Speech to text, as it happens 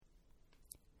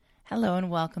Hello and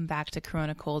welcome back to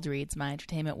Corona Cold Reads, my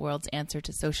entertainment world's answer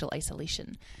to social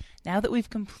isolation. Now that we've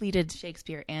completed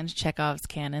Shakespeare and Chekhov's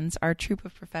canons, our troupe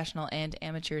of professional and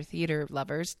amateur theater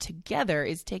lovers together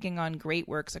is taking on great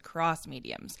works across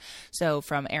mediums. So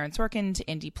from Aaron Sorkin to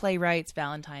indie playwrights,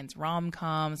 Valentine's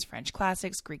rom-coms, French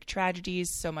classics, Greek tragedies,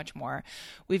 so much more.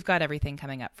 We've got everything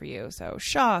coming up for you. So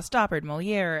Shaw, Stoppard,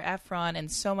 Moliere, Ephron,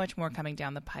 and so much more coming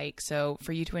down the pike. So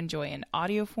for you to enjoy in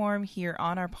audio form here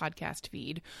on our podcast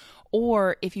feed,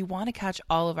 or if you want to catch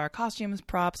all of our costumes,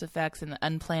 props, effects, and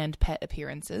unplanned pet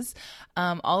appearances,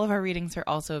 all of our readings are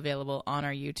also available on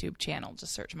our YouTube channel.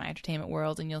 Just search My Entertainment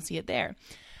World and you'll see it there.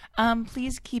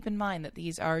 Please keep in mind that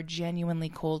these are genuinely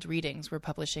cold readings. We're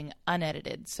publishing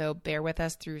unedited, so bear with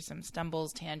us through some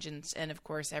stumbles, tangents, and of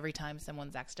course, every time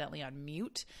someone's accidentally on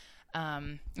mute.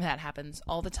 That happens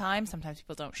all the time. Sometimes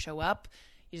people don't show up.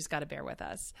 You just got to bear with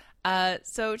us.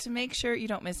 So to make sure you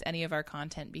don't miss any of our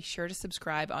content, be sure to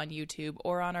subscribe on YouTube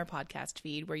or on our podcast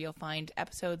feed, where you'll find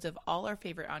episodes of all our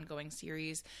favorite ongoing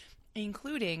series,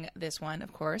 including this one,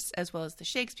 of course, as well as the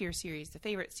Shakespeare series, the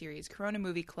favorite series, Corona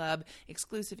Movie Club,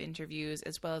 exclusive interviews,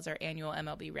 as well as our annual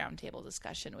MLB Roundtable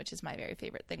discussion, which is my very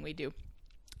favorite thing we do.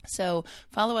 So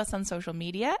follow us on social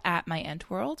media at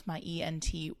MyEntWorld, my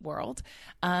E-N-T World.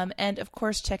 And of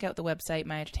course, check out the website,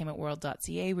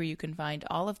 myentertainmentworld.ca, where you can find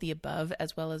all of the above,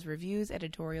 as well as reviews,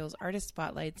 editorials, artist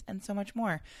spotlights, and so much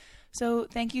more. So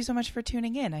thank you so much for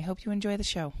tuning in. I hope you enjoy the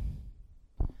show.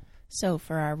 So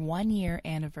for our 1-year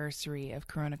anniversary of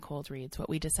Corona Cold Reads, what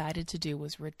we decided to do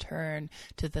was return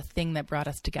to the thing that brought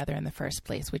us together in the first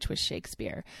place, which was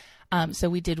Shakespeare. So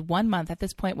we did 1 month. At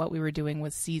this point, what we were doing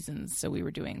was seasons. So we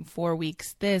were doing 4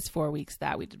 weeks this, 4 weeks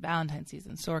that. We did Valentine's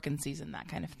season, Sorkin season, that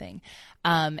kind of thing.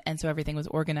 And so everything was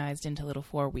organized into little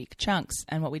 4-week chunks.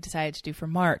 And what we decided to do for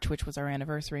March, which was our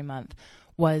anniversary month,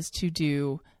 was to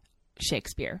do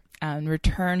Shakespeare and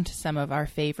return to some of our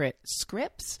favorite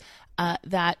scripts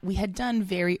that we had done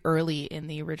very early in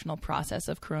the original process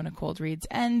of Corona Cold Reads,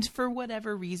 and for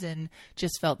whatever reason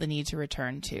just felt the need to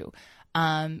return to.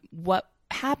 What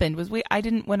happened was when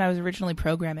I was originally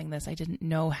programming this, I didn't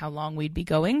know how long we'd be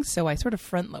going, so I sort of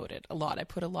front loaded a lot. I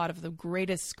put a lot of the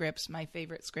greatest scripts, my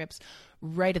favorite scripts,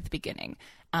 right at the beginning.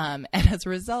 And as a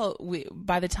result,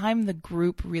 by the time the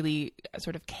group really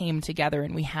sort of came together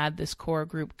and we had this core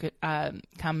group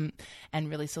come and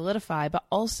really solidify, but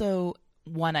also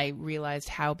I realized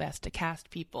how best to cast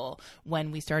people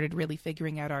when we started really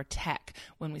figuring out our tech,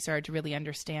 when we started to really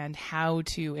understand how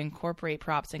to incorporate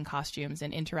props and costumes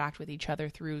and interact with each other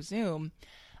through Zoom.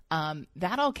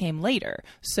 That all came later.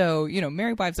 So,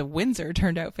 Merry Wives of Windsor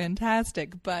turned out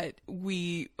fantastic, but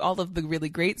all of the really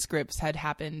great scripts had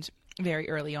happened very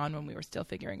early on when we were still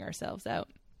figuring ourselves out.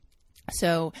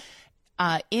 So,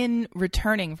 in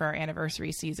returning for our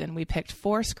anniversary season, we picked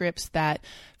 4 scripts that,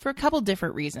 for a couple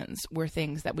different reasons, were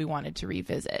things that we wanted to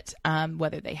revisit.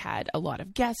 Whether they had a lot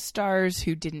of guest stars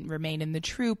who didn't remain in the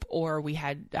troupe, or we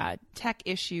had tech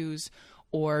issues,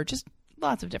 or just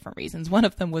lots of different reasons. One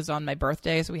of them was on my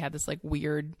birthday, so we had this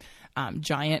weird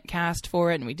giant cast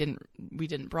for it, and we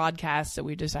didn't broadcast, so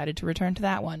we decided to return to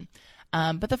that one.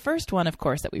 But the first one, of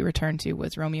course, that we returned to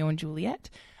was Romeo and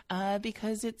Juliet.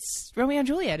 Because it's Romeo and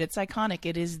Juliet. It's iconic.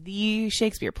 It is the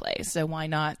Shakespeare play. So why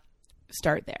not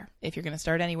start there? If you're going to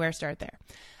start anywhere, start there.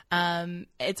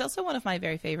 It's also one of my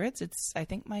very favorites. It's, I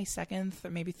think, my second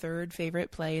or maybe third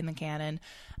favorite play in the canon.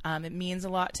 It means a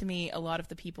lot to me. A lot of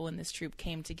the people in this troupe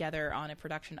came together on a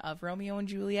production of Romeo and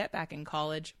Juliet back in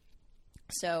college.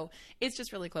 So it's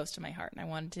just really close to my heart, and I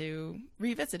wanted to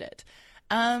revisit it.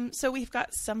 So we've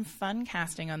got some fun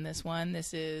casting on this one.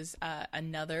 This is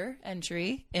another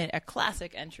entry, a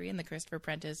classic entry in the Christopher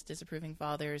Prentice Disapproving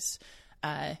Fathers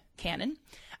canon.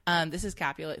 This is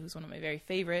Capulet, who's one of my very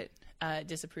favorite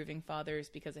Disapproving Fathers,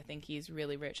 because I think he's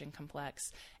really rich and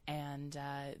complex. And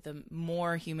the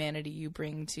more humanity you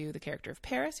bring to the character of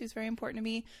Paris, who's very important to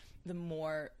me, the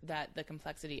more that the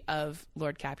complexity of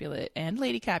Lord Capulet and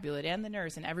Lady Capulet and the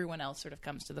nurse and everyone else sort of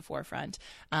comes to the forefront.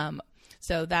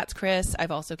 So that's Chris.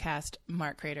 I've also cast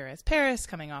Mark Crater as Paris,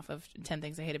 coming off of 10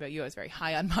 Things I Hate About You. I was very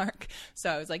high on Mark. So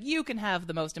I was like, you can have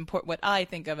the most important, what I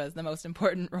think of as the most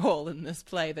important role in this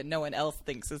play that no one else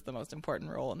thinks is the most important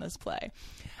role in this play.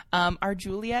 Our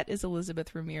Juliet is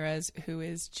Elizabeth Ramirez, who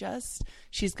is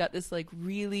she's got this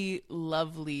really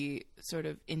lovely sort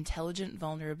of intelligent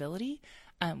vulnerability,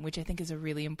 which I think is a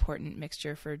really important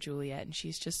mixture for Juliet. And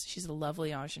she's a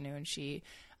lovely ingenue, and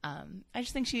I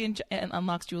just think she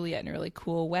unlocks Juliet in a really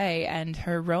cool way. And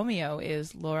her Romeo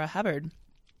is Laura Hubbard,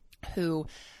 who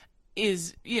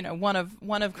is, one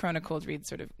of Corona Coldread's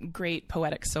sort of great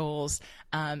poetic souls,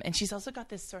 and she's also got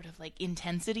this sort of like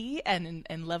intensity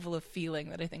and level of feeling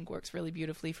that I think works really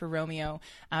beautifully for Romeo.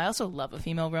 I also love a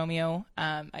female Romeo.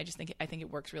 I think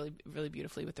it works really, really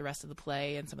beautifully with the rest of the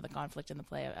play and some of the conflict in the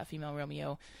play. A female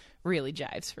Romeo really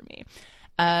jives for me.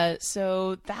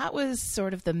 So that was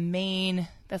sort of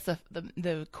that's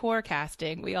the core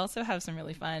casting. We also have some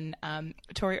really fun.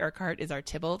 Tori Urquhart is our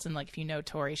Tybalt, and like, if you know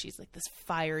Tori, she's like this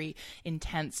fiery,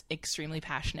 intense, extremely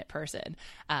passionate person.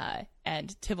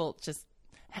 And Tybalt just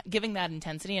giving that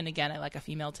intensity. And again, I like a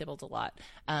female Tybalt a lot.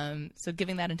 So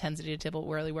giving that intensity to Tybalt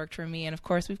really worked for me. And of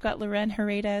course, we've got Lorraine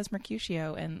Herrera as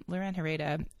Mercutio, and Lorraine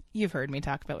Herrera, you've heard me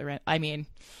talk about Lorraine. I mean,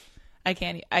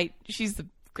 she's the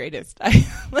greatest.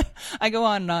 I go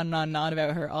on and on and on and on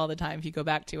about her all the time. If you go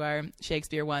back to our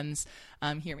Shakespeare ones,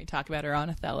 hear me talk about her on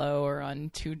Othello or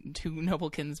on Two Noble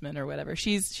Kinsmen or whatever.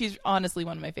 She's honestly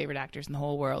one of my favorite actors in the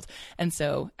whole world, and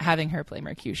so having her play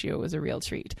Mercutio was a real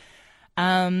treat.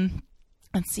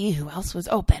 Let's see who else was.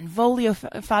 Benvolio.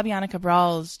 Fabiana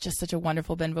Cabral is just such a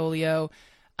wonderful Benvolio.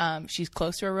 She's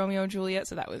close to a Romeo and Juliet,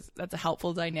 so that's a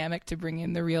helpful dynamic to bring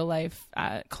in the real life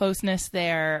closeness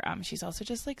there. She's also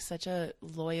just like such a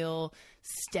loyal,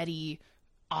 steady,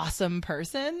 awesome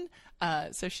person.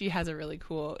 So she has a really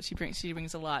cool. She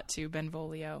brings a lot to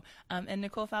Benvolio. And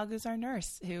Nicole Falgo is our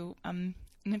nurse, who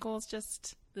Nicole's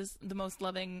just the most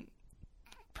loving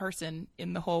person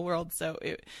in the whole world. So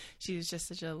she's just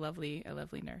such a lovely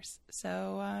nurse.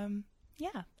 So.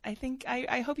 Yeah,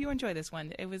 I hope you enjoy this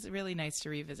one. It was really nice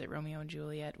to revisit Romeo and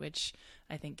Juliet, which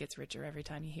I think gets richer every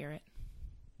time you hear it.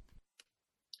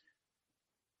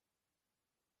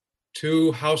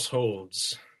 Two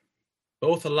households,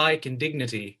 both alike in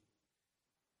dignity.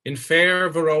 In fair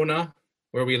Verona,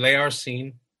 where we lay our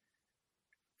scene,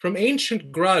 from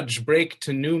ancient grudge break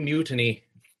to new mutiny,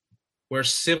 where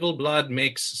civil blood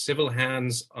makes civil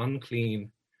hands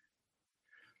unclean.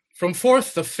 From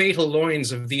forth the fatal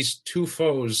loins of these two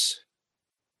foes,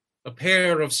 a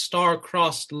pair of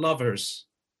star-crossed lovers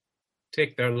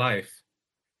take their life,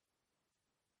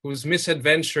 whose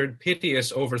misadventured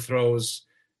piteous overthrows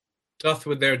doth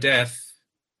with their death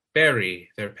bury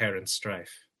their parents'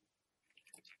 strife.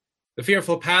 The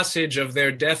fearful passage of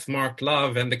their death-marked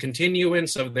love and the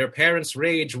continuance of their parents'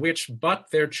 rage, which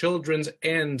but their children's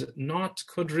end naught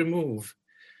could remove,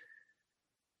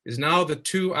 is now the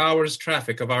 2 hours'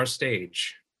 traffic of our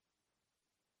stage.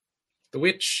 The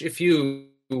which, if you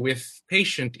with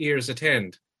patient ears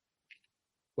attend,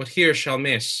 what here shall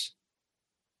miss,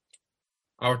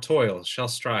 our toil shall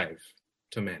strive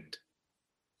to mend.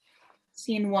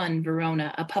 Scene 1,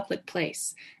 Verona, a public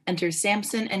place. Enter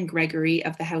Samson and Gregory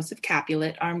of the House of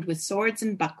Capulet, armed with swords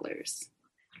and bucklers.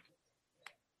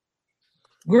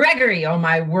 Gregory, oh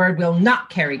my word, will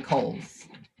not carry coals.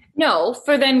 No,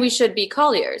 for then we should be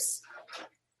colliers.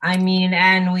 I mean,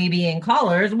 and we being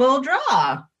collars will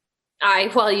draw. Aye,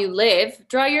 while you live,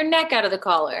 draw your neck out of the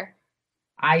collar.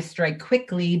 I strike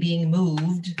quickly, being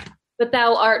moved. But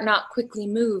thou art not quickly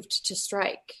moved to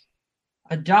strike.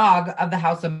 A dog of the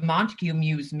house of Montague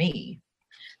muse me.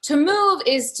 To move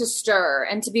is to stir,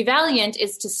 and to be valiant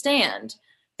is to stand.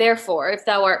 Therefore, if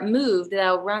thou art moved,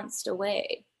 thou runst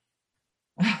away.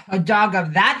 A dog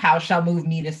of that house shall move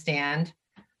me to stand.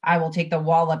 I will take the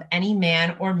wall of any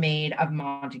man or maid of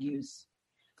Montague's.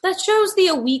 That shows thee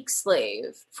a weak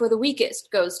slave, for the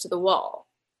weakest goes to the wall.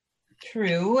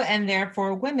 True, and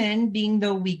therefore women, being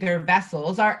the weaker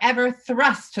vessels, are ever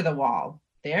thrust to the wall.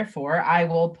 Therefore, I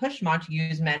will push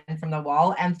Montague's men from the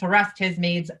wall and thrust his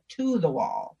maids to the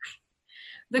wall.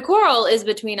 The quarrel is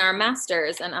between our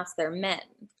masters and us their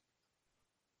men.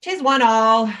 'Tis one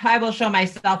all. I will show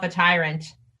myself a tyrant.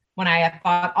 When I have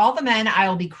fought all the men, I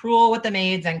will be cruel with the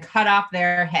maids and cut off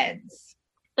their heads.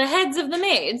 The heads of the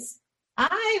maids?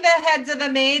 Aye, the heads of the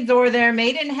maids, or their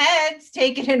maiden heads.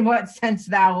 Take it in what sense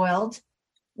thou wilt.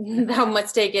 Thou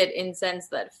must take it in sense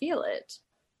that feel it.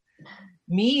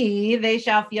 Me they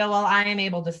shall feel while I am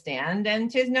able to stand, and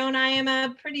 'tis known I am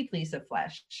a pretty piece of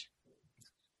flesh.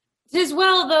 'Tis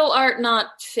well thou art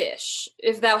not fish.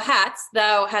 If thou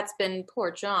hadst been poor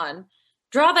John.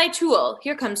 Draw thy tool.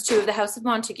 Here comes two of the house of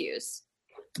Montagues.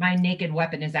 My naked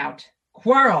weapon is out.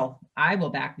 Quarrel. I will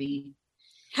back thee.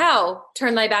 How?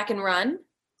 Turn thy back and run?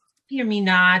 Fear me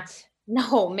not.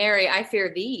 No, marry, I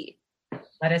fear thee.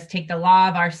 Let us take the law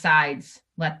of our sides.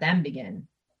 Let them begin.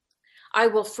 I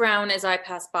will frown as I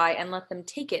pass by and let them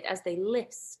take it as they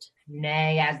list.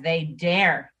 Nay, as they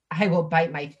dare. I will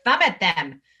bite my thumb at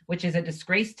them, which is a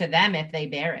disgrace to them if they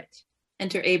bear it.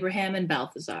 Enter Abraham and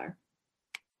Balthazar.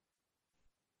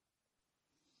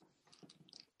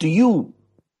 Do you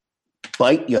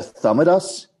bite your thumb at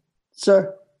us?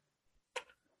 sir?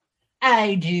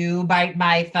 I do bite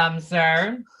my thumb,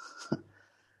 sir.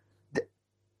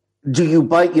 Do you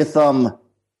bite your thumb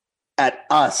at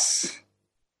us,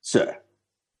 sir?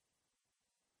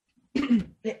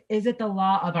 Is it the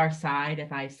law of our side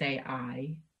if I say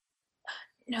I?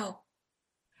 No.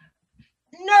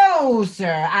 No,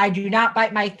 sir. I do not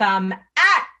bite my thumb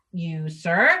at you,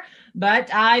 sir,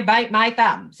 but I bite my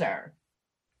thumb, sir.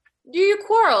 Do you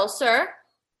quarrel, sir?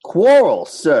 Quarrel,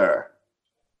 sir?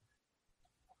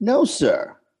 No,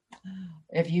 sir.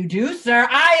 If you do, sir,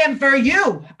 I am for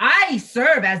you. I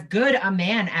serve as good a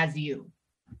man as you.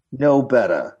 No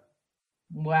better.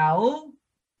 Well,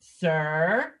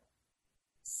 sir.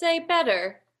 Say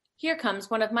better. Here comes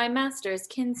one of my master's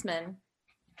kinsmen.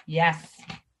 Yes,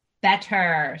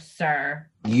 better, sir.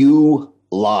 You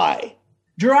lie.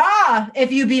 Draw,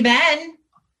 if you be men.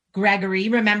 Gregory,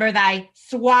 remember thy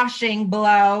swashing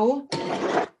blow.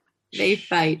 They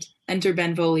fight. Enter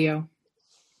Benvolio.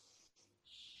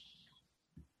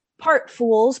 Part,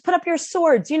 fools, put up your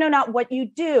swords. You know not what you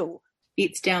do.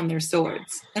 Beats down their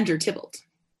swords. Enter Tybalt.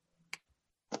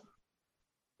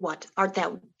 What, art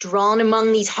thou drawn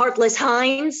among these heartless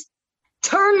hinds?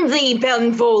 Turn thee,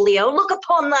 Benvolio, look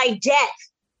upon thy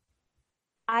death.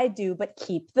 I do but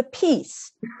keep the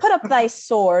peace. Put up thy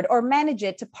sword, or manage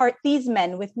it to part these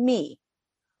men with me.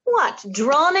 What,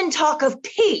 drawn and talk of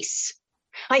peace?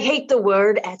 I hate the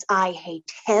word as I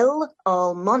hate hell,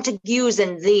 all Montagues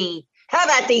and thee. Have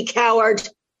at thee, coward!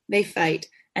 They fight.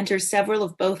 Enter several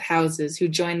of both houses who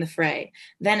join the fray.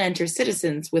 Then enter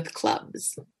citizens with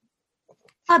clubs.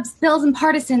 Clubs, bills, and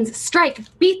partisans, strike,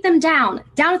 beat them down.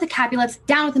 Down with the Capulets,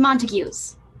 down with the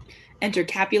Montagues. Enter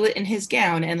Capulet in his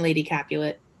gown and Lady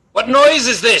Capulet. What noise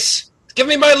is this? Give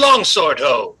me my longsword,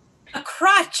 ho! A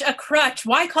crutch, a crutch.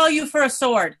 Why call you for a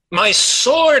sword? My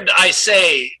sword, I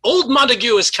say! Old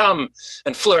Montague has come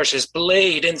and flourish his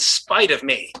blade in spite of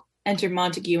me. Enter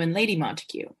Montague and Lady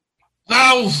Montague.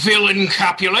 Thou villain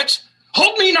Capulet!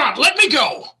 Hold me not, let me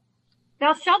go!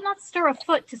 Thou shalt not stir a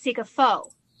foot to seek a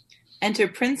foe. Enter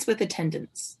Prince with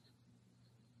attendants.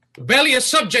 Rebellious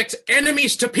subjects,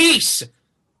 enemies to peace!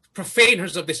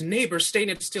 Profaners of this neighbor, stain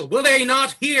it still. Will they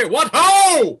not hear? What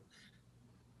ho!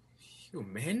 You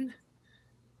men,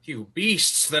 you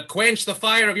beasts that quench the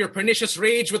fire of your pernicious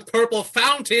rage with purple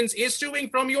fountains issuing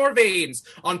from your veins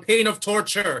on pain of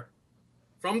torture.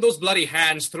 From those bloody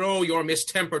hands throw your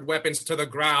mistempered weapons to the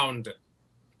ground.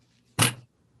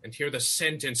 And hear the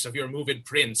sentence of your moved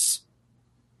prince.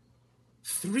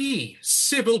 3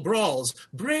 civil brawls,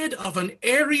 bred of an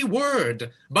airy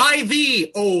word, by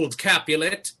thee, old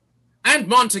Capulet, and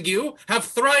Montague, have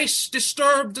thrice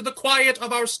disturbed the quiet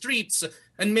of our streets,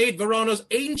 and made Verona's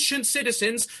ancient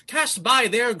citizens cast by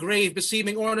their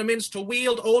grave-beseeming ornaments to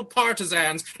wield old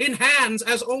partisans in hands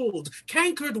as old,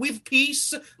 cankered with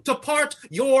peace, to part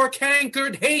your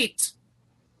cankered hate.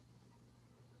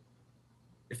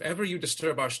 If ever you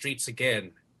disturb our streets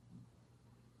again,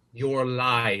 your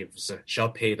lives shall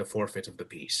pay the forfeit of the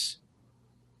peace.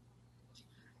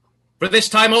 For this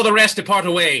time all the rest depart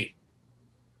away.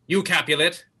 You,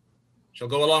 Capulet, shall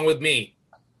go along with me.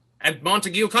 And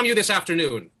Montague, come you this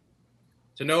afternoon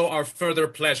to know our further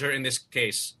pleasure in this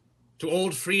case. To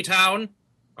Old Freetown,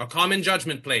 our common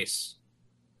judgment place.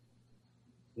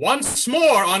 Once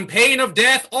more, on pain of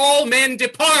death, all men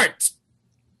depart.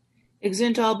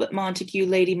 Exeunt all but Montague,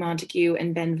 Lady Montague,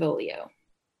 and Benvolio.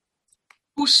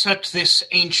 Who set this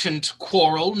ancient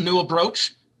quarrel new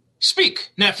abroach? Speak,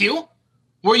 nephew.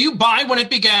 Were you by when it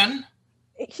began?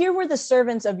 Here were the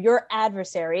servants of your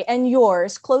adversary and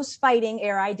yours, close fighting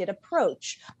ere I did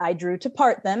approach. I drew to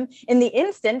part them. In the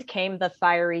instant came the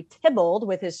fiery Tybalt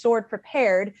with his sword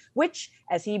prepared, which,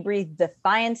 as he breathed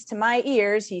defiance to my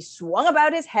ears, he swung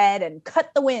about his head and cut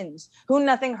the winds, who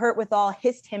nothing hurt withal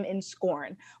hissed him in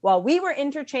scorn. While we were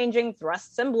interchanging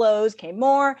thrusts and blows, came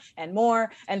more,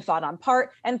 and fought on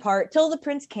part and part, till the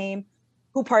prince came,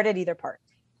 who parted either part.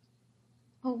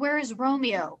 Oh, where is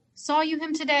Romeo? Saw you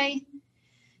him today?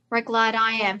 Right glad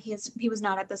I am he was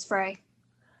not at this fray.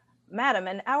 Madam,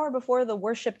 an hour before the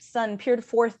worshipped sun peered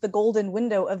forth the golden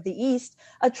window of the east,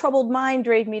 a troubled mind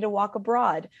drave me to walk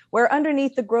abroad, where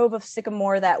underneath the grove of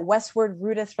sycamore that westward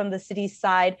rooteth from the city's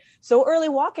side, so early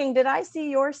walking did I see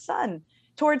your son.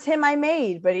 Towards him I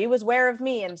made, but he was ware of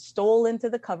me, and stole into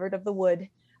the covert of the wood.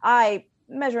 I,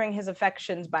 measuring his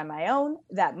affections by my own,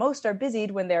 that most are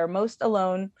busied when they are most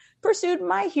alone, pursued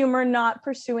my humor, not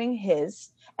pursuing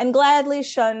his, and gladly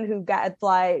shunned who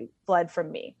fled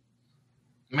from me.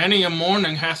 Many a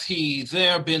morning hath he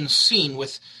there been seen,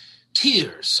 with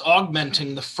tears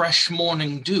augmenting the fresh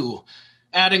morning dew,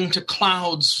 adding to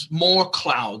clouds more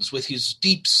clouds with his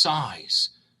deep sighs.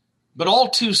 But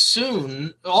all so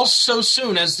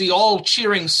soon as the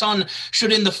all-cheering sun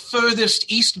should in the furthest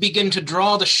east begin to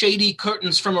draw the shady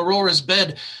curtains from Aurora's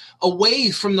bed,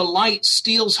 away from the light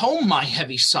steals home my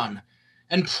heavy son,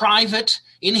 and private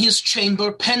in his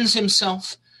chamber pens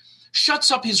himself,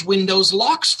 shuts up his windows,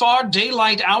 locks far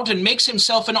daylight out, and makes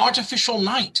himself an artificial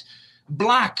night.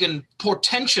 Black and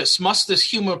portentous must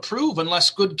this humour prove,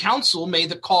 unless good counsel may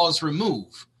the cause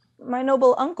remove. My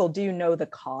noble uncle, do you know the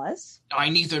cause? I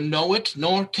neither know it,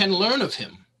 nor can learn of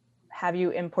him. Have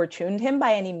you importuned him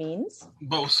by any means?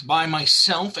 Both by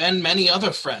myself and many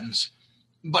other friends.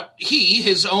 But he,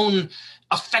 his own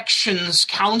affection's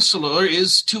counsellor,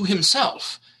 is to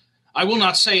himself. I will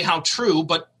not say how true,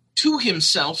 but to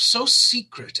himself so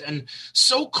secret and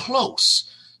so close,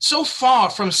 so far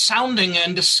from sounding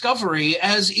and discovery,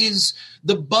 as is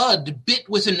the bud bit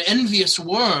with an envious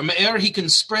worm ere he can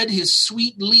spread his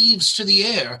sweet leaves to the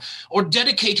air, or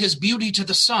dedicate his beauty to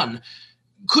the sun.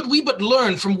 Could we but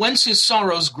learn from whence his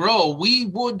sorrows grow, we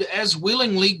would as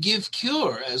willingly give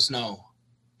cure as know.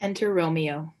 Enter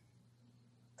Romeo.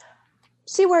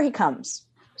 See where he comes.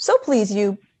 So please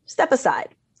you, step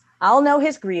aside. I'll know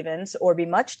his grievance, or be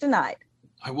much denied.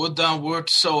 I would thou wert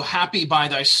so happy by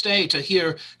thy stay to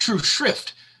hear true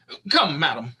shrift. Come,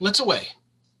 madam, let's away.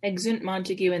 Exeunt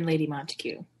Montague and Lady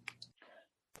Montague.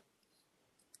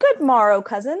 Good morrow,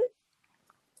 cousin.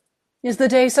 Is the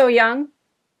day so young?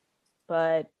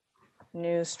 But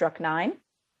news struck 9.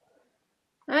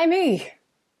 Ay me,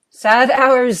 sad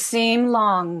hours seem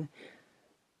long.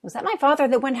 Was that my father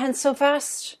that went hence so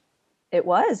fast? It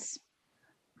was.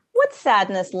 What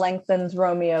sadness lengthens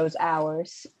Romeo's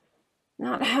hours?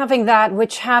 Not having that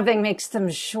which having makes them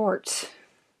short.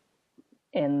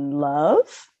 In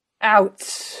love?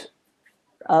 Out.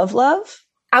 Of love?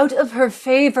 Out of her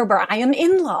favour, but I am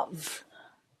in love.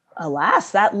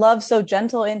 Alas, that love so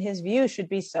gentle in his view should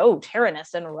be so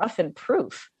tyrannous and rough in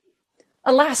proof.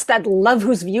 Alas, that love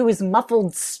whose view is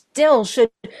muffled still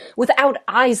should without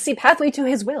eyes see pathway to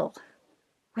his will.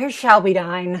 Where shall we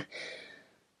dine?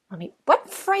 What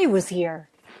fray was here?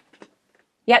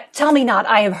 Yet tell me not,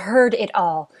 I have heard it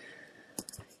all.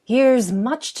 Here's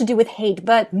much to do with hate,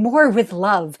 but more with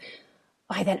love.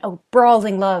 Why then, oh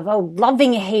brawling love, oh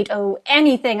loving hate, oh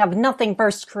anything of nothing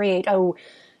first create, oh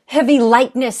heavy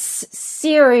lightness,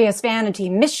 serious vanity,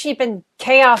 misshapen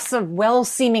chaos of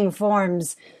well-seeming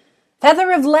forms,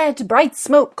 feather of lead, bright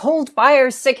smoke, cold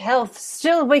fire, sick health,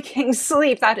 still waking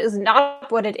sleep, that is not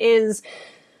what it is.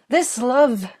 This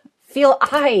love feel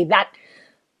I, that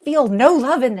feel no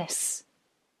love in this.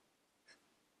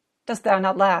 Dost thou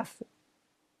not laugh?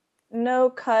 No,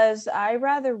 'cause I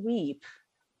rather weep.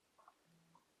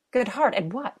 Good heart,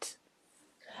 at what?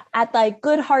 At thy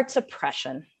good heart's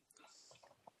oppression.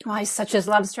 Why, such is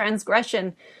love's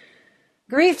transgression.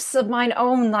 Griefs of mine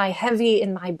own lie heavy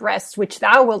in my breast, which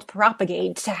thou wilt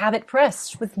propagate, to have it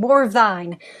pressed with more of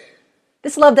thine.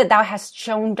 This love that thou hast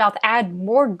shown doth add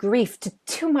more grief to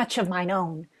too much of mine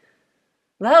own.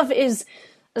 Love is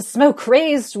a smoke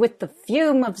raised with the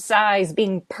fume of sighs,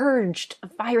 being purged, a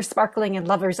fire sparkling in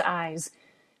lover's eyes,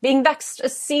 being vexed, a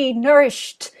sea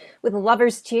nourished with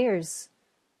lover's tears.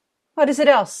 What is it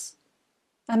else?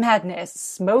 A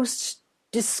madness, most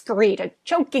discreet, a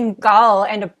choking gall,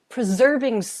 and a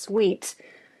preserving sweet.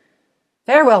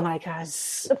 Farewell, my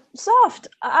coz. Soft,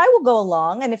 I will go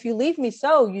along, and if you leave me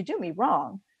so, you do me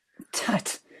wrong.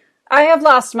 Tut, I have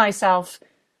lost myself.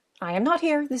 I am not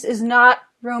here. This is not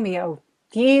Romeo.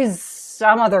 He's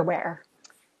some other where.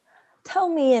 Tell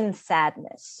me in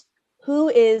sadness, who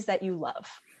is that you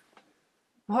love?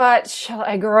 What shall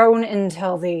I groan and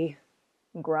tell thee?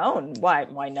 Groan? Why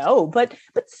no, but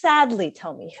sadly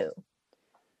tell me who.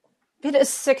 Bid a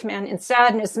sick man in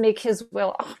sadness make his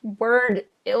will, a word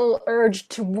ill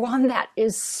urged to one that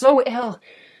is so ill.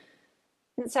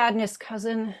 In sadness,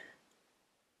 cousin,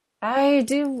 I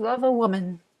do love a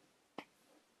woman.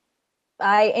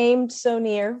 I aimed so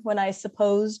near when I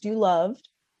supposed you loved.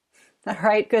 A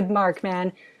right good mark,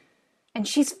 man. And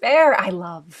she's fair, I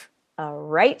love. A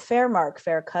right fair mark,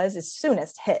 fair cuz, is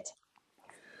soonest hit.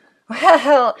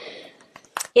 Well,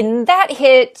 in that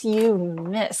hit you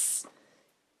miss.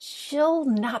 She'll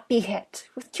not be hit.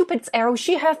 With Cupid's arrow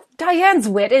she hath Dian's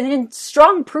wit, and in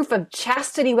strong proof of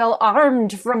chastity well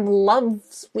armed from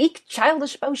love's weak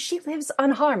childish bow she lives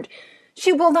unharmed.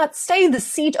 She will not stay the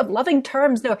siege of loving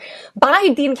terms, nor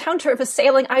bide the encounter of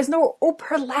assailing eyes, nor ope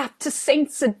her lap to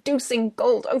saints seducing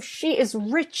gold. Oh, she is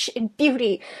rich in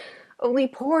beauty, only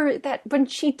poor that when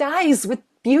she dies, with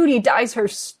beauty dies her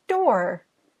store.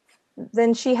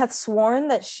 Then she hath sworn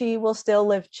that she will still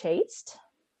live chaste?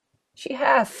 She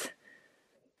hath.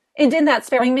 And in that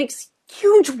sparing makes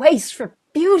huge waste for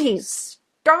beauty,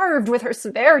 starved with her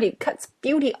severity, cuts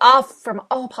beauty off from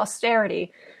all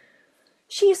posterity.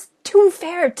 She is too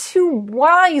fair, too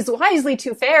wise, wisely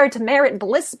too fair to merit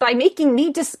bliss by making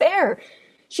me despair.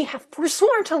 She hath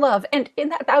forsworn to love, and in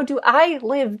that vow do I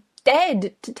live,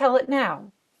 dead to tell it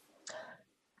now.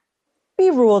 Be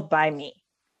ruled by me.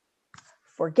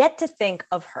 Forget to think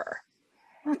of her.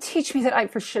 Well, teach me that I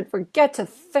should forget to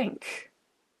think.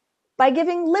 By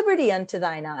giving liberty unto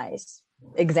thine eyes.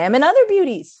 Examine other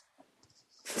beauties.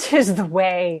 'Tis the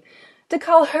way to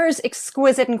call hers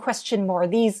exquisite and question more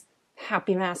these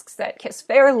happy masks that kiss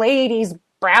fair ladies'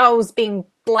 brows being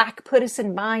black put us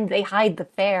in mind they hide the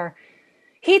fair.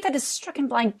 He that is stricken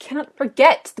blind cannot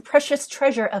forget the precious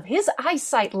treasure of his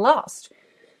eyesight lost.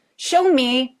 Show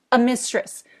me a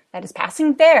mistress that is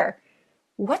passing fair.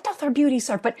 What doth her beauty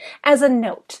serve but as a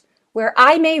note where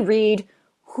I may read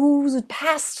who's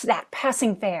passed that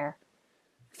passing fair?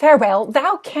 Farewell,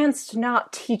 thou canst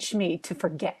not teach me to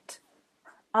forget.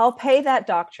 I'll pay that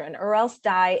doctrine, or else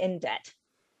die in debt.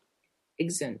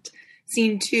 Exeunt.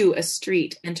 Scene 2, a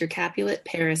street. Enter Capulet,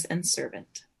 Paris, and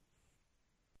servant.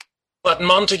 But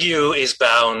Montague is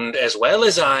bound, as well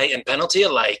as I, in penalty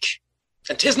alike.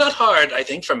 And 'tis not hard, I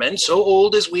think, for men so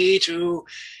old as we to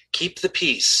keep the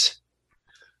peace.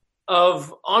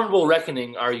 Of honorable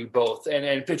reckoning are you both,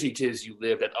 and pity 'tis you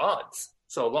lived at odds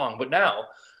so long. But now,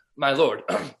 my lord,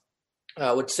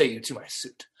 what say you to my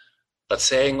suit? But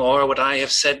saying o'er what I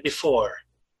have said before,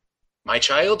 my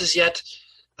child is yet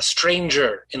a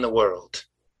stranger in the world.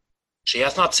 She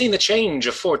hath not seen the change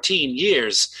of 14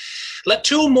 years. Let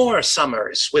 2 more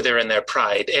summers wither in their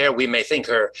pride, ere we may think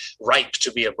her ripe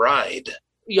to be a bride.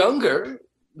 Younger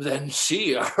than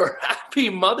she, our happy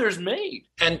mother's maid.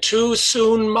 And too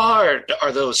soon marred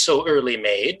are those so early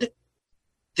made.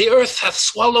 The earth hath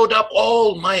swallowed up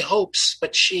all my hopes,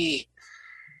 but she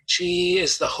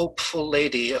is the hopeful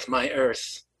lady of my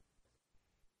earth.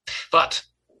 But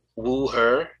woo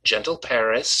her, gentle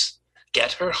Paris,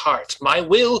 get her heart. My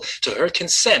will to her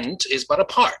consent is but a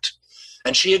part,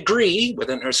 and she agree,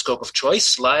 within her scope of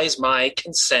choice lies my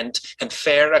consent and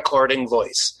fair according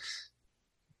voice.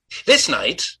 This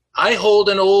night I hold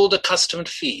an old accustomed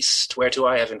feast, whereto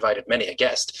I have invited many a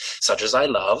guest, such as I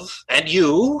love, and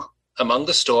you, among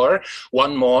the store,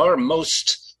 one more,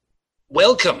 most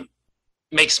welcome,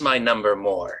 makes my number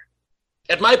more.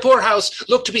 At my poor house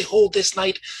look to behold this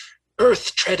night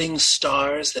earth-treading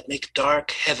stars that make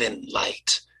dark heaven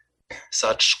light.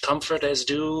 Such comfort as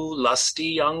do lusty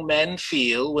young men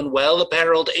feel when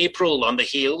well-apparelled April on the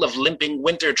heel of limping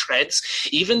winter treads,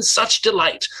 even such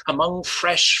delight among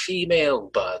fresh female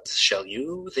buds shall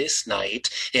you this night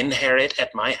inherit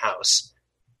at my house.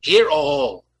 Here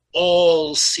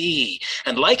all see,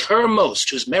 and like her most,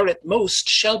 whose merit most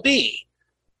shall be,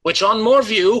 which on more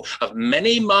view of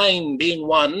many mine being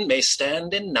one may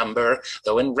stand in number,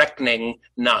 though in reckoning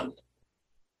none.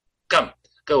 Come,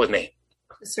 go with me.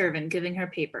 The servant giving her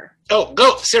paper. Oh,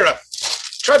 go, Sirrah.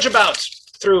 Trudge about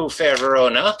through fair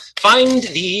Verona. Find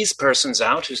these persons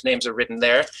out, whose names are written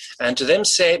there, and to them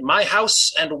say, my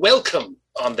house and welcome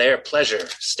on their pleasure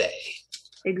stay.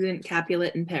 Exeunt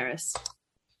Capulet in Paris.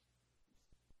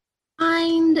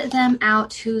 Find them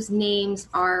out whose names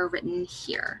are written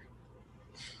here.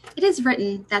 It is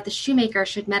written that the shoemaker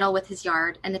should meddle with his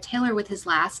yard, and the tailor with his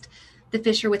last, the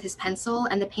fisher with his pencil,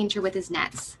 and the painter with his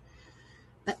nets.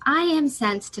 But I am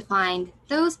sent to find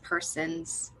those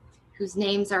persons whose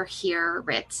names are here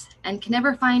writ, and can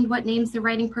never find what names the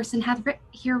writing person hath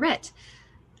here writ.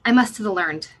 I must to the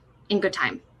learned, in good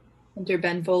time. Enter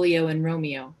Benvolio and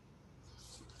Romeo.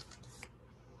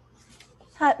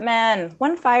 Hut man,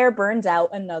 one fire burns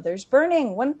out, another's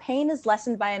burning. One pain is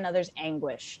lessened by another's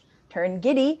anguish. Turn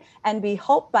giddy, and be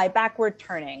holp by backward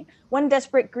turning. One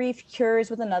desperate grief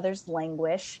cures with another's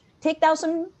languish. Take thou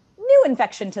some new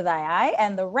infection to thy eye,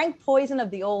 and the rank poison of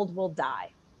the old will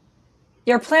die.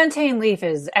 Your plantain leaf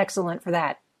is excellent for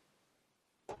that.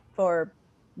 For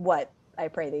what, I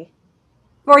pray thee?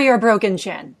 For your broken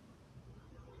chin.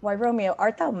 Why, Romeo,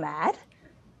 art thou mad?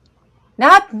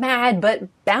 Not mad, but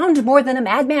bound more than a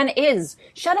madman is.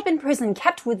 Shut up in prison,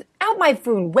 kept without my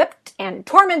food, whipped and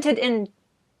tormented in...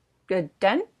 Good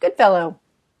den? Good fellow.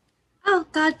 Oh,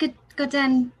 God, good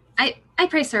den. I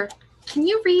pray, sir, can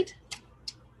you read?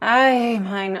 I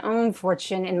mine own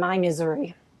fortune in my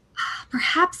misery.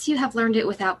 Perhaps you have learned it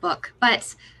without book,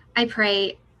 but I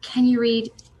pray, can you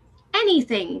read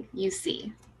anything you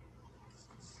see?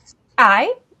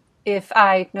 I, if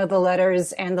I know the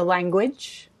letters and the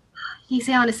language. Ye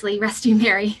say honestly, rest you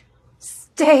merry.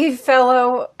 Stay,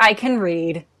 fellow, I can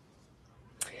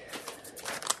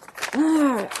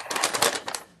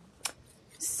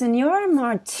Signor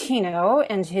Martino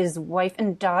and his wife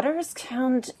and daughters,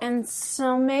 Count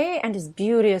Anselme and his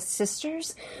beauteous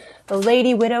sisters, the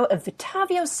lady widow of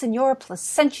Vitavio, Signor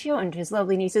Placentio and his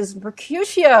lovely nieces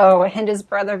Mercutio and his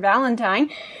brother Valentine,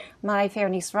 my fair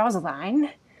niece Rosaline,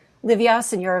 Livia,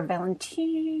 Signor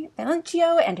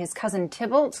Valentio and his cousin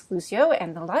Tybalt, Lucio,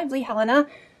 and the lively Helena.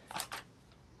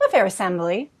 A fair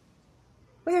assembly.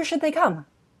 Whither should they come?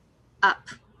 Up.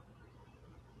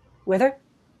 Whither?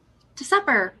 To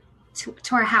supper. To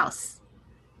our house.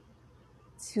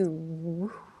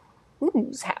 To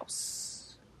whose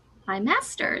house? My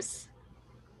master's.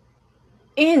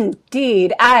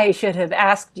 Indeed, I should have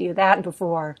asked you that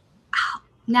before.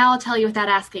 Now I'll tell you without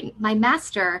asking. My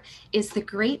master is the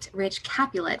great rich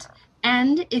Capulet,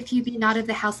 and if you be not of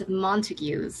the house of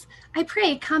Montagues, I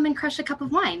pray come and crush a cup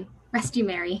of wine. Rest you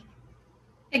merry.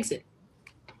 Exit.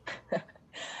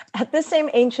 At this same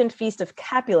ancient feast of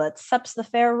Capulet sups the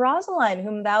fair Rosaline,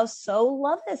 whom thou so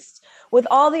lovest, with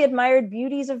all the admired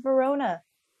beauties of Verona.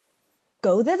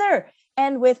 Go thither,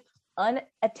 and with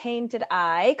unattainted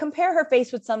eye, compare her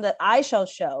face with some that I shall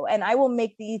show, and I will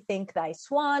make thee think thy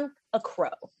swan a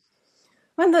crow.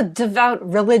 When the devout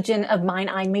religion of mine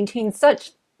eye maintains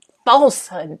such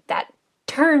falsehood that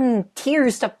turn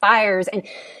tears to fires, and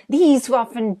these who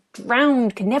often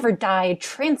drowned can never die,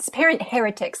 transparent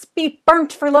heretics, be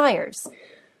burnt for liars.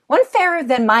 One fairer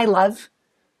than my love,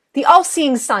 the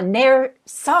all-seeing sun, ne'er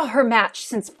saw her match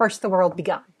since first the world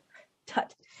begun.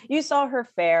 Tut, you saw her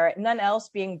fair, none else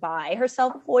being by,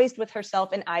 herself poised with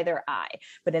herself in either eye.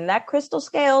 But in that crystal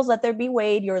scales let there be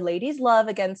weighed your lady's love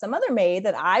against some other maid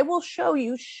that I will show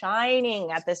you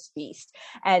shining at this feast,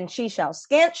 and she shall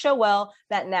scant show well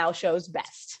that now shows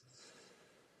best.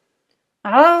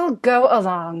 I'll go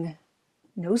along.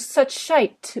 No such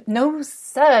sight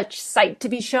to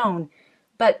be shown,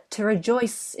 but to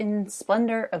rejoice in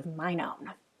splendor of mine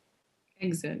own.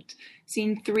 Exit.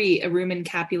 Scene 3, a room in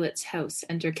Capulet's house.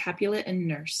 Enter Capulet and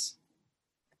nurse.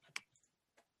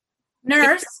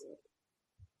 Nurse?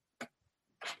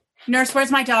 Nurse, where's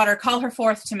my daughter? Call her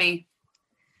forth to me.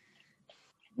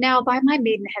 Now, by my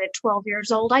maidenhead at 12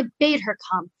 years old, I bade her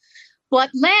come.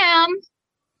 What lamb?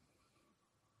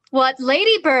 What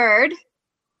ladybird?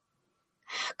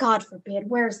 God forbid,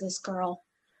 where's this girl?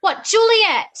 What,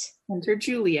 Juliet? Enter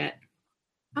Juliet.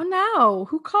 Oh no,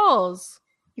 who calls?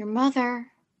 Your mother.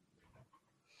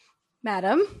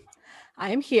 Madam, I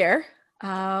am here.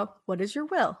 What is your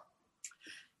will?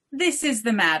 This is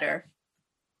the matter.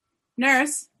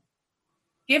 Nurse,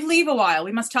 give leave a while.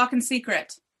 We must talk in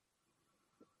secret.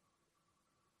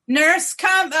 Nurse,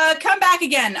 come back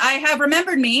again. I have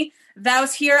remembered me.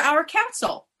 Thou's hear our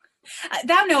counsel.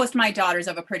 Thou knowest my daughter's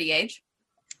of a pretty age.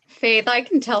 Faith, I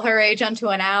can tell her age unto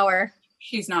an hour.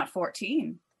 She's not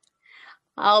 14.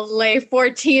 I'll lay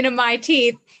 14 of my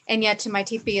teeth, and yet to my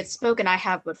teeth be it spoken, I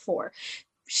have but 4.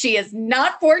 She is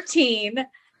not 14.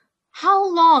 How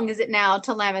long is it now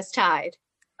till Lammas tide?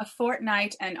 A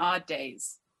fortnight and odd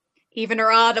days. Even or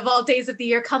odd of all days of the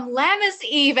year, come Lammas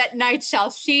Eve at night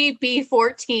shall she be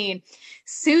 14.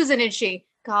 Susan and she,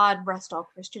 God rest all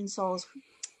Christian souls,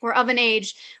 were of an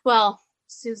age, well,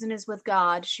 Susan is with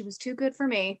God. She was too good for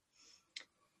me.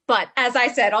 But as I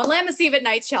said, on Lammas Eve at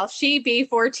night shall she be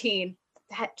 14.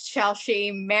 That shall she,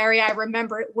 Mary, I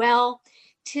remember it well.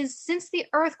 'Tis since the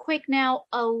earthquake now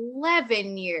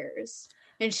 11 years,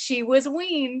 and she was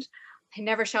weaned. I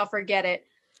never shall forget it.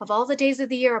 Of all the days of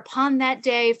the year, upon that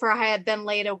day, for I had then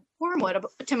laid a wormwood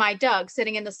to my dug,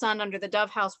 sitting in the sun under the dove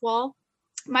house wall.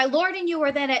 My lord and you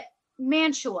were then at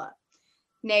Mantua.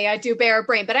 Nay, I do bear a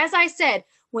brain, but as I said,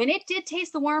 when it did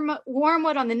taste the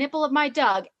wormwood on the nipple of my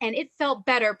dug, and it felt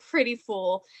better, pretty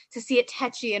fool, to see it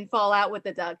tetchy and fall out with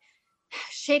the dug.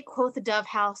 Shake, quoth the dove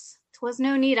house, 'twas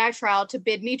no need, I trow, to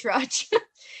bid me trudge.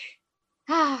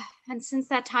 And since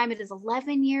that time it is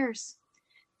 11 years.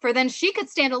 For then she could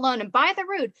stand alone, and by the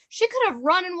rood, she could have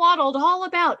run and waddled all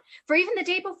about, for even the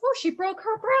day before she broke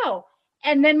her brow.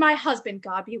 And then my husband,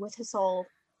 God be with his soul,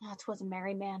 'twas a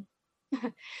merry man,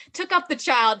 took up the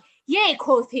child. Yea,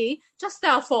 quoth he, dost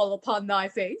thou fall upon thy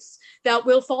face? Thou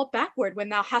wilt fall backward when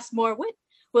thou hast more wit.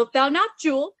 Wilt thou not,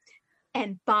 Jewel?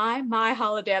 And by my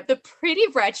holiday, the pretty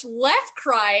wretch left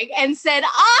crying and said,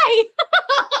 I,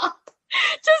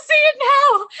 to see it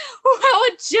now, how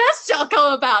a jest shall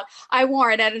come about. I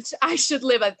warrant, and I should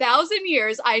live 1,000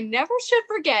 years, I never should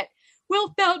forget.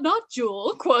 Wilt thou not,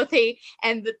 Jewel? Quoth he,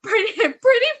 and the pretty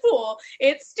fool,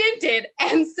 it stinted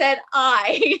and said,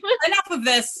 I. Enough of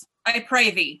this, I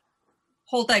pray thee.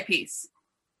 Hold thy peace.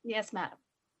 Yes, madam.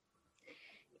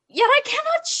 Yet I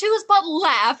cannot choose but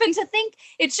laugh, and to think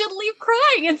it should leave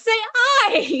crying and say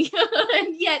I.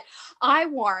 And yet I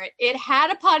warrant it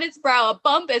had upon its brow a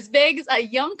bump as big as a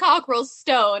young cockerel's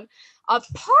stone, a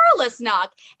parlous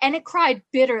knock, and it cried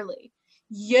bitterly.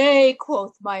 Yea,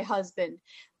 quoth my husband,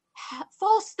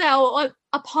 fall'st thou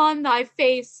upon thy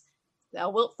face, thou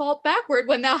wilt fall backward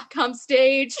when thou come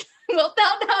stage. Wilt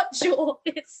thou not, Jewel?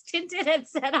 It stinted, and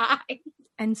said I.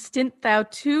 And stint thou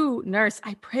too, nurse,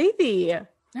 I pray thee.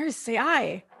 Nurse, say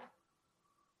I.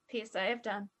 Peace I have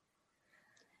done.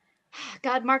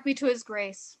 God mark me to his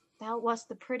grace. Thou wast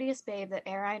the prettiest babe that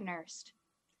e'er I nursed.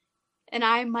 And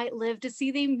I might live to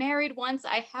see thee married once.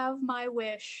 I have my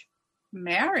wish.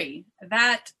 Marry?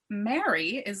 That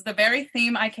marry is the very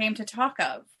theme I came to talk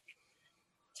of.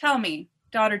 Tell me,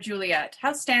 daughter Juliet,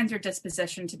 how stands your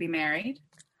disposition to be married?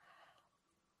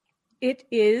 It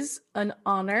is an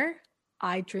honor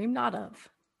I dream not of.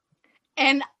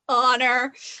 An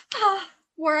honor.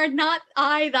 Were not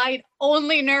I thine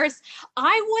only nurse,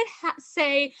 I would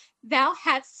say thou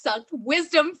hadst sucked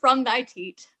wisdom from thy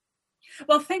teat.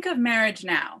 Well, think of marriage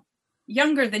now.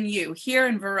 Younger than you, here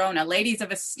in Verona, ladies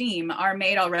of esteem are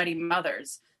made already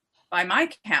mothers. By my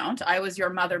count, I was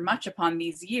your mother much upon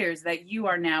these years that you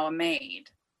are now a maid.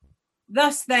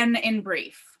 Thus then, in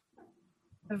brief,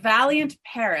 the valiant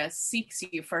Paris seeks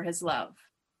you for his love.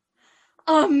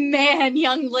 A man,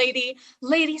 young lady,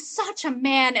 such a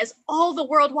man as all the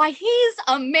world. Why, he's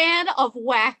a man of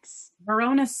wax.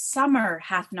 Verona's summer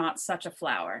hath not such a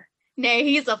flower. Nay,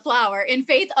 he's a flower, in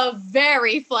faith a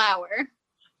very flower.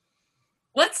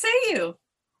 What say you?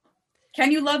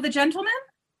 Can you love the gentleman?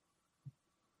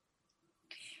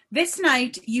 This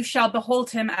night you shall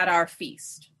behold him at our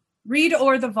feast. Read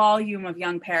o'er the volume of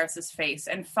young Paris's face,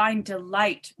 and find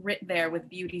delight writ there with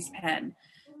beauty's pen.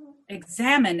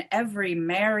 Examine every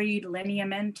married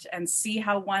lineament, and see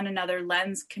how one another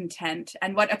lends content,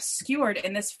 and what obscured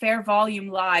in this fair volume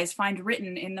lies, find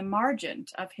written in the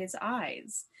margent of his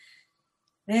eyes.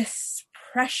 This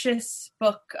precious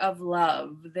book of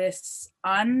love, this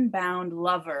unbound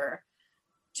lover,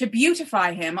 to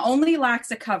beautify him only lacks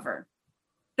a cover.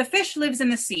 The fish lives in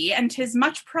the sea, and 'tis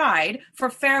much pride for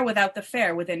fair without the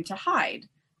fair within to hide.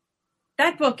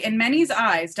 That book in many's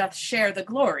eyes doth share the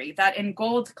glory, that in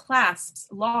gold clasps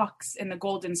locks in the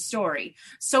golden story.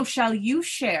 So shall you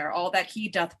share all that he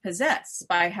doth possess,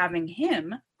 by having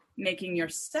him, making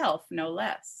yourself no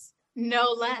less.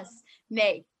 No less,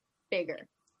 nay, bigger.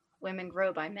 Women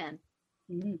grow by men.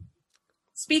 Mm.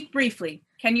 Speak briefly.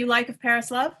 Can you like of Paris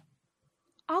love?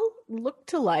 I'll look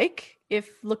to like, if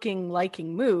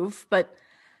liking move, but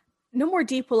no more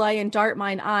deep will I indart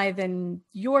mine eye than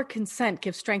your consent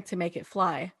gives strength to make it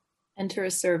fly. Enter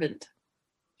a servant.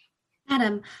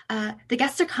 Madam, the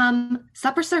guests are come,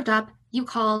 supper served up, you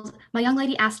called, my young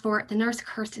lady asked for, the nurse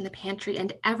cursed in the pantry,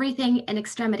 and everything in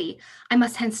extremity. I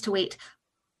must hence to wait.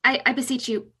 I beseech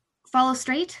you, follow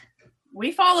straight?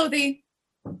 We follow thee.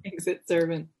 Exit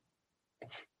servant.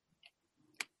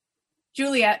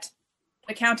 Juliet,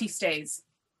 the county stays.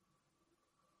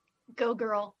 Go,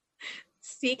 girl.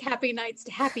 Seek happy nights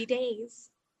to happy days.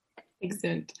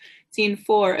 Exeunt. Scene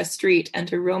 4, a street.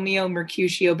 Enter Romeo,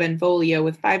 Mercutio, Benvolio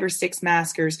with 5 or 6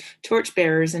 maskers,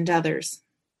 torchbearers, and others.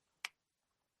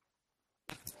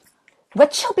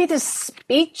 What shall be this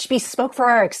speech bespoke for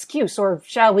our excuse, or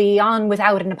shall we on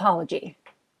without an apology?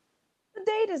 The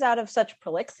date is out of such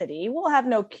prolixity. We'll have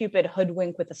no Cupid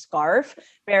hoodwink with a scarf,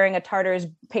 bearing a Tartar's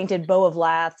painted bow of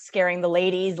lath, scaring the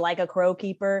ladies like a crow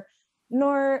keeper,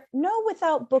 nor no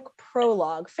without book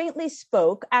prologue faintly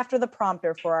spoke after the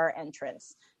prompter for our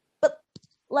entrance. But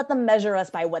let them measure us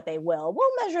by what they will.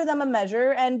 We'll measure them a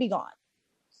measure and be gone.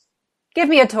 Give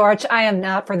me a torch. I am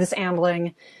not for this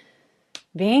ambling.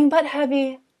 Being but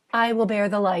heavy, I will bear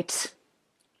the light.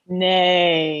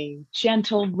 Nay,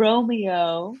 gentle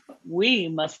Romeo, we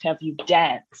must have you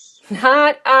dance.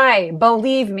 Not I,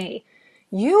 believe me.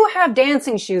 You have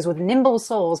dancing shoes with nimble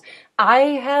soles. I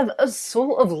have a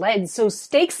soul of lead, so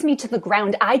stakes me to the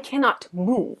ground. I cannot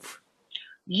move.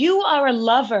 You are a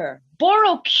lover.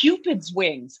 Borrow Cupid's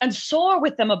wings and soar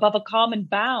with them above a common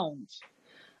bound.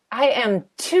 I am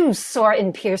too sore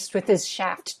and pierced with his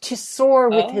shaft to soar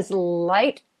with his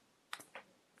light.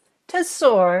 To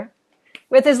soar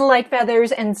with his light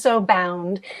feathers and so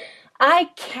bound.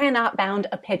 I cannot bound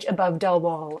a pitch above dull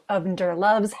wall. Under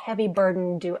love's heavy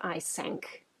burden do I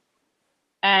sink.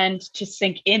 And to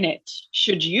sink in it,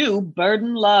 should you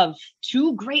burden love,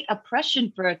 too great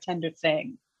oppression for a tender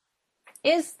thing.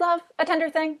 Is love a tender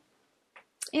thing?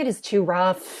 It is too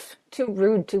rough, too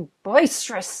rude, too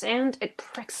boisterous, and it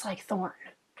pricks like thorn.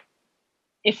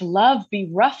 If love be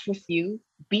rough with you,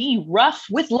 be rough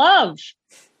with love.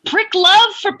 Prick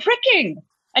love for pricking,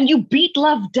 and you beat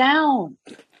love down.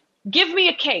 Give me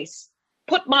a case.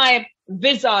 Put my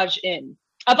visage in.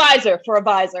 A visor for a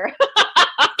visor.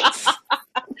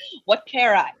 What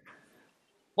care I?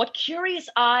 What curious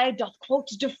eye doth quote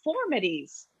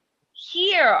deformities?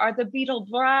 Here are the beetle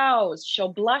brows shall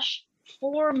blush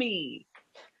for me.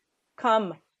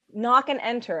 Come, knock and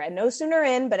enter, and no sooner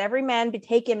in, but every man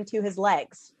betake him to his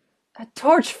legs. A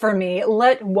torch for me,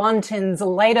 let wantons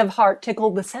light of heart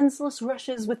tickle the senseless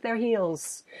rushes with their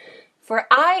heels. For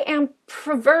I am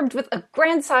proverbed with a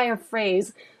grandsire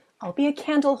phrase, I'll be a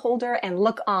candle holder and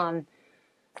look on.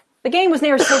 The game was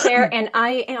ne'er so fair, and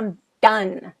I am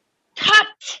done.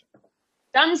 Cut!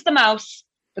 Done's the mouse,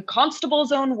 the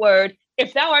constable's own word.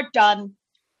 If thou art done,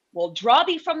 we'll draw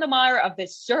thee from the mire of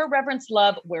this Sir Reverence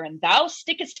love, wherein thou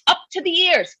stickest up to the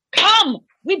ears. Come,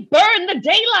 we burn the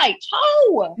daylight.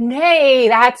 Ho! Nay,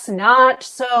 that's not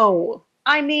so.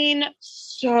 I mean,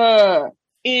 sir,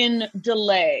 in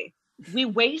delay, we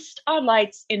waste our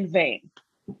lights in vain.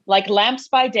 Like lamps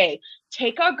by day,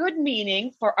 take our good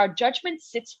meaning, for our judgment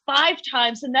sits 5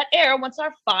 times in that air once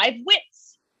our 5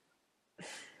 wits.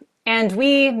 And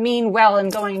we mean well in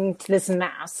going to this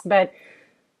mask, but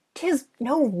 'tis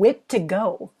no whit to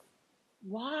go.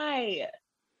 Why?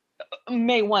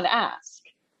 May one ask?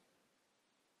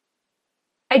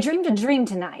 I dreamed a dream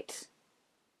tonight.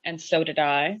 And so did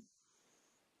I.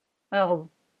 Well,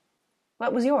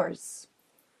 what was yours?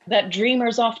 That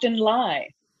dreamers often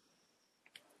lie.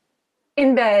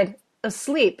 In bed,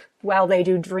 asleep, while they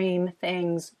do dream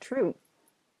things true.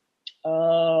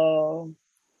 Oh,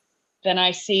 then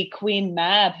I see Queen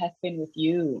Mab hath been with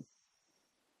you.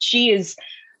 She is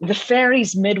the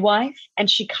fairy's midwife, and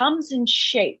she comes in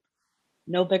shape,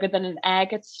 no bigger than an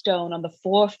agate stone on the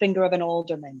forefinger of an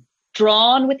alderman,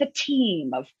 drawn with a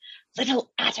team of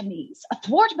little atomies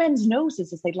athwart men's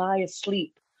noses as they lie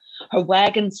asleep. Her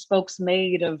wagon spokes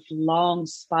made of long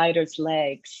spiders'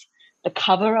 legs, the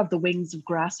cover of the wings of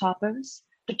grasshoppers,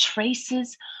 the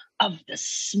traces of the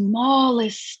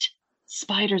smallest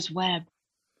spider's web,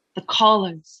 the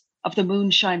collars of the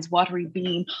moonshine's watery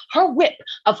beam, her whip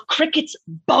of cricket's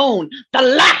bone, the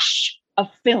lash of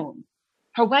film.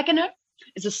 Her wagoner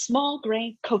is a small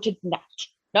gray-coated gnat,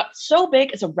 not so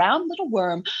big as a round little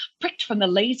worm pricked from the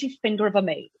lazy finger of a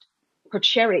maid. Her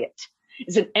chariot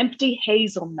is an empty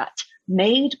hazelnut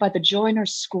made by the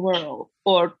joiner's squirrel,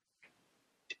 or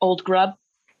old grub.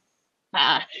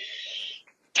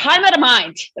 Time out of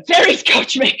mind, the fairies'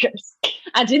 coachmakers.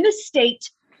 And in this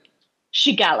state,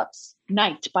 she gallops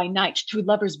night by night through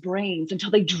lovers' brains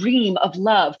until they dream of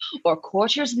love, or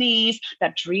courtiers' knees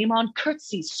that dream on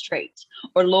curtsies straight,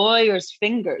 or lawyers'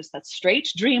 fingers that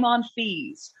straight dream on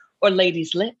fees, or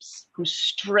ladies' lips who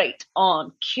straight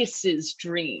on kisses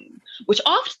dream, which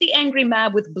oft the angry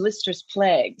Mab with blisters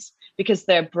plagues, because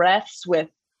their breaths with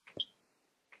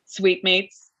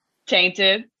sweetmeats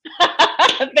tainted.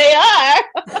 They are.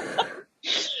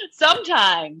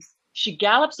 Sometimes she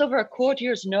gallops over a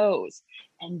courtier's nose,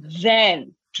 and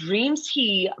then dreams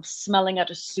he of smelling out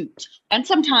a suit. And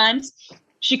sometimes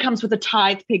she comes with a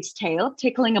tithe pig's tail,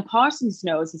 tickling a parson's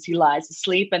nose as he lies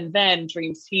asleep, and then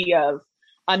dreams he of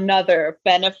another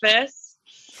benefice.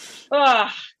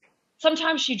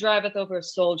 Sometimes she driveth over a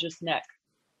soldier's neck,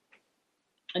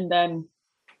 and then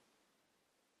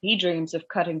he dreams of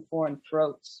cutting foreign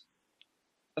throats,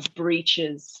 of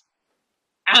breaches,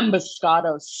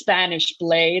 ambuscados, Spanish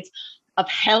blades, of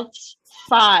healths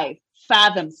 5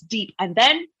 fathoms deep, and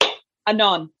then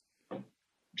anon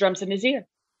drums in his ear,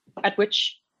 at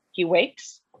which he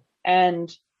wakes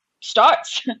and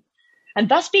starts, and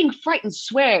thus being frightened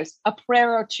swears a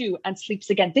prayer or two and sleeps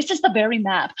again. This is the very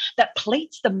Mab that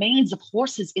plaits the manes of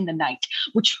horses in the night,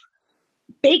 which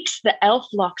bakes the elf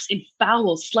locks in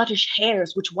foul sluttish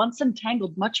hairs, which once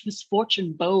entangled much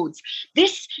misfortune bodes.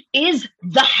 This is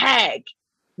the hag,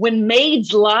 when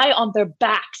maids lie on their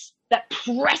backs, that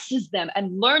presses them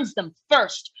and learns them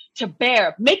first to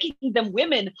bear, making them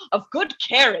women of good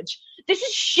carriage. This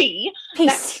is she.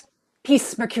 Peace,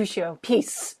 peace, Mercutio,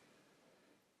 peace.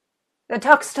 Thou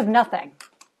talk'st of nothing.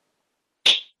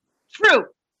 True.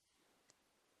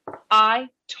 I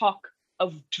talk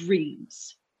of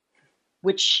dreams,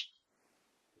 which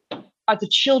are the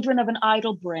children of an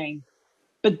idle brain,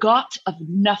 begot of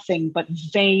nothing but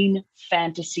vain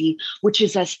fantasy, which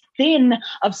is as thin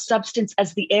of substance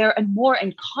as the air and more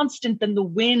inconstant than the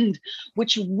wind,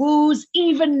 which woos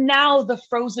even now the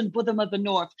frozen bosom of the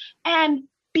north, and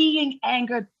being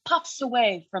angered puffs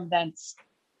away from thence,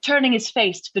 turning his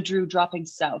face to the dew dropping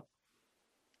south.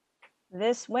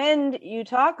 This wind you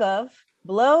talk of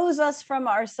blows us from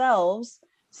ourselves.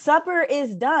 Supper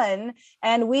is done,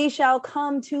 and we shall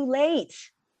come too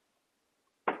late.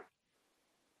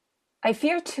 I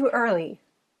fear too early.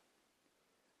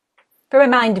 For my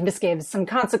mind misgives some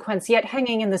consequence, yet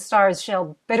hanging in the stars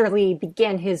shall bitterly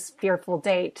begin his fearful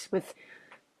date with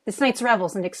this night's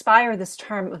revels and expire this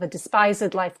term of a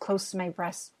despised life close to my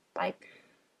breast by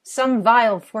some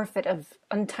vile forfeit of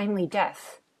untimely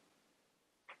death.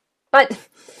 But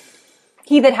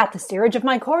he that hath the steerage of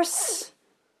my course,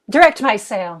 direct my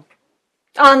sail.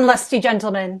 On, lusty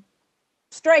gentlemen.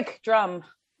 Strike, drum.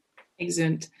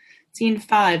 Exeunt. Scene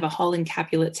 5, a hall in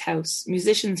Capulet's house.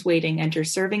 Musicians waiting, enter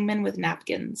servingmen with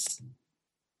napkins.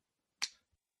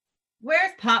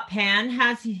 Where's Pot Pan?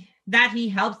 He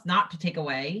helps not to take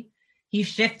away? He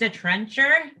shift a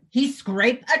trencher? He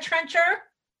scrape a trencher?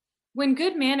 When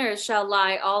good manners shall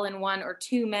lie all in one or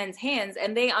two men's hands,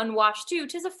 and they unwashed too,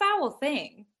 'tis a foul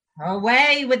thing.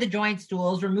 Away with the joint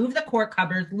stools, remove the court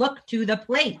cupboards, look to the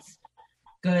plates.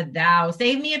 Good thou,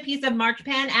 save me a piece of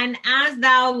marchpan, and as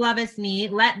thou lovest me,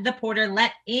 let the porter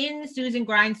let in Susan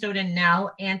Grindstone and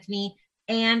Nell, Antony,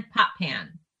 and Pot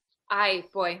Pan. Aye,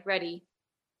 boy, ready.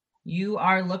 You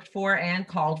are looked for and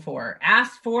called for,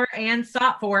 asked for and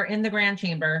sought for in the grand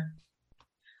chamber.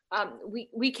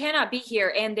 We cannot be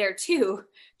here and there too.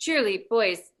 Surely,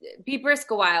 boys, be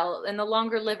brisk a while, and the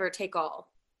longer liver take all.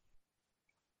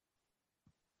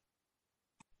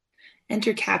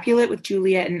 Enter Capulet with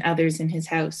Juliet and others in his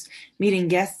house, meeting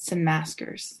guests and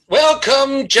maskers.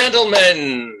 Welcome,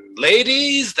 gentlemen.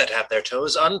 Ladies that have their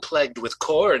toes unplagued with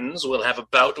corns will have a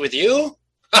bout with you.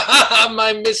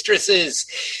 My mistresses,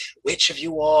 which of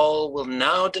you all will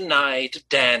now deny to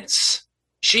dance?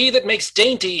 She that makes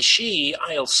dainty, she,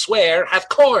 I'll swear, hath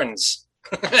corns.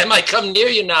 Am I come near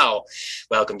you now?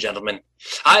 Welcome, gentlemen.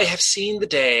 I have seen the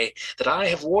day that I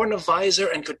have worn a visor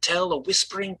and could tell a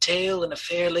whispering tale in a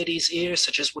fair lady's ear,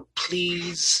 such as would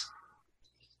please.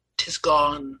 'Tis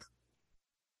gone.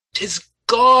 'Tis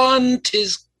gone.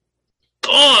 'Tis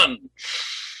gone.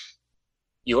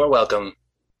 You are welcome,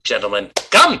 gentlemen.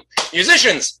 Come,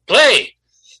 musicians, play.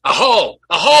 A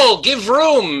hall, give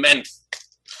room, and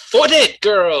foot it,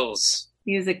 girls.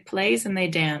 Music plays and they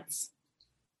dance.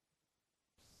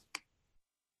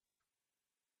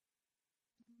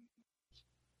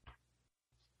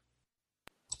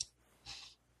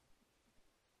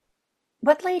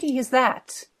 What lady is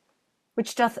that,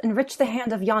 which doth enrich the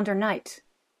hand of yonder knight?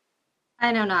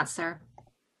 I know not, sir.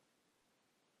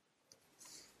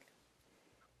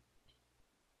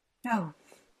 No.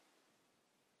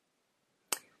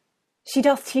 She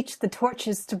doth teach the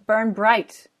torches to burn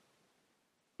bright.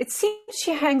 It seems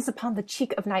she hangs upon the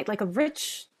cheek of night like a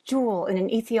rich jewel in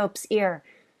an Ethiop's ear.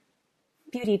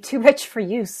 Beauty too rich for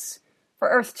use, for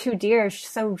earth too dear,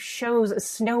 so shows a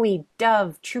snowy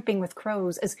dove trooping with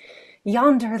crows, as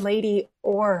yonder lady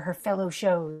o'er her fellow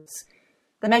shows.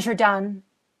 The measure done,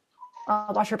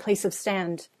 I'll wash her place of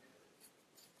stand,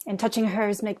 and touching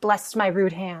hers make blessed my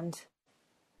rude hand.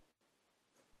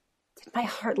 Did my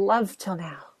heart love till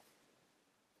now?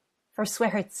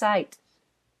 Forswear its sight,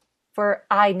 for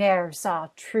I ne'er saw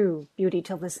true beauty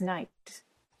till this night.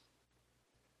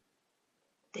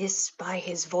 This by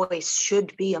his voice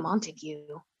should be a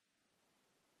Montague.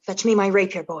 Fetch me my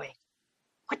rapier, boy.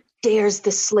 What dares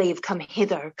the slave come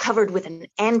hither, covered with an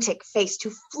antic face,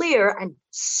 to fleer and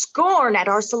scorn at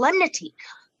our solemnity?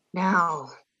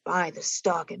 Now, by the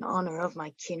stock and honor of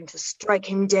my kin, to strike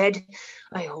him dead,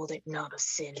 I hold it not a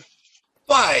sin.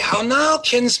 Why, how now,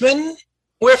 kinsman?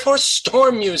 Wherefore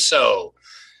storm you so?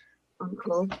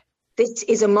 Uncle, this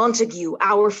is a Montague,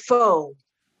 our foe.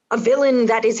 A villain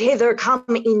that is hither come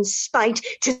in spite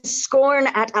to scorn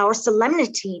at our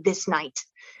solemnity this night.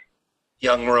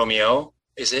 Young Romeo,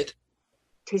 is it?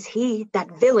 'Tis he,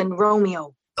 that villain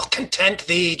Romeo. Oh, content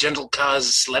thee, gentle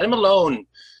coz, let him alone.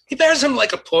 He bears him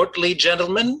like a portly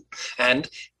gentleman, and,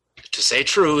 to say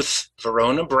truth,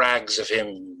 Verona brags of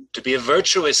him to be a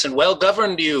virtuous and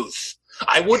well-governed youth.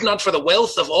 I would not for the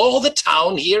wealth of all the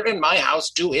town here in my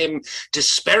house do him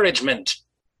disparagement.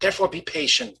 Therefore be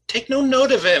patient, take no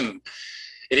note of him.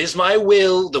 It is my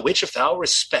will, the which if thou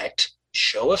respect,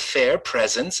 show a fair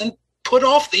presence, and put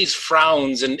off these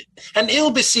frowns and an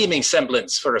ill-beseeming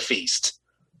semblance for a feast.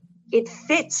 It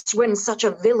fits when such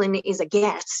a villain is a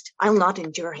guest. I'll not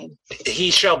endure him.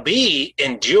 He shall be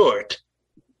endured.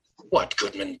 What,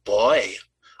 goodman boy?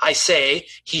 I say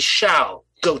he shall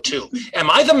go to. Am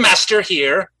I the master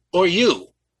here, or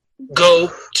you?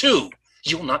 Go to.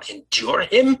 You'll not endure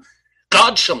him?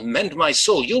 God shall mend my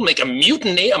soul. You'll make a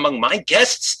mutiny among my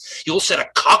guests. You'll set a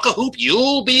cock-a-hoop.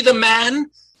 You'll be the man.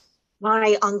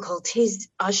 My uncle, 'tis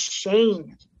a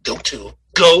shame. Go to.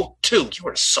 Go to.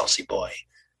 You're a saucy boy.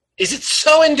 Is it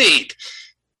so indeed?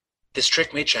 This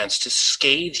trick may chance to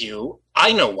scathe you.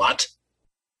 I know what.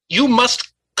 You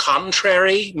must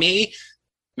contrary me.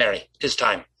 Marry, 'tis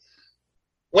time.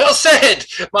 Well said,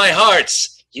 my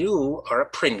hearts. You are a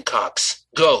princox.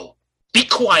 Go. Be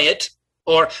quiet,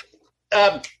 or,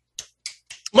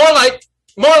 more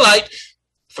light.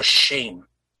 For shame.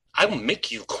 I will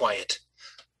make you quiet.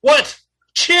 What?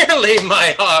 Cheerly,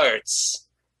 my hearts.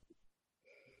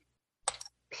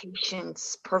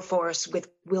 Patience, perforce, with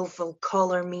willful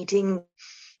choler meeting,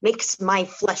 makes my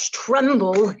flesh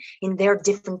tremble in their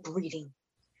different breeding.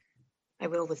 I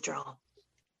will withdraw.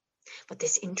 But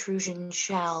this intrusion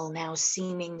shall, now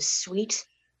seeming sweet,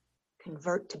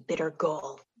 convert to bitter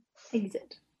gall.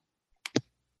 Exit.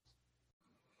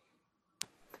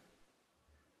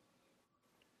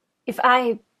 If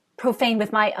I profane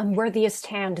with my unworthiest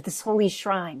hand this holy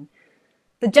shrine,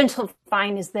 the gentle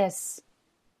fine is this.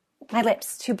 My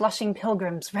lips, two blushing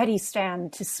pilgrims, ready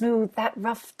stand to smooth that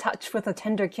rough touch with a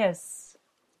tender kiss.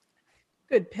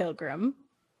 Good pilgrim,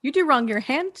 you do wrong your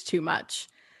hand too much,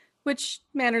 which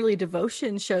mannerly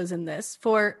devotion shows in this,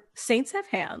 for saints have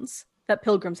hands that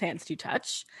pilgrims' hands do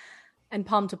touch, and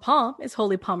palm to palm is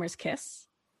holy palmer's kiss.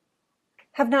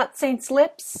 Have not saints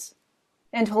lips,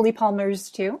 and holy palmers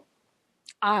too?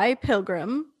 I,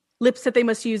 pilgrim, lips that they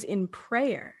must use in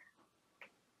prayer.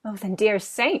 Oh, then, dear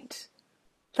saint,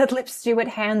 let lips do what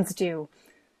hands do.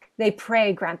 They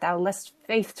pray, grant thou, lest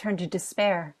faith turn to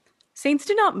despair. Saints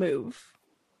do not move,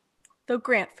 though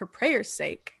grant for prayer's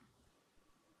sake.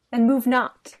 Then move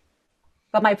not,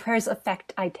 but my prayer's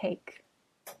effect I take.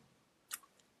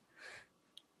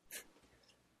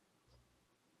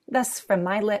 Thus from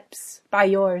my lips, by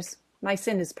yours, my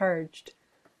sin is purged.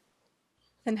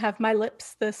 Then have my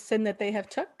lips the sin that they have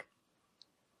took?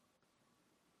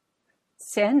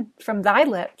 Sin from thy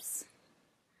lips?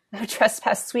 No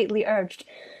trespass sweetly urged.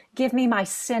 Give me my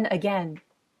sin again.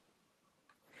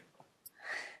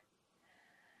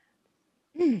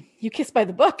 You kiss by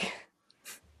the book.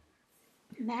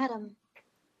 Madam,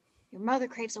 your mother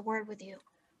craves a word with you.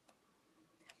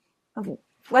 Oh,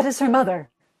 what is her mother?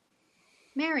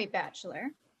 Mary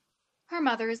Bachelor. Her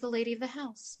mother is the lady of the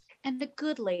house, and a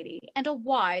good lady, and a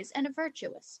wise, and a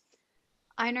virtuous.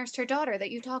 I nursed her daughter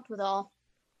that you talked withal.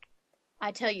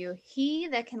 I tell you, he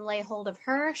that can lay hold of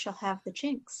her shall have the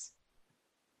jinx.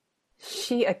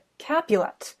 She a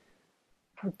Capulet?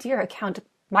 Oh, dear account,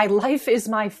 my life is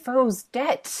my foe's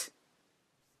debt.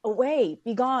 Away,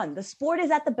 begone, the sport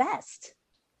is at the best.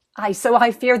 Aye, so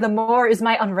I fear the more is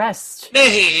my unrest.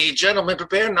 Nay, gentlemen,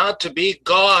 prepare not to be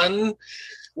gone.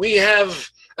 We have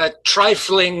a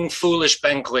trifling, foolish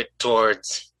banquet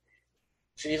towards.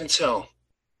 Even so.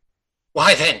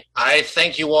 Why then, I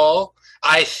thank you all.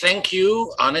 I thank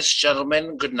you, honest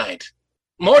gentlemen. Good night.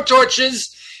 More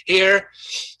torches here.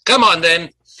 Come on then.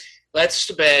 Let's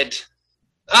to bed.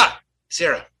 Ah,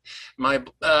 Sarah, by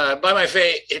my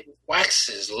faith, it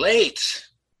waxes late.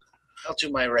 I'll do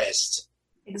my rest.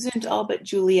 Exeunt all but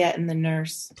Juliet and the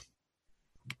nurse.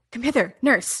 Come hither,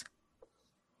 nurse.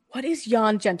 What is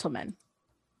yon gentleman?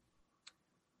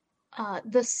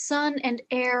 The son and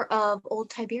heir of old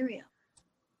Tiberio.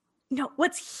 No,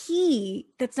 what's he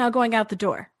that's now going out the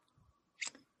door?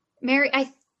 Mary,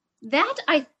 I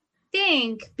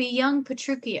think be young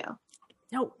Petruchio.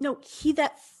 No, he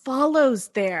that follows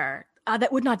there,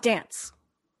 that would not dance.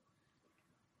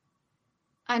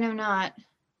 I know not.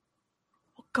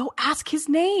 Go ask his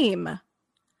name.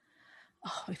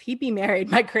 Oh, if he be married,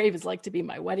 my grave is like to be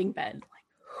my wedding bed.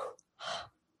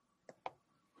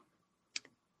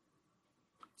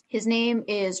 His name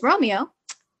is Romeo,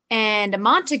 and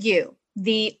Montague,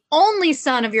 the only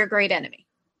son of your great enemy.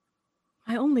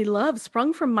 My only love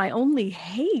sprung from my only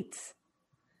hate.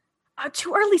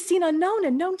 Too early seen unknown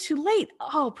and known too late.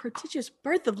 Oh, prodigious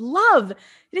birth of love.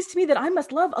 It is to me that I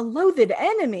must love a loathed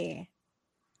enemy.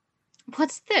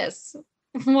 What's this?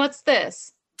 What's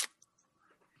this?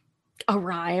 A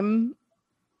rhyme.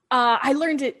 I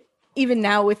learned it even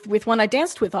now with one I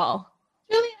danced with all.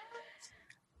 Juliet.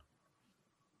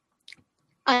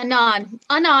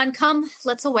 Anon, come,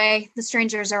 let's away. The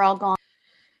strangers are all gone.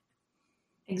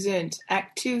 Exeunt.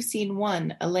 Act 2, Scene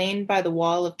 1. Elaine by the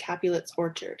wall of Capulet's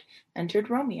orchard. Enter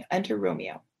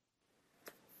Romeo.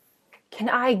 Can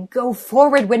I go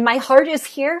forward when my heart is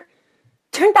here?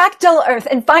 Turn back, dull earth,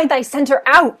 and find thy center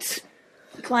out.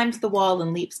 He climbs the wall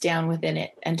and leaps down within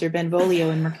it. Enter Benvolio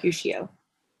and Mercutio.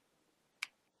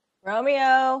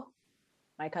 Romeo,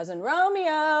 my cousin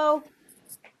Romeo.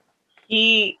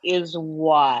 He is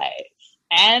wise,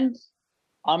 and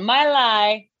on my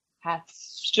lie hath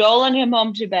stolen him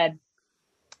home to bed.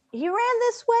 He ran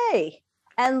this way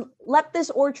and leapt this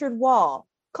orchard wall.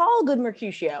 Call, good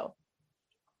Mercutio.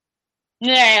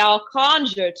 Nay, I'll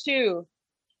conjure too.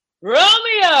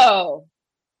 Romeo!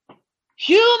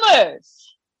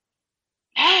 Humors!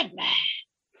 Madman!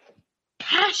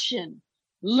 passion,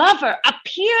 lover,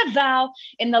 appear thou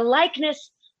in the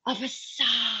likeness of a sigh.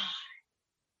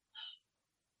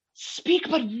 Speak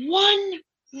but one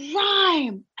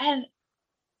rhyme, and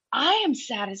I am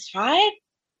satisfied.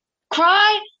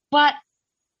 Cry but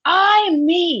I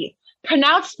me,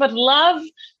 pronounce but love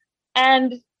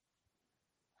and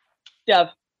dove.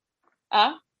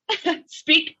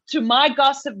 Speak to my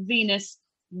gossip Venus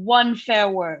one fair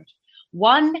word,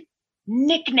 one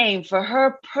nickname for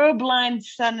her purblind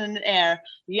son and heir,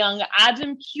 young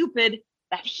Adam Cupid,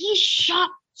 that he shot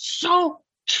so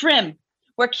trim,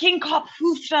 where King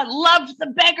Cophuthra loved the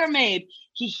beggar maid.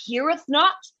 He heareth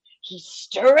not, he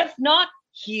stirreth not,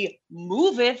 he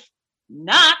moveth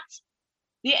not.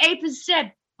 The ape is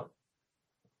dead,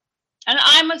 and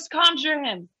I must conjure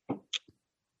him.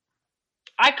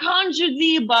 I conjure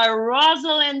thee by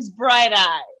Rosalind's bright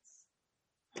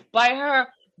eyes, by her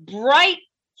bright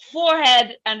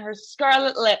forehead and her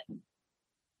scarlet lip,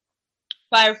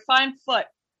 by her fine foot,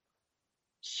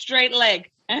 straight leg,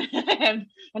 and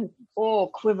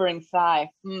quivering thigh,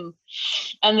 and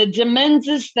the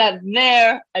demesnes that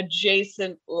there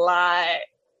adjacent lie.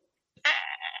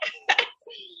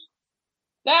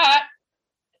 That,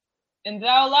 in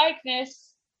thou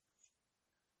likeness,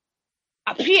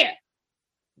 appear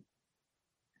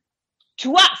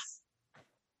to us.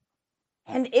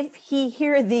 And if he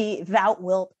hear thee, thou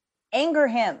wilt anger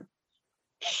him.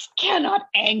 Cannot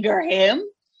anger him.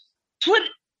 'Twould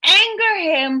anger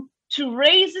him to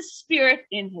raise a spirit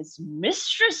in his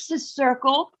mistress's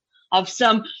circle of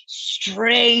some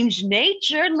strange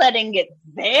nature, letting it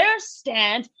there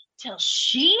stand till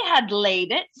she had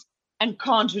laid it and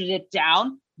conjured it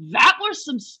down. That were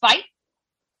some spite.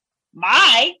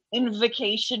 My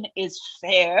invocation is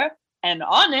fair and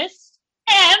honest,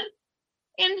 and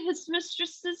in his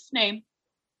mistress's name.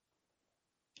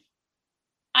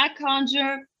 I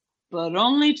conjure, but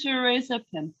only to raise up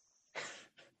him.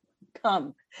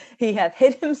 Come, he hath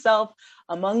hid himself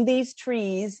among these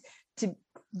trees to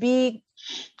be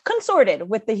consorted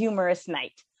with the humorous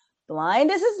night.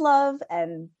 Blind is his love,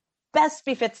 and best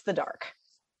befits the dark.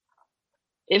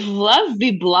 If love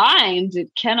be blind,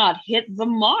 it cannot hit the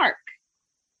mark.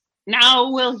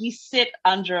 Now will he sit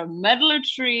under a medlar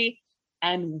tree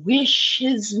and wish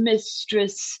his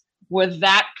mistress were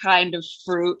that kind of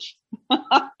fruit,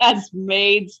 as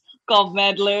maids call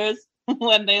medlars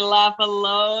when they laugh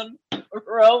alone.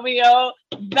 Romeo,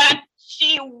 that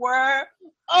she were.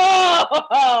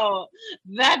 Oh,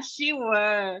 that she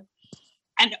were.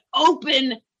 And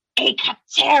open a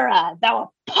catera,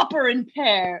 thou a pupper in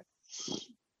pair.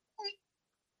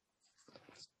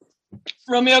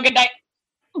 Romeo, good night.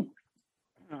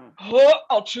 Oh,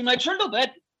 I'll chew my trundle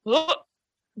bed. Oh,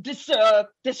 this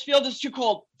field is too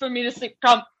cold for me to sleep.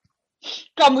 Come,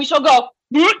 we shall go.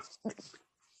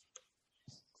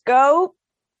 Go,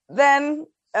 then,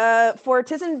 for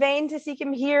 'tis in vain to seek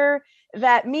him here,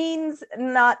 that means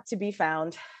not to be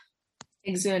found.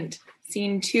 Exeunt.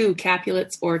 Scene 2,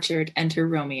 Capulet's orchard. Enter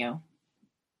Romeo.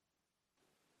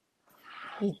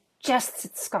 He jests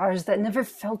at scars that never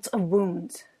felt a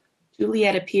wound.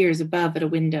 Juliet appears above at a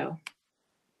window.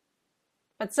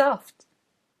 But soft.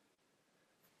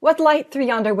 What light through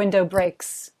yonder window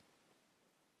breaks?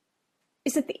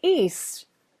 Is it the east?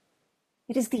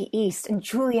 It is the east, and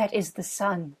Juliet is the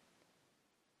sun.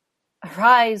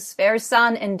 Arise, fair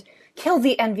sun, and kill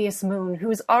the envious moon,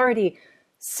 who is already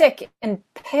sick and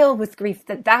pale with grief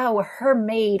that thou, her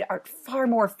maid, art far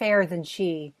more fair than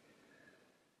she.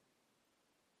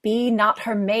 Be not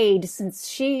her maid, since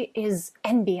she is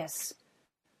envious.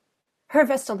 Her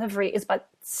vestal livery is but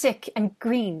sick and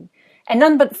green, and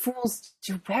none but fools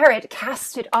do wear it.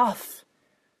 Cast it off.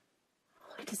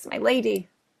 It is my lady.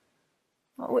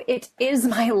 Oh, it is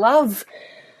my love.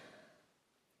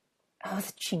 Oh,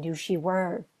 that she knew she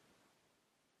were.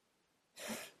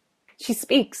 She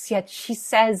speaks, yet she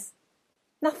says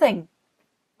nothing.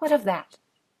 What of that?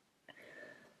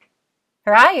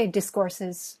 Her eye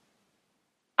discourses.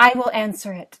 I will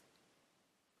answer it.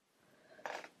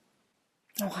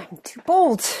 Oh, I'm too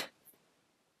bold.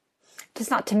 'Tis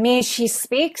not to me she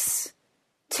speaks.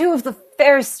 Two of the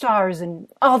fairest stars in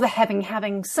all the heaven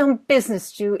having some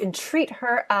business do entreat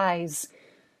her eyes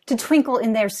to twinkle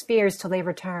in their spheres till they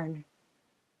return.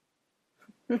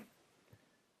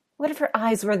 What if her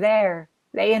eyes were there,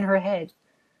 they in her head?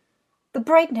 The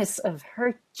brightness of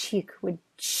her cheek would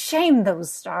shame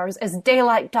those stars as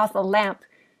daylight doth a lamp.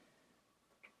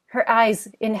 Her eyes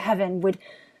in heaven would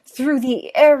through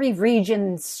the airy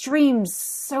region stream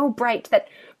so bright that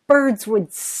birds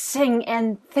would sing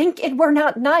and think it were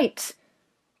not night.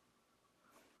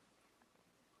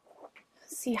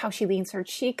 See how she leans her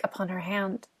cheek upon her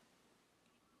hand.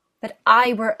 that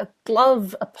I were a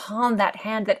glove upon that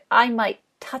hand, that I might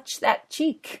touch that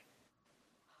cheek.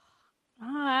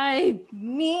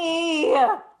 Me.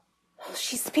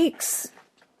 She speaks.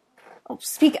 Oh,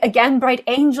 speak again, bright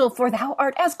angel, for thou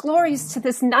art as glorious to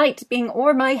this night, being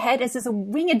o'er my head as is a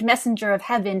winged messenger of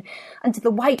heaven, unto the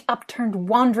white upturned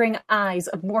wandering eyes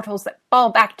of mortals that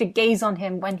fall back to gaze on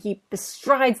him when he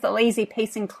bestrides the lazy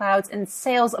pacing clouds and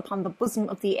sails upon the bosom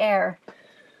of the air.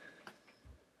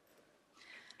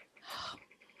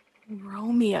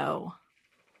 Romeo.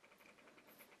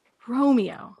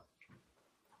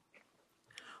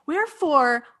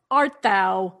 Wherefore art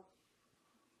thou?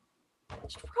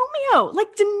 Romeo,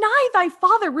 deny thy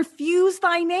father, refuse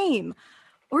thy name.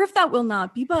 Or if thou wilt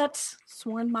not, be but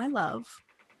sworn my love,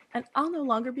 and I'll no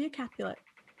longer be a Capulet.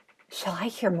 Shall I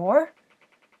hear more?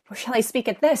 Or shall I speak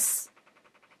at this?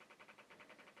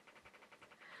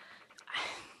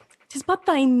 'Tis but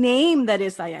thy name that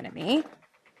is thy enemy.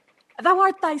 Thou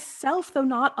art thyself, though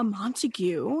not a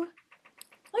Montague.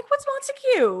 What's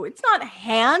Montague? It's not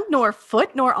hand, nor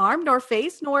foot, nor arm, nor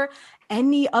face, nor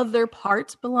any other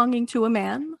part belonging to a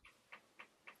man.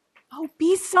 Oh,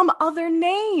 be some other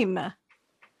name.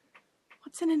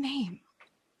 What's in a name?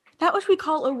 That which we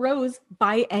call a rose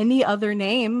by any other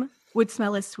name would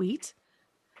smell as sweet.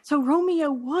 So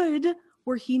Romeo would,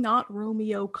 were he not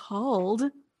Romeo called,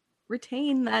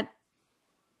 retain that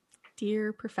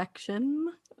dear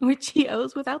perfection which he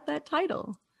owes without that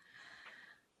title.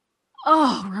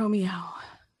 Oh, Romeo,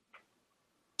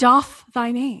 doff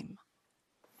thy name,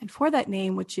 and for that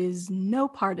name which is no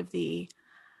part of thee,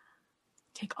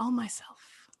 take all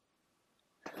myself.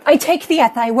 I take thee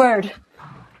at thy word.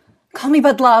 Call me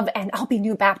but love, and I'll be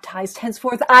new baptized.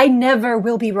 Henceforth I never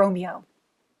will be Romeo.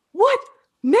 What?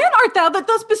 Man art thou that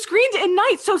thus bescreened in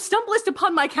night, so stumblest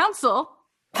upon my counsel?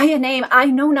 By a name I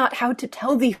know not how to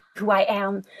tell thee who I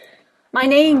am. My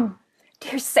name,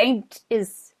 dear saint,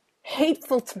 is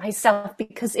hateful to myself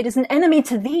because it is an enemy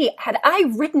to thee. Had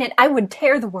I written it, I would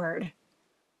tear the word.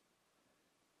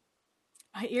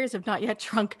 My ears have not yet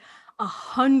drunk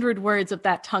 100 words of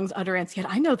that tongue's utterance, yet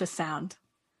I know the sound.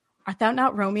 Art thou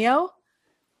not Romeo?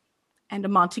 And a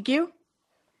Montague?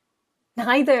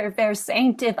 Neither, fair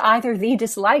saint, if either thee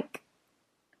dislike.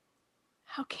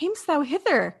 How camest thou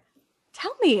hither?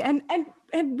 Tell me, and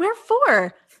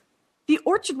wherefore? The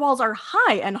orchard walls are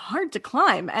high and hard to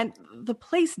climb, and the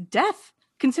place death,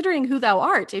 considering who thou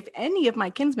art, if any of my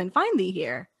kinsmen find thee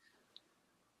here.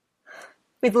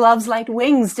 With love's light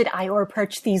wings did I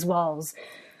o'erperch these walls.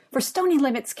 For stony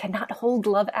limits cannot hold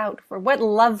love out, for what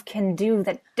love can do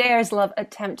that dares love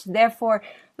attempt. Therefore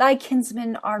thy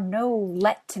kinsmen are no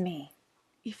let to me.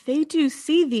 If they do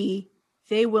see thee,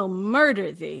 they will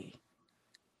murder thee.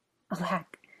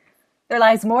 Alack, there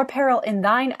lies more peril in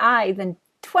thine eye than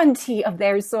 20 of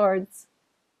their swords.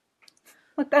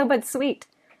 Look thou but sweet,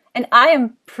 and I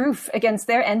am proof against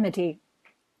their enmity.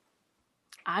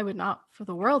 I would not for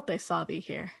the world they saw thee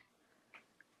here.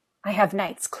 I have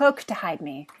knights cloaked to hide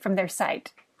me from their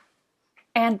sight.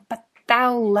 And but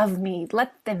thou love me,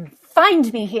 let them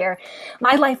find me here.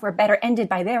 My life were better ended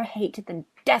by their hate than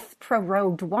death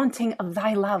prorogued, wanting of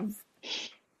thy love.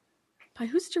 By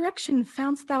whose direction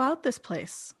foundst thou out this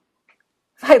place?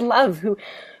 Thy love, who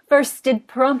first did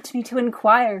prompt me to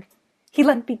inquire. He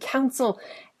lent me counsel,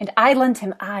 and I lent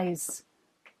him eyes.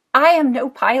 I am no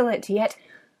pilot, yet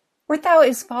wert thou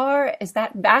as far as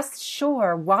that vast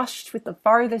shore washed with the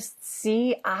farthest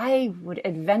sea, I would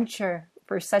adventure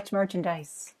for such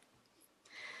merchandise.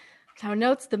 Thou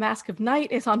notes the mask of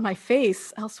night is on my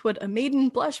face, else would a maiden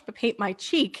blush bepaint my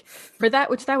cheek for that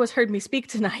which thou hast heard me speak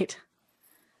tonight.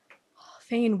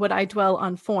 Fain would I dwell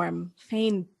on form,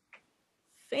 fain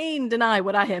deny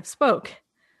what I have spoke.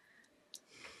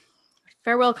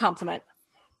 Farewell compliment.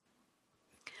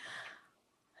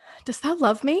 Dost thou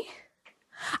love me?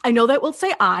 I know thou wilt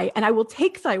say aye, and I will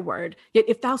take thy word. Yet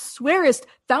if thou swearest,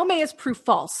 thou mayest prove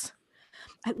false.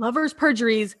 At lovers'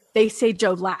 perjuries, they say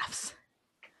Jove laughs.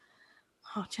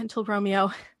 Oh, gentle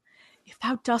Romeo, if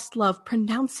thou dost love,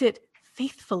 pronounce it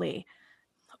faithfully.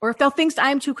 Or if thou thinkst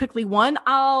I am too quickly won,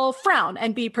 I'll frown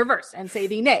and be perverse and say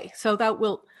thee nay. So thou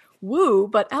wilt woo,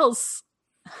 but else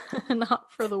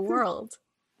not for the world.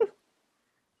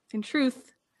 In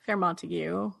truth, fair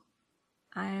Montague,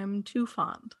 I am too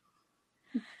fond.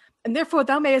 And therefore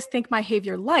thou mayest think my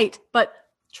behavior light, but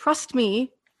trust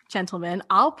me, gentlemen,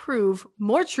 I'll prove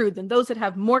more true than those that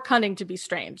have more cunning to be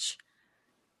strange.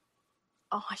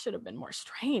 Oh, I should have been more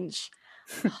strange.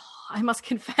 I must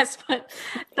confess, but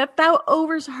that thou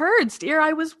overheardst ere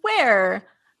I was ware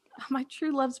my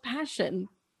true love's passion.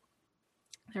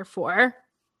 Therefore,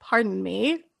 pardon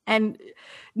me, and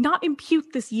not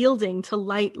impute this yielding to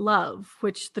light love,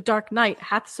 which the dark night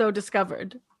hath so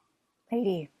discovered.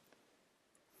 Lady,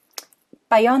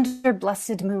 by yonder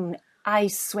blessed moon, I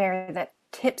swear that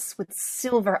tips with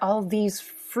silver all these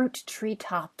fruit tree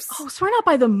tops. Oh, swear not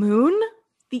by the moon,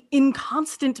 the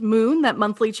inconstant moon that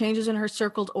monthly changes in her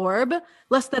circled orb,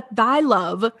 lest that thy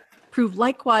love prove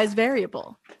likewise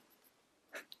variable.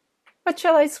 What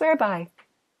shall I swear by?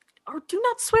 Or do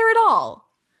not swear at all.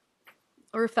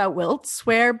 Or if thou wilt,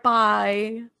 swear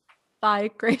by thy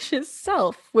gracious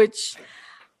self, which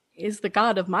is the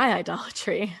god of my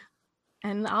idolatry,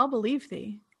 and I'll believe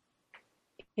thee.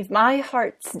 If my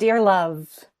heart's dear love.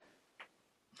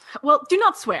 Well, do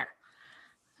not swear.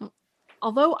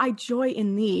 Although I joy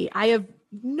in thee, I have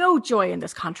no joy in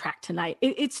this contract tonight.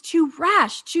 It's too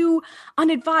rash, too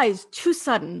unadvised, too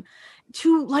sudden,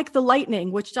 too like the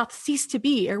lightning, which doth cease to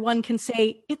be, ere one can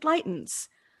say, it lightens.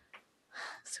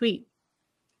 Sweet,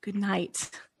 good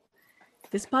night.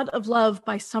 This bud of love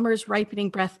by summer's ripening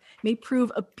breath may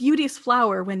prove a beauteous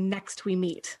flower when next we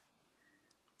meet.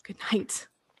 Good night.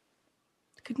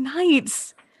 Good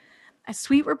night. As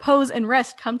sweet repose and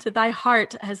rest come to thy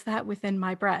heart as that within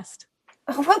my breast.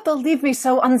 Oh, wilt thou leave me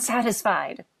so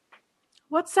unsatisfied?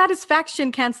 What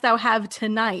satisfaction canst thou have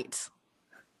tonight?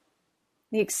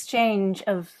 The exchange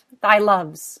of thy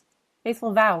love's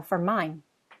faithful vow for mine.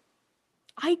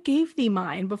 I gave thee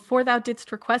mine before thou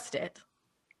didst request it,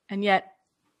 and yet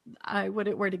I would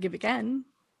it were to give again.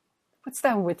 Wouldst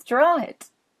thou withdraw it?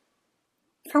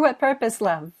 For what purpose,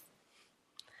 love?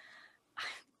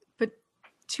 But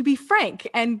to be frank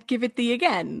and give it thee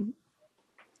again.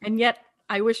 And yet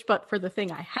I wish but for the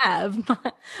thing I have.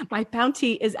 My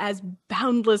bounty is as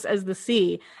boundless as the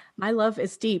sea. My love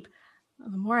is deep.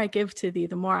 The more I give to thee,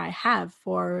 the more I have,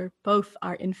 for both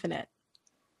are infinite.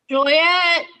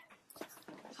 Juliet!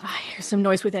 I hear some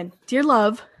noise within. Dear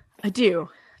love, adieu.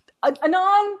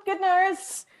 Anon, good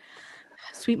nurse.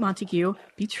 Sweet Montague,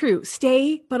 be true.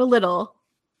 Stay but a little.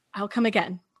 I'll come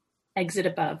again. Exit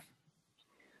above.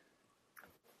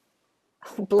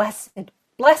 Oh,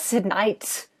 blessed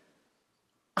night.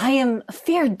 I am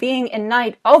feared being in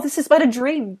night. All this is but a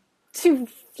dream. Too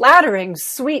flattering,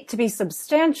 sweet to be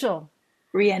substantial.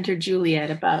 Re-enter Juliet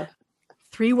above.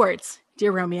 3 words,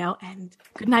 dear Romeo, and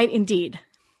good night indeed.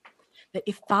 That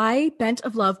if thy bent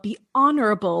of love be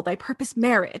honorable, thy purpose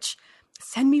marriage,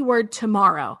 send me word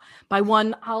tomorrow. By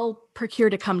one I'll procure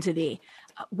to come to thee,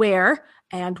 where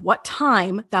and what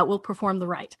time thou wilt perform the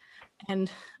rite.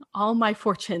 And all my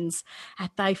fortunes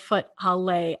at thy foot I'll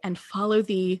lay, and follow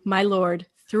thee, my lord,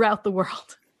 throughout the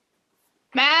world.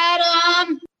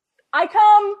 Madam! I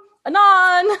come,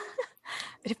 anon!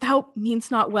 But if thou meanst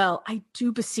not well, I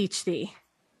do beseech thee.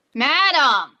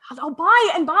 Madam! Oh,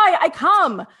 by and by I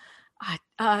come,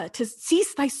 to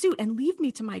cease thy suit and leave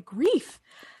me to my grief.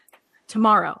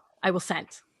 Tomorrow I will send.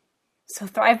 So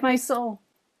thrive my soul.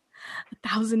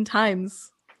 1,000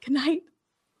 times. Good night.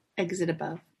 Exit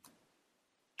above.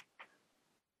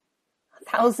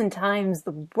 1,000 times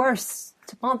the worse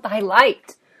to want thy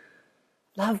light.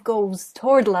 Love goes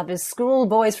toward love as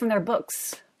schoolboys from their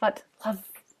books, but love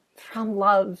from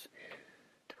love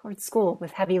toward school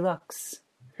with heavy looks.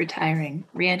 Retiring.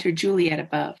 Re-enter Juliet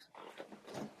above.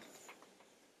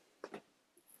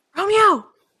 Romeo!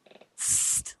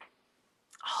 Psst.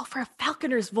 All for a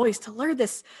falconer's voice to lure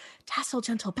this tassel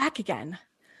gentle back again.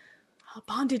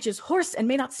 Bondage is hoarse and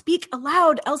may not speak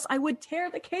aloud, else I would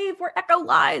tear the cave where echo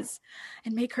lies,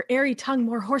 and make her airy tongue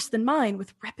more hoarse than mine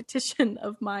with repetition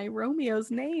of my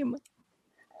Romeo's name.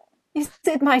 Is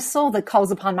it my soul that calls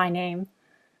upon my name?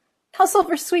 How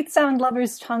silver sweet sound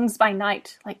lovers' tongues by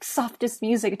night, like softest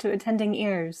music to attending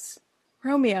ears.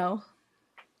 Romeo.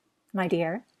 My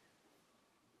dear.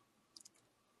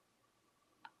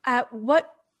 At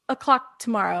what o'clock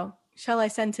tomorrow shall I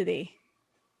send to thee?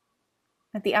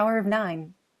 At the hour of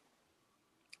 9.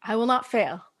 I will not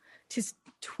fail. 'Tis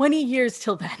 20 years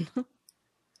till then.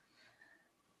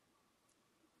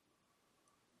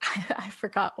 I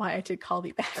forgot why I did call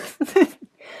thee back.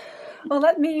 Well,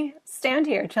 let me stand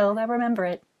here till I remember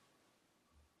it.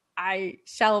 I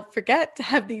shall forget to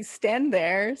have thee stand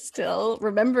there still,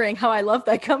 remembering how I love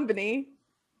thy company.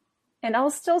 And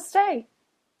I'll still stay,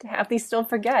 to have thee still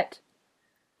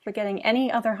forgetting any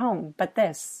other home but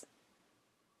this.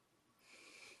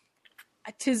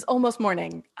 'Tis almost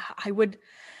morning. I would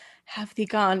have thee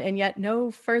gone, and yet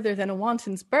no further than a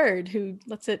wanton's bird who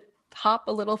lets it hop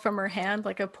a little from her hand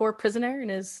like a poor prisoner in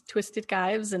his twisted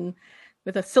gyves, and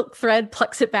with a silk thread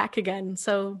plucks it back again,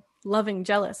 so loving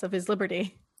jealous of his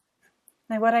liberty.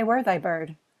 I would I were thy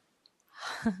bird.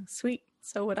 Sweet,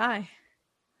 so would I.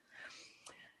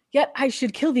 Yet I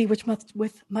should kill thee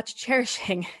with much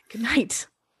cherishing. Good night.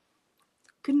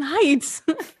 Good night.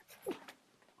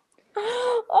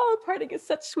 Oh, parting is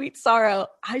such sweet sorrow.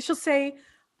 I shall say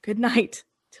good night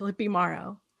till it be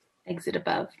morrow. Exit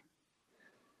above.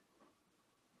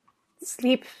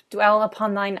 Sleep dwell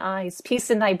upon thine eyes, peace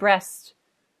in thy breast.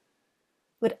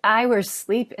 Would I were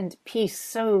sleep and peace,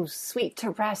 so sweet to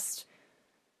rest.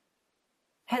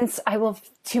 Hence I will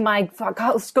to my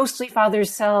ghostly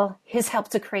father's cell his help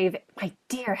to crave, my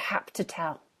dear hap to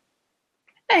tell.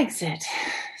 Exit.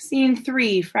 Scene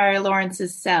 3, Friar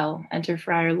Lawrence's cell. Enter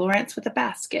Friar Lawrence with a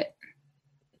basket.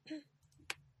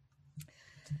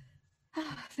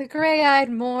 The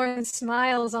gray-eyed morn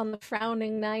smiles on the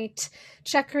frowning night,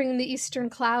 checkering the eastern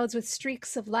clouds with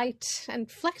streaks of light,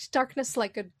 and flecked darkness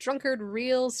like a drunkard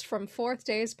reels from forth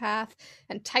day's path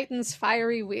and Titan's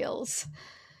fiery wheels.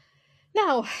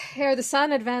 Now, ere the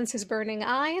sun advance his burning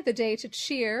eye, the day to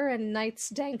cheer and night's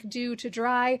dank dew to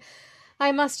dry,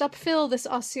 I must upfill this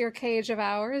austere cage of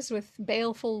ours with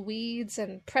baleful weeds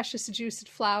and precious juiced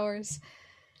flowers.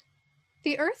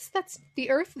 The earth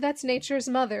that's nature's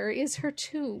mother is her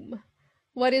tomb.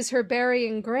 What is her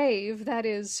burying grave, that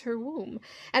is her womb.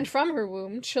 And from her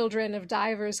womb, children of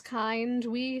divers kind,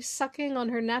 we sucking on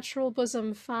her natural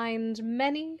bosom find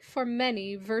many for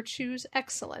many virtues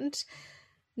excellent,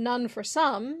 none for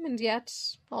some, and yet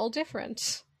all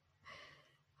different.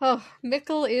 Oh,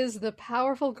 mickle is the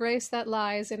powerful grace that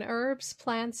lies in herbs,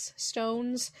 plants,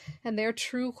 stones, and their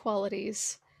true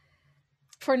qualities.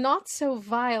 For naught so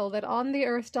vile that on the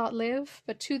earth doth live,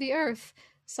 but to the earth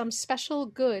some special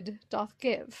good doth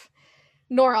give.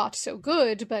 Nor aught so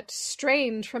good, but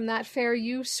strained from that fair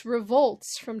use,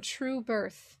 revolts from true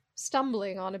birth,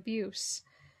 stumbling on abuse.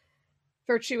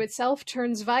 Virtue itself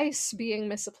turns vice, being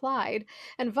misapplied,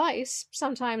 and vice,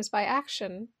 sometimes by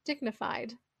action,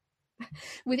 dignified.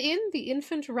 Within the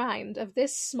infant rind of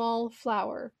this small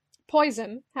flower,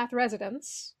 poison hath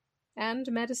residence, and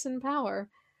medicine power.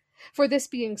 For this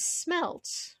being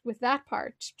smelt, with that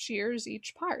part cheers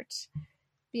each part.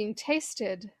 Being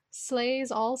tasted,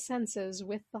 slays all senses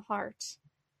with the heart.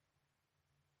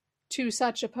 Two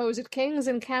such opposed kings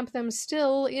encamp them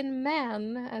still in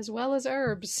man as well as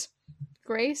herbs,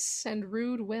 grace and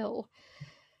rude will.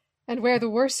 And where the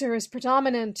worser is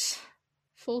predominant,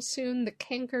 full soon the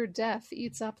canker death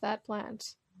eats up that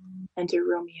plant. Enter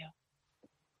Romeo.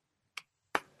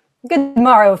 Good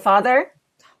morrow, father.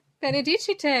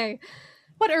 Benedicite,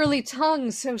 what early tongue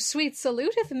so sweet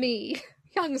saluteth me?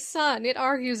 Young son, it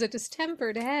argues a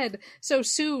distempered head, so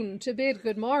soon to bid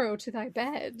good morrow to thy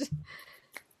bed.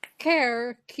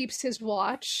 Care keeps his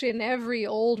watch in every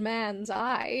old man's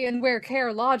eye, and where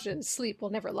care lodges, sleep will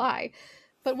never lie.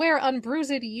 But where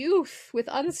unbruised youth with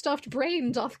unstuffed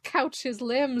brain doth couch his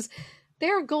limbs,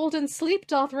 there golden sleep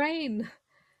doth reign.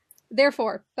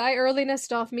 Therefore, thy earliness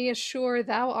doth me assure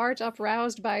thou art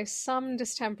uproused by some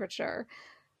distemperature.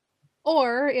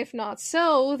 Or, if not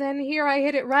so, then here I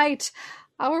hit it right.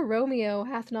 Our Romeo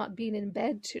hath not been in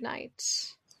bed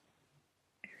tonight.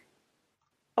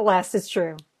 Alas, it's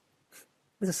true.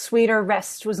 The sweeter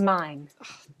rest was mine.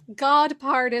 God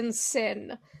pardon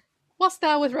sin. Wast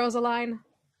thou with Rosaline?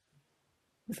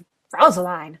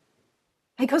 Rosaline?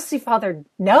 My ghostly father,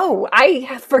 no,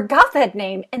 I forgot that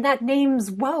name, and that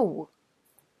name's woe.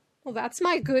 Well, that's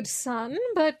my good son,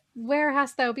 but where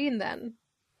hast thou been then?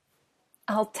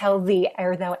 I'll tell thee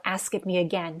ere thou ask it me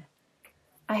again.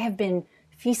 I have been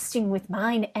feasting with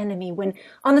mine enemy, when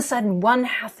on a sudden one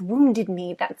hath wounded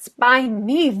me, that's by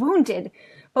me wounded.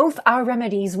 Both our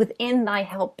remedies within thy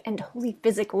help and holy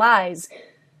physic lies.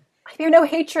 I fear no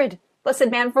hatred,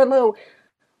 blessed man, for lo,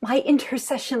 my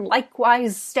intercession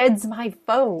likewise steads my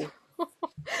foe.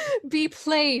 Be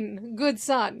plain, good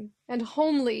son, and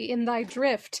homely in thy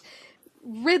drift.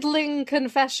 Riddling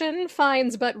confession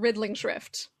finds but riddling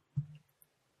shrift.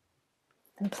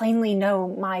 And plainly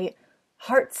know my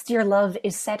heart's dear love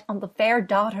is set on the fair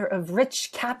daughter of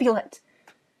rich Capulet.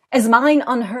 As mine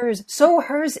on hers, so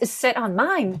hers is set on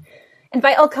mine. And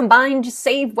by all combined,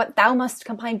 save what thou must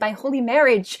combine by holy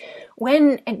marriage.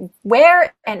 When and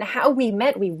where and how we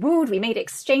met, we wooed, we made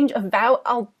exchange of vow.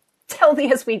 I'll tell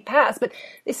thee as we pass, but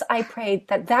this I pray,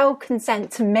 that thou consent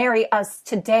to marry us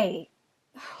today.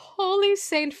 Holy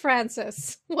Saint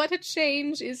Francis, what a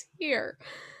change is here!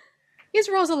 Is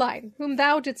Rosaline, whom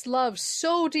thou didst love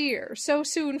so dear, so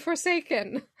soon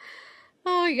forsaken?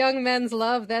 Oh, young men's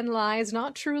love then lies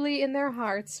not truly in their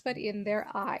hearts, but in their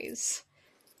eyes.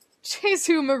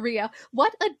 Jesu Maria,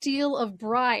 what a deal of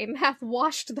brine hath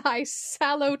washed thy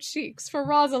sallow cheeks for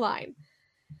Rosaline!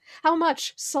 How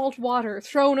much salt water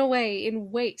thrown away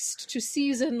in waste to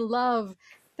season love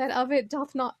that of it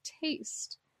doth not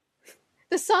taste,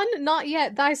 The sun not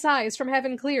yet thy sighs from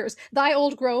heaven clears, thy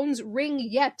old groans ring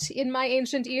yet in my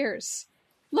ancient ears.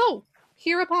 Lo,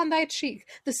 here upon thy cheek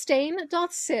the stain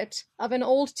doth sit of an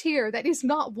old tear that is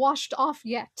not washed off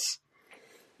yet.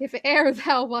 If e'er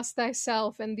thou wast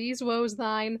thyself, and these woes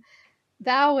thine,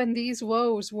 thou and these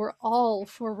woes were all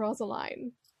for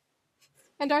Rosaline.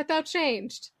 And art thou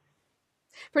changed?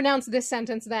 Pronounce this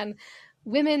sentence then.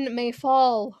 Women may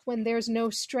fall when there's no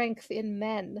strength in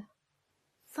men.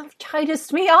 Thou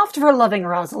chidest me oft for loving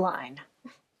Rosaline.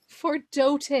 For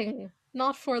doting,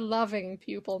 not for loving,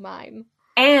 pupil mine.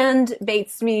 And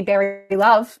bates me bury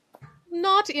love.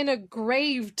 Not in a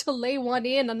grave to lay one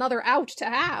in, another out to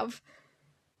have.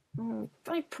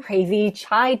 I pray thee,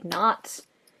 chide not.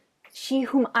 She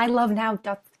whom I love now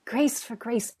doth grace for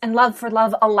grace and love for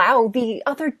love allow, the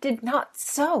other did not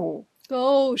so.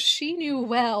 Oh, she knew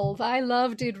well thy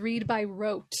love did read by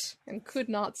rote, and could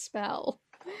not spell.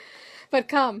 But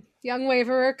come, young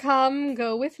waverer, come,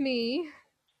 go with me.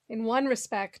 In one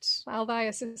respect I'll thy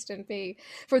assistant be,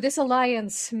 for this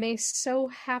alliance may so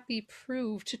happy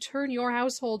prove to turn your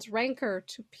household's rancour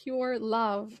to pure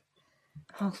love.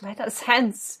 Oh, let us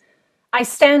hence. I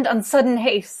stand on sudden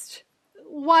haste.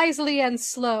 Wisely and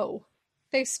slow.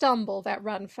 They stumble that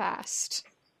run fast.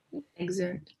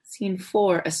 Excerpt. Scene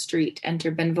 4, a street.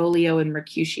 Enter Benvolio and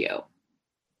Mercutio.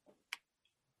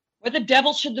 Where the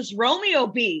devil should this Romeo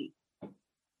be?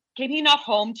 Came he not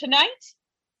home tonight?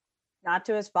 Not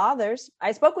to his father's.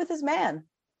 I spoke with his man.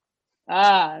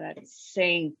 Ah, that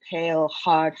same pale,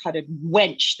 hard-hearted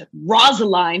wench that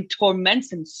Rosaline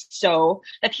torments him so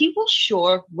that he will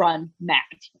sure run mad.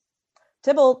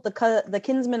 Tybalt, the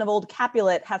kinsman of old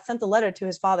Capulet, hath sent a letter to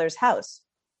his father's house.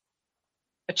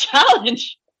 A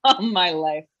challenge? Oh, my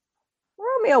life.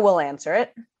 Romeo will answer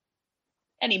it.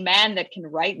 Any man that can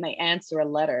write may answer a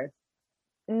letter.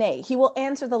 Nay, he will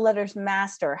answer the letter's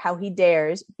master, how he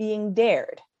dares, being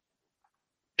dared.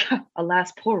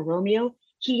 Alas, poor Romeo,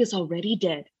 he is already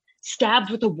dead, stabbed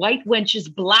with a white wench's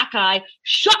black eye,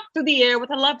 shot through the air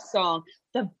with a love song,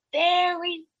 the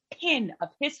very pin of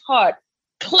his heart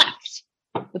cleft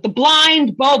with the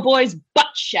blind bowboy's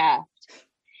butt shaft.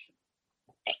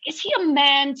 Is he a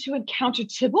man to encounter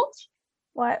Tybalt?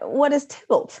 Why, what is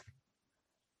Tybalt?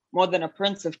 More than a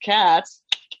prince of cats,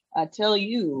 I tell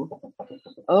you.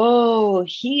 Oh,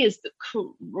 he is the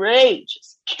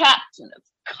courageous captain of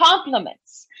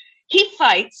compliments. He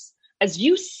fights as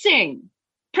you sing.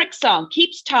 Prick song,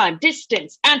 keeps time,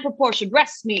 distance, and proportion.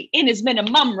 Rests me in his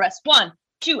minimum. Rest 1,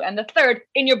 2, and the third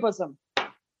in your bosom.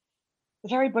 The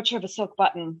very butcher of a silk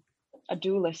button. A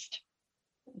duelist.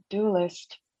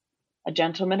 A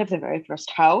gentleman of the very first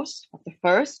house, of the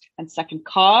first and second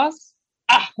cause.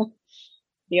 Ah,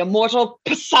 the immortal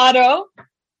Passado,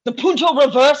 the Punto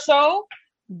Reverso,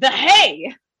 the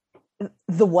Hay.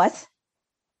 The what?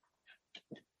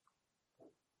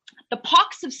 The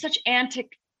pox of such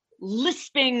antic,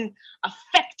 lisping,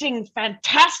 affecting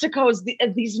fantasticos,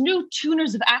 these new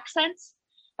tuners of accents.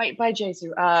 By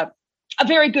Jesu, a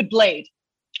very good blade,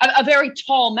 a very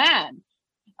tall man,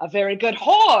 a very good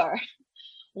whore.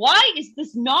 Why is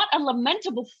this not a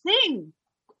lamentable thing,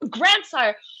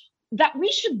 grandsire, that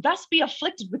we should thus be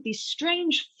afflicted with these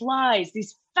strange flies,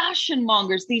 these fashion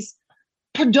mongers, these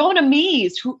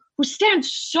perdona-me's who stand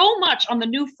so much on the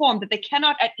new form that they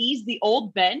cannot at ease the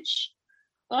old bench?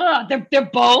 They're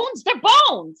bones.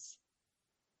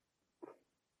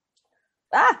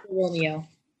 Ah, Romeo.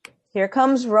 Here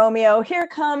comes Romeo. Here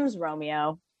comes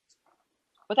Romeo.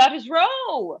 Without his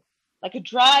roe, like a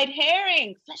dried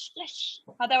herring, flesh,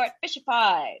 how thou art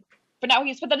fishified. For now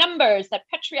he is for the numbers, that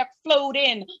Petrarch flowed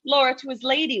in. Laura to his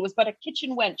lady was but a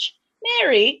kitchen wench.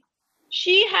 Mary,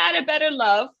 she had a better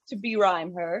love to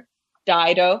berhyme her.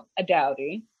 Dido, a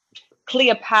dowdy.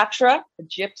 Cleopatra, a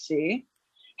gypsy.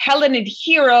 Helen and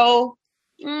Hero,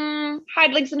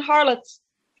 hidlings and harlots.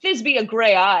 Thisbe, a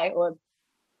grey eye, or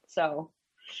so.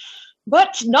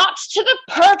 But not to the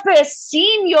purpose,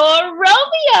 Signor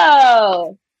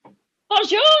Romeo.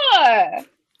 Bonjour.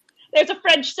 There's a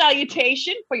French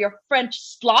salutation for your French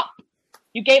slop.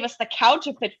 You gave us the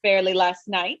counterfeit fairly last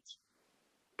night.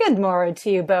 Good morrow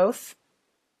to you both.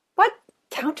 What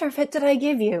counterfeit did I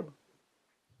give you?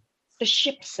 The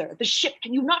ship, sir, the ship.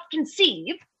 Can you not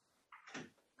conceive?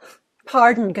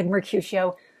 Pardon, good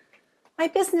Mercutio. My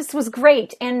business was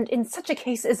great, and in such a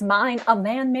case as mine, a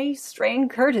man may strain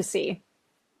courtesy.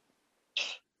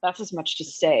 That's as much to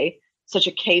say. Such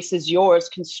a case as yours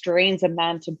constrains a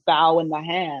man to bow in the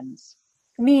hands.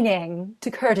 Meaning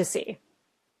to courtesy.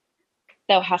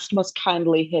 Thou hast most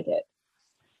kindly hit it.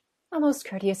 A most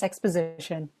courteous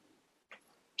exposition.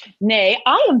 Nay,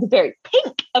 I am the very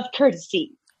pink of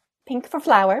courtesy. Pink for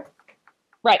flower.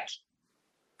 Right.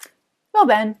 Well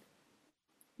then,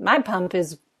 my pump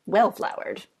is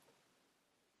well-flowered.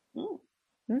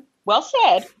 Well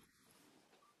said.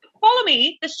 Follow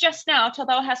me this just now till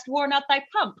thou hast worn out thy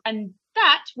pump, and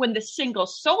that, when the single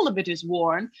soul of it is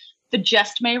worn, the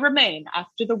jest may remain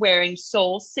after the wearing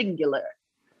soul singular.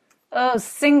 Oh,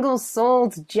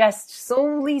 single-souled jest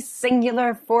solely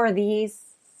singular for the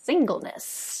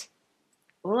singleness.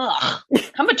 Ugh.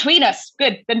 Come between us.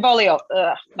 Good, Benvolio.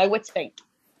 Ugh, my wits faint.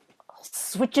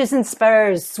 Switches and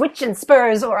spurs, switch and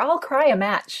spurs, or I'll cry a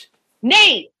match.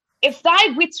 Nay, if thy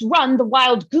wits run the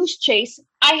wild goose chase,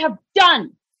 I have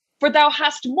done. For thou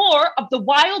hast more of the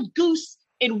wild goose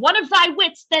in one of thy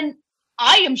wits than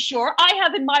I am sure I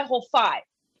have in my whole 5.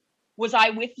 Was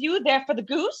I with you there for the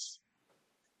goose?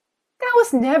 Thou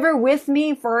wast never with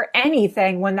me for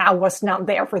anything when thou wast not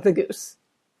there for the goose.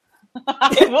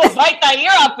 I will bite thy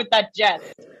ear off with that jest.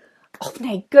 Oh,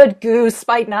 nay, good goose,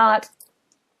 bite not.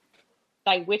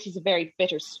 Thy wit is a very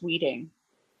bitter sweeting.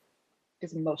 It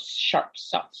is a most sharp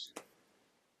sauce.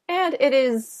 And it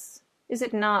is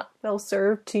it not well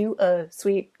served to a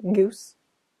sweet goose?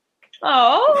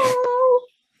 Oh,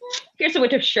 here's a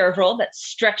wit of chervil that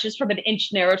stretches from an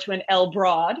inch narrow to an ell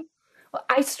broad. Well,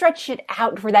 I stretch it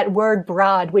out for that word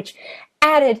broad, which,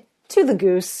 added to the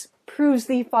goose, proves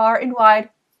thee far and wide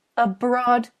a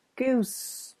broad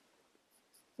goose.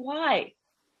 Why?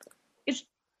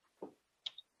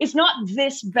 Is not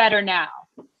this better now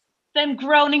than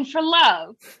groaning for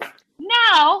love?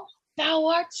 Now thou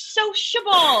art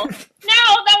sociable.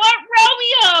 Now thou art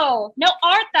Romeo. Now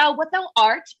art thou what thou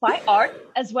art by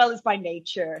art as well as by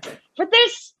nature. For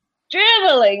this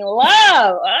dribbling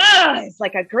love is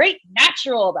like a great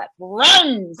natural that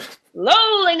runs,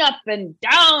 lolling up and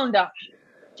down to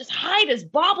just hide his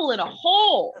bauble in a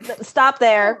hole. Stop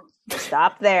there.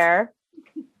 Stop there.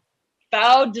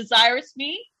 Thou desirest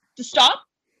me to stop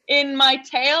in my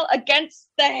tail against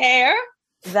the hair?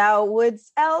 Thou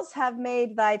wouldst else have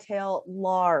made thy tail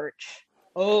large.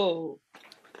 Oh,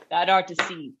 that art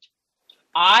deceived.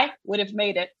 I would have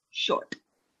made it short,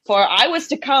 for I was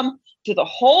to come to the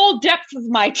whole depth of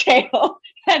my tail,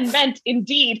 and meant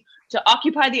indeed to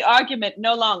occupy the argument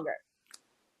no longer.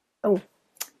 Oh,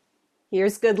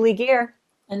 here's goodly gear.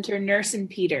 Enter Nurse and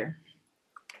Peter.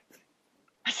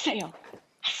 A sail.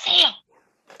 A sail.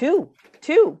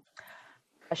 Two.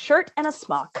 A shirt and a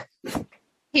smock.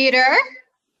 Peter?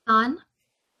 On?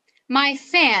 My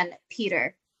fan,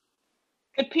 Peter.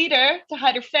 Good Peter, to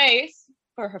hide her face,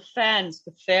 for her fan's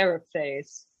the fairer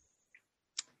face.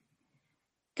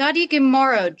 God ye good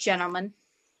morrow, gentlemen.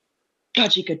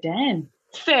 God ye good den,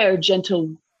 fair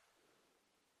gentle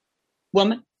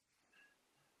woman.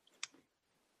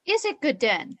 Is it good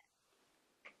den?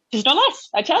 'Tis no less,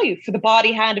 I tell you, for the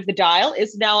body hand of the dial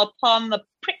is now upon the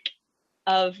prick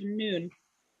of noon.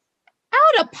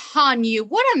 Out upon you!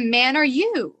 What a man are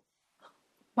you!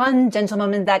 One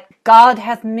gentlewoman that God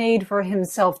hath made for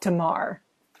himself to mar.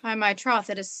 By my troth,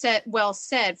 it is well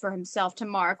said for himself to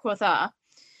mar, quotha.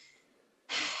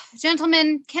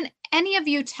 Gentlemen, can any of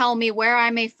you tell me where I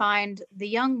may find the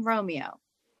young Romeo?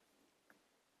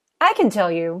 I can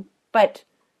tell you, but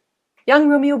young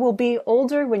Romeo will be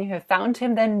older when you have found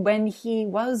him than when he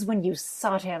was when you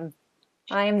sought him.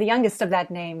 I am the youngest of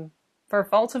that name, for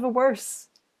fault of a worse.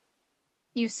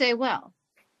 You say well.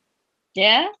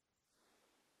 Yeah?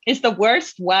 Is the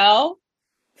worst well?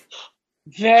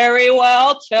 Very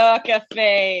well took a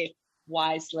faith.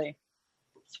 Wisely.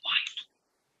 It's wise.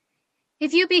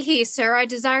 If you be he, sir, I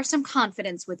desire some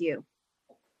confidence with you.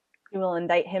 You will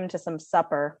indict him to some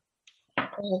supper.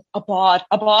 Oh,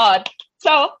 abad.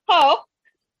 So, ho!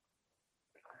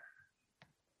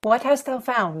 What hast thou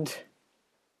found?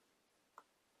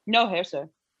 No hair, sir.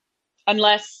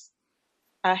 Unless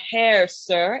a hair,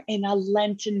 sir, in a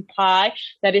Lenten pie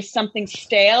that is something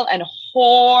stale and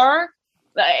hoar,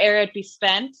 ere it be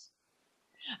spent.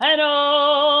 An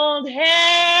old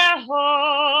hair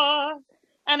whore,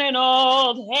 and an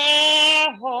old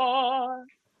hair whore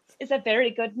is a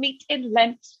very good meat in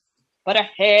Lent, but a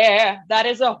hair that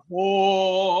is a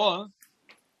whore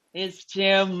is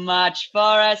too much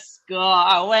for a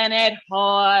score when it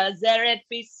whores ere it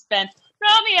be spent.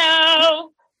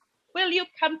 Romeo, will you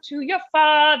come to your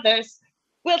father's?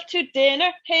 Will to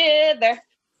dinner hither?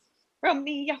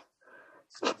 Romeo.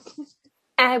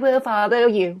 I will follow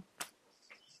you.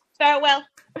 Farewell,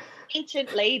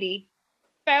 ancient lady.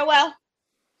 Farewell,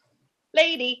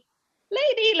 lady.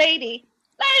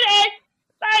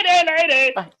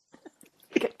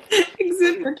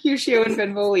 Exit Mercutio and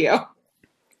Benvolio.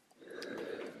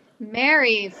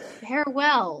 Mary,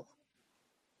 farewell.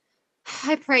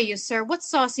 I pray you, sir, what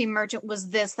saucy merchant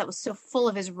was this that was so full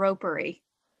of his ropery?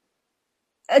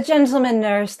 A gentleman,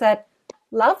 nurse, that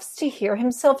loves to hear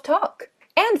himself talk,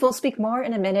 and will speak more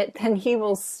in a minute than he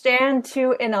will stand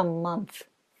to in a month.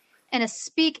 And to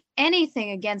speak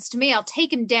anything against me, I'll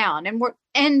take him down, and we're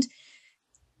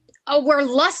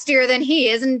lustier than he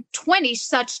is, and 20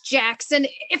 such jacks, and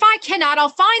if I cannot, I'll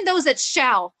find those that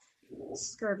shall.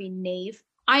 Scurvy knave.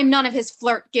 I am none of his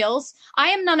flirt gills. I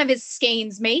am none of his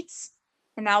skeins mates.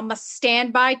 And thou must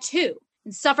stand by too,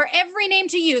 and suffer every name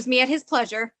to use me at his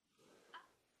pleasure.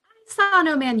 I saw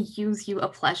no man use you a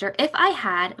pleasure. If I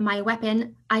had, my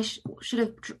weapon, I should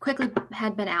have quickly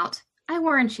had been out. I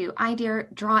warrant you, I dare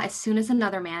draw as soon as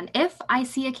another man, if I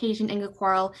see occasion in a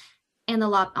quarrel, and the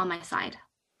law on my side.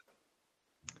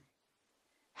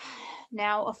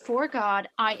 Now, afore God,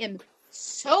 I am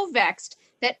so vexed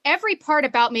that every part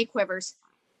about me quivers.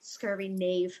 Scurvy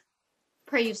knave.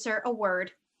 Pray you, sir, a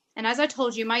word. And as I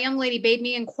told you, my young lady bade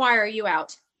me inquire you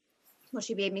out. What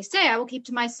she bade me say, I will keep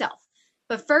to myself.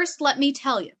 But first, let me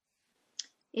tell you,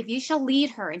 if you shall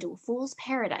lead her into a fool's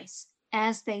paradise,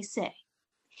 as they say,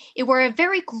 it were a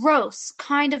very gross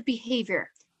kind of behavior,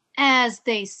 as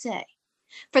they say.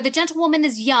 For the gentlewoman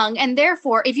is young, and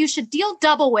therefore, if you should deal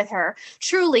double with her,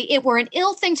 truly it were an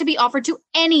ill thing to be offered to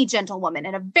any gentlewoman,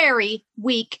 and a very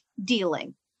weak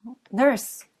dealing.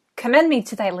 Nurse, commend me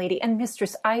to thy lady, and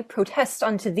mistress, I protest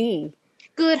unto thee.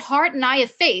 Good heart and eye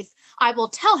of faith, I will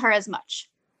tell her as much.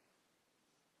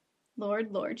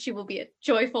 Lord, Lord, she will be a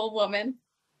joyful woman.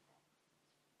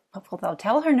 What wilt thou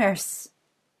tell her, nurse?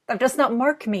 Thou dost not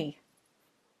mark me.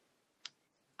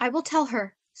 I will tell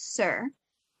her, sir,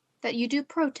 that you do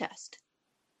protest,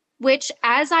 which,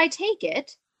 as I take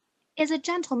it, is a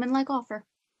gentlemanlike offer.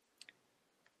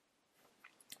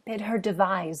 Bid her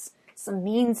devise some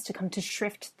means to come to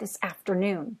shrift this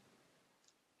afternoon.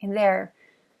 And there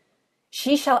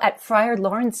she shall at Friar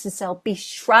Lawrence's cell be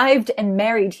shrived and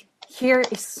married.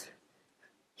 Here's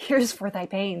for thy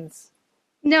pains.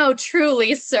 No,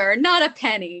 truly, sir, not a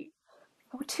penny.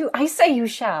 Oh, too, I say you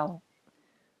shall.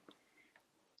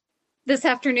 This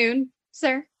afternoon,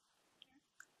 sir?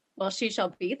 Well, she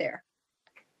shall be there.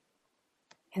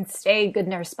 And stay, good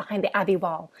nurse, behind the abbey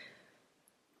wall.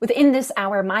 Within this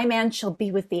hour my man shall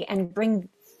be with thee, and bring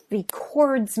thee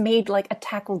cords made like a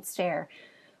tackled stair,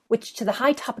 which to the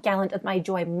high topgallant of my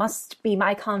joy must be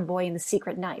my convoy in the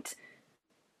secret night.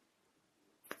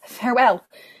 Farewell.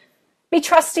 Be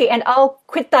trusty, and I'll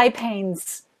quit thy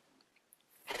pains.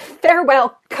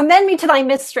 Farewell. Commend me to thy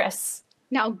mistress.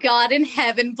 Now God in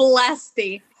heaven bless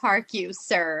thee. Hark you,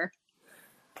 sir.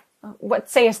 What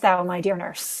sayest thou, my dear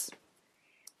nurse?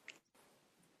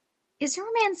 Is your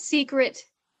man's secret?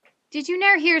 Did you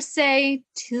ne'er hear say,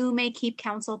 two may keep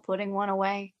counsel, putting one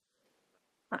away?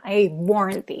 I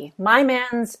warrant thee, my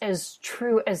man's as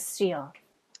true as steel.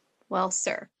 Well,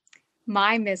 sir,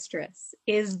 my mistress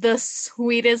is the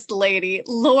sweetest lady.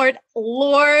 Lord,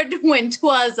 when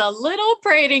 'twas a little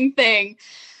prating thing.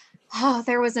 Oh,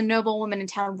 there was a noble woman in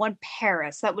town, one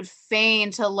Paris, that would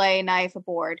fain to lay knife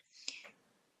aboard.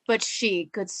 But she,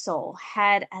 good soul,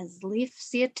 had as lief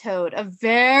see a toad, a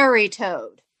very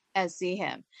toad, as see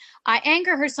him. I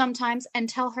anger her sometimes and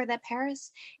tell her that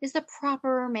Paris is the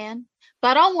properer man.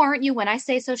 But I'll warrant you when I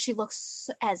say so, she looks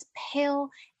as pale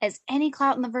as any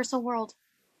clout in the versal world.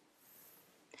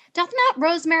 Doth not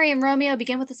Rosemary and Romeo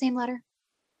begin with the same letter?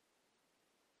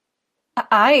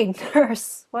 Aye,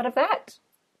 nurse, what of that?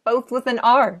 Both with an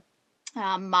R.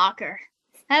 Ah, mocker.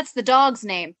 That's the dog's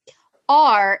name.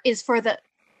 R is for the...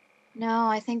 No,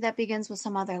 I think that begins with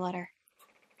some other letter.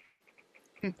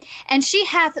 And she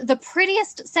hath the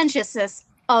prettiest sensuousness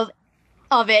of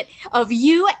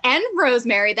you and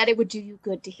Rosemary, that it would do you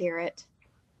good to hear it.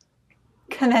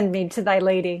 Commend me to thy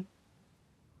lady.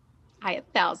 I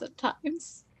 1,000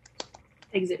 times.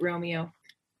 Exit Romeo.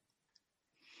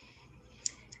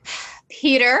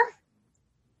 Peter.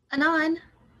 Anon.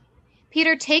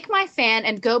 Peter, take my fan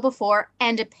and go before,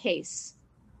 and apace.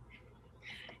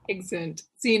 Exeunt.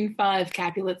 Scene 5,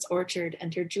 Capulet's orchard.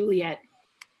 Enter Juliet.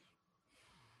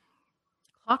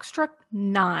 Clock struck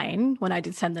 9 when I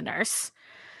did send the nurse.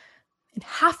 In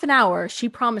half an hour, she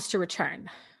promised to return.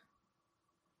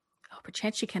 Oh,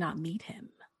 perchance she cannot meet him.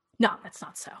 No, that's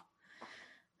not so.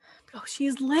 Oh, she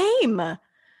is lame.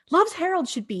 Love's herald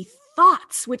should be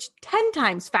thoughts, which 10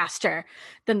 times faster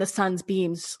than the sun's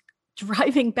beams,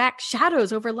 driving back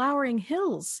shadows over lowering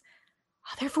hills.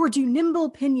 Therefore do nimble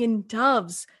pinioned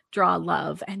doves draw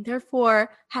love, and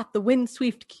therefore hath the wind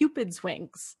sweeped Cupid's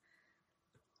wings.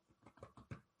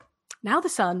 Now the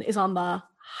sun is on the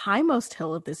highmost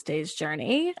hill of this day's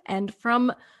journey, and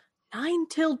from 9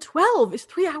 till 12 is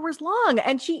 3 hours long,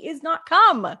 and she is not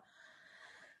come.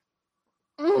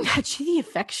 Had she the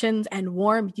affections and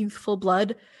warm, youthful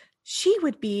blood, she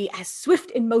would be as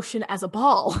swift in motion as a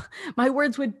ball. My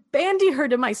words would bandy her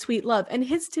to my sweet love, and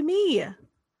his to me.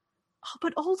 Oh,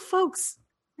 but old folks,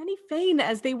 many feign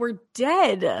as they were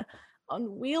dead,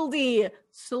 unwieldy,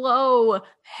 slow,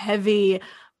 heavy,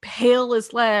 pale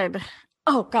as lead.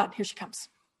 Oh, God, here she comes.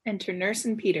 Enter Nurse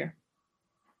and Peter.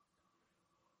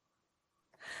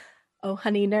 Oh,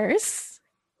 honey nurse,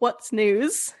 what's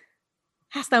news?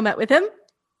 Hast thou met with him?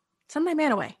 Send thy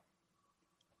man away.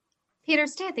 Peter,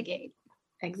 stay at the gate.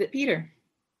 Exit Peter.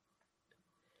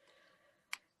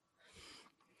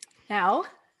 Now,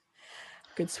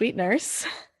 good sweet nurse.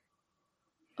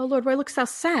 O Lord, why lookst thou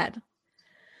sad?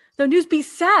 Though news be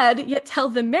sad, yet tell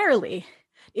them merrily.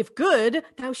 If good,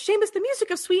 thou shamest the music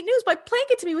of sweet news by playing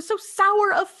it to me with so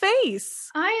sour a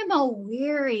face. I am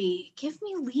a-weary. Give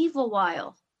me leave a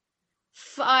while.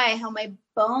 Fie, how my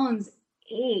bones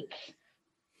ache.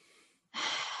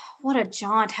 What a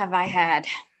jaunt have I had.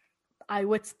 I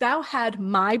wouldst thou had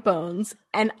my bones,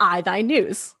 and I thy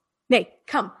news. Nay,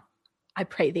 come, I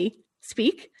pray thee,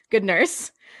 speak, good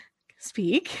nurse,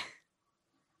 speak.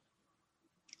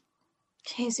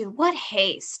 Jesu, what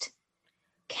haste.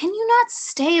 Can you not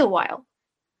stay a while?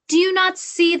 Do you not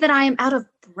see that I am out of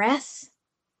breath?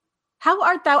 How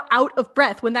art thou out of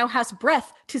breath when thou hast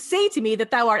breath to say to me that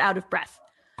thou art out of breath?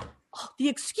 Oh, the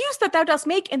excuse that thou dost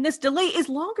make in this delay is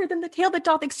longer than the tale that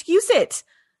doth excuse it.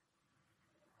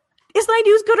 Is thy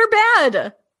news good or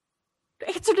bad?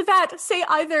 Answer to that. Say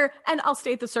either, and I'll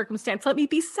state the circumstance. Let me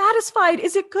be satisfied.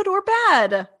 Is it good or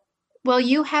bad? Well,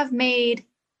 you have made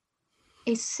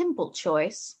a simple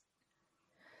choice.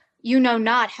 You know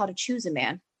not how to choose a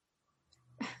man.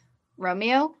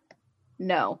 Romeo?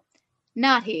 No,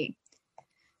 not he.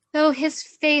 Though his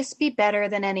face be better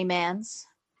than any man's,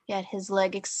 yet his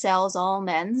leg excels all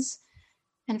men's.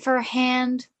 And for a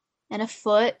hand, and a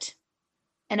foot,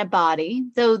 and a body,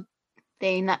 though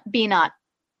they be not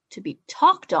to be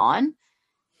talked on,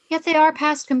 yet they are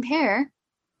past compare.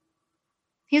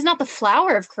 He is not the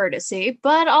flower of courtesy,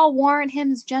 but I'll warrant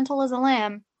him as gentle as a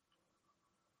lamb.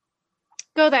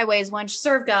 Go thy ways, wench,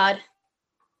 serve God.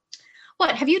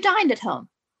 What, have you dined at home?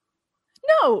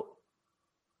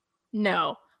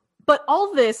 No. But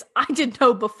all this I did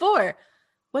know before.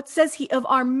 What says he of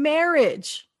our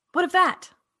marriage? What of that?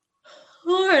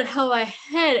 Lord, how my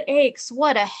head aches.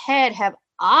 What a head have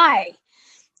I.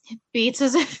 It beats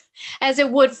as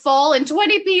it would fall in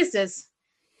 20 pieces.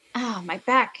 Ah, my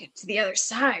back to the other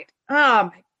side.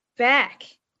 Ah,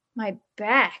 my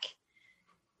back.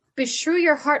 Beshrew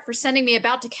your heart for sending me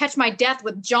about to catch my death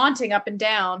with jaunting up and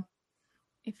down.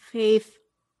 Faith,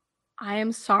 I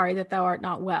am sorry that thou art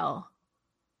not well.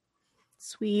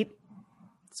 Sweet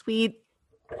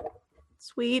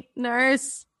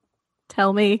nurse,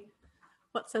 tell me,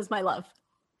 what says my love?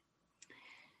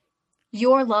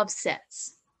 Your love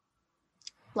says,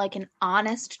 like an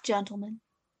honest gentleman,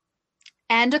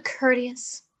 and a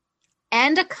courteous,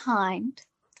 and a kind,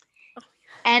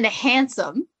 and a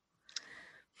handsome,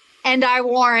 and I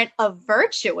warrant a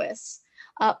virtuous.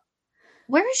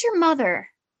 Where is your mother?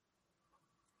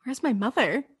 Where's my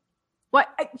mother? What?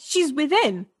 She's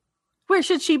within. Where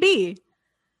should she be?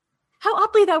 How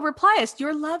oddly thou repliest.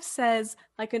 Your love says,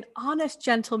 like an honest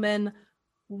gentleman,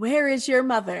 where is your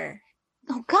mother?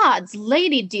 Oh, God's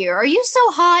lady dear, are you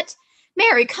so hot?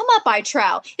 Mary, come up, I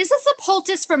trow. Is this a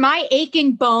poultice for my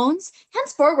aching bones?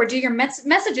 Henceforward, do your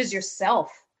messages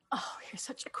yourself. Oh, you're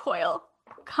such a coil.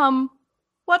 Come,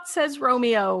 what says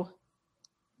Romeo?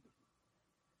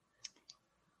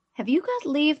 Have you got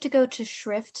leave to go to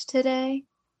Shrift today?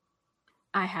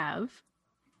 I have.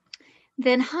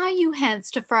 Then hie you hence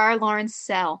to Friar Lawrence'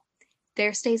 cell.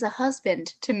 There stays a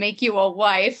husband to make you a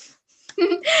wife.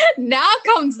 Now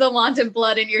comes the wanton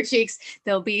blood in your cheeks.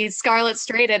 They'll be scarlet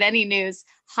straight at any news.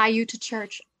 Hie you to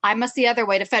church. I must the other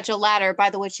way to fetch a ladder by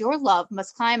the which your love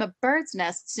must climb a bird's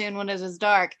nest soon when it is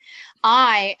dark.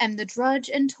 I am the drudge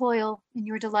and toil in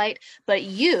your delight, but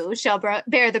you shall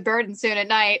bear the burden soon at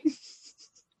night.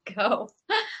 Go.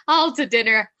 I'll to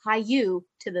dinner. Hie you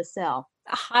to the cell.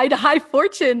 Hie to high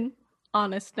fortune,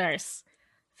 honest nurse.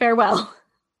 Farewell.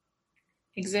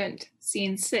 Exeunt.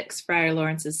 Scene 6, Friar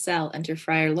Lawrence's cell. Enter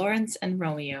Friar Lawrence and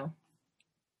Romeo.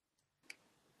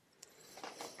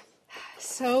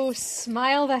 So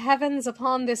smile the heavens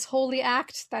upon this holy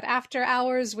act, that after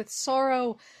hours with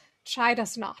sorrow chide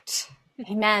us not.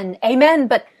 Amen, amen,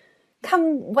 but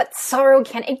come what sorrow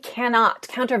can and cannot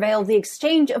countervail the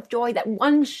exchange of joy that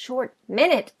one short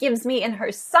minute gives me in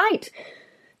her sight.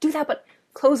 Do thou but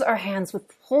close our hands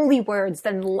with holy words,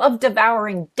 then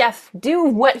love-devouring death do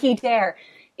what he dare.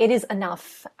 It is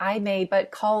enough. I may but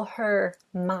call her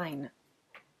mine.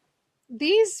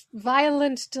 These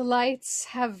violent delights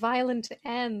have violent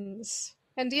ends,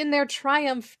 and in their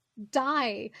triumph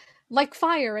die, like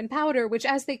fire and powder, which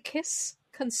as they kiss,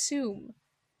 consume.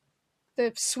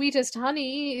 The sweetest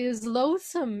honey is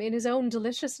loathsome in his own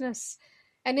deliciousness,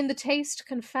 and in the taste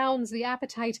confounds the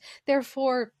appetite.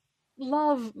 Therefore,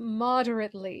 love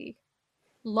moderately.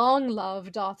 Long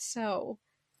love doth so.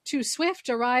 Too swift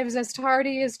arrives as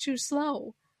tardy as too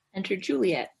slow. Enter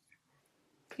Juliet.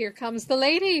 Here comes the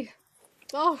lady.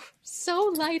 Oh,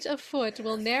 so light of foot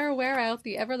will ne'er wear out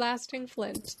the everlasting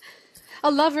flint. A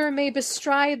lover may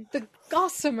bestride the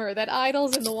gossamer that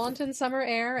idles in the wanton summer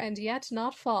air, and yet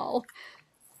not fall.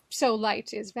 So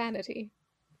light is vanity.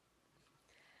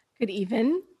 Good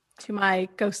even to my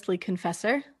ghostly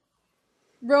confessor.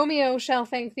 Romeo shall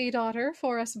thank thee, daughter,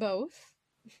 for us both.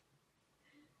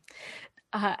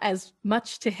 As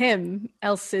much to him,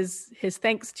 else is his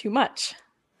thanks too much.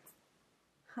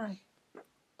 Hi.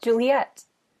 Juliet,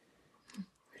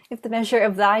 if the measure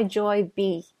of thy joy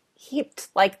be heaped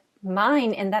like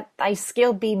mine, and that thy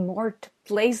skill be more to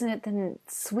blazon it than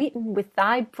sweeten with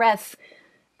thy breath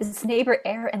this neighbor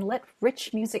air, and let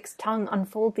rich music's tongue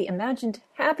unfold the imagined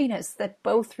happiness that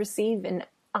both receive in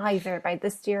either by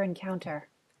this dear encounter.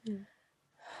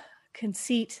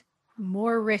 Conceit,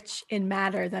 more rich in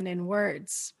matter than in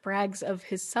words, brags of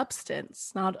his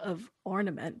substance, not of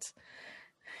ornament.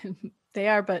 They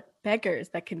are but beggars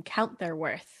that can count their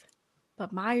worth.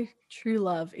 But my true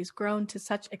love is grown to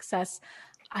such excess,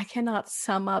 I cannot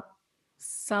sum up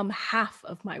some half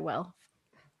of my wealth.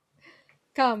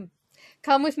 Come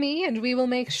with me, and we will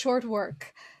make short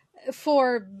work.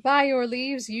 For, by your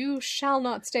leaves, you shall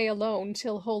not stay alone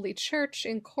till Holy Church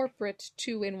incorporate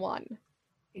 2 in 1.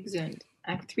 Exeunt.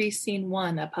 Act 3, Scene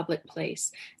 1, a public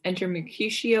place. Enter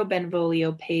Mercutio,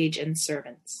 Benvolio, page, and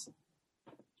servants.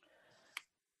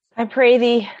 I pray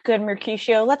thee, good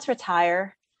Mercutio, let's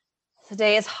retire. The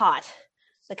day is hot,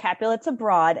 the Capulets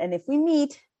abroad, and if we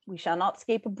meet, we shall not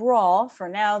escape a brawl, for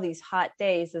now these hot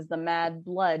days is the mad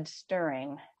blood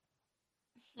stirring.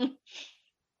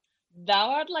 Thou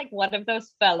art like one of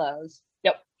those fellows.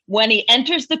 Yep. When he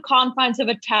enters the confines of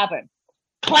a tavern,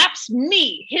 claps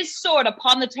me, his sword,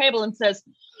 upon the table and says,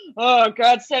 "Oh,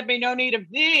 God sent me no need of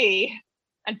thee."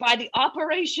 And by the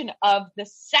operation of the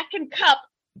second cup,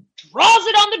 draws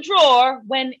it on the drawer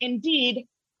when indeed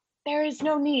there is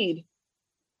no need.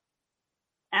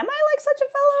 Am I like such a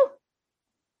fellow?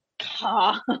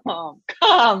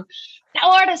 Come.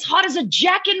 Thou art as hot as a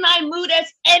jack in thy mood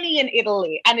as any in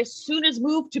Italy, and as soon as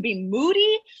moved to be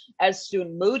moody, as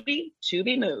soon moody to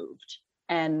be moved.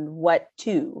 And what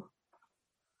two?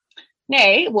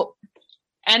 Nay, well,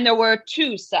 and there were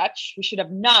 2 such. We should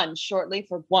have none shortly,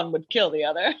 for one would kill the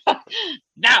other.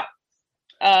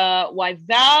 Why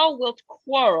thou wilt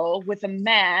quarrel with a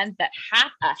man that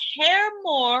hath a hair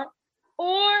more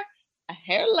or a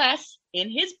hair less in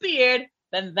his beard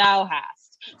than thou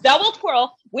hast. Thou wilt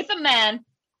quarrel with a man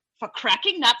for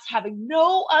cracking nuts, having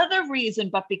no other reason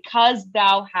but because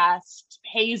thou hast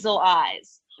hazel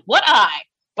eyes. What eye,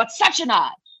 but such an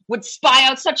eye, would spy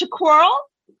out such a quarrel?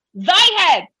 Thy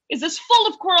head is as full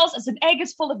of quarrels as an egg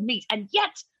is full of meat, and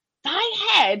yet thy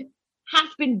head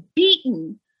hath been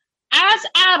beaten as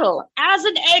addle, as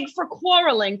an egg for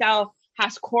quarreling. Thou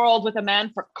hast quarreled with a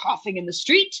man for coughing in the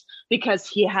street, because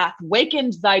he hath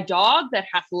wakened thy dog that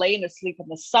hath lain asleep in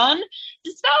the sun.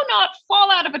 Didst thou not fall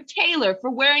out of a tailor for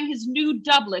wearing his new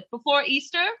doublet before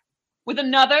Easter, with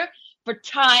another for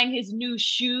tying his new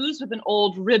shoes with an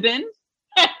old ribbon?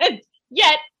 And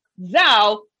yet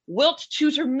thou wilt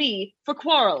tutor me for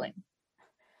quarreling.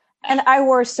 And I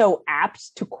were so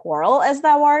apt to quarrel as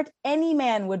thou art, any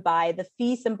man would buy the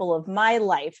fee simple of my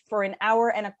life for an hour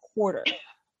and a quarter.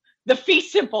 The fee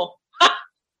simple.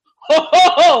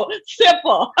 Ho,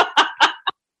 simple.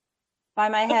 By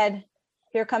my head,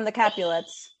 here come the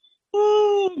Capulets.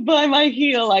 Oh, by my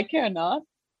heel, I care not.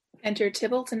 Enter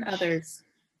Tybalt and others.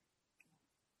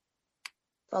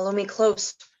 Follow me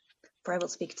close, for I will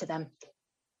speak to them.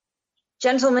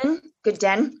 Gentlemen, good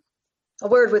den, a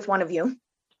word with one of you.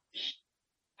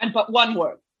 And but one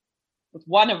word, with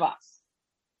one of us.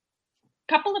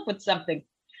 Couple up with something.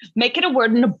 Make it a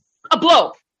word and a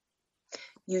blow.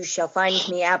 You shall find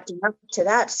me apt enough to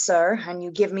that, sir, and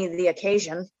you give me the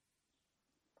occasion.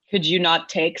 Could you not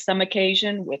take some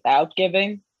occasion without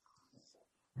giving?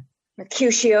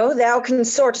 Mercutio, thou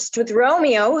consortest with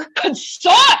Romeo.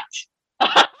 Consort!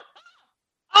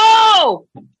 Oh!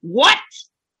 What?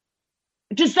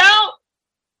 Dost thou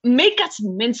make us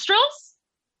minstrels?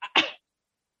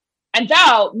 And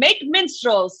thou make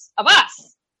minstrels of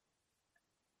us?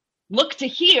 Look to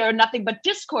hear nothing but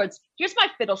discords. Here's my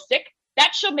fiddlestick.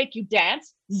 That shall make you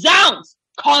dance. Zounds,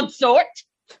 consort!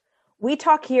 We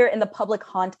talk here in the public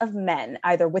haunt of men.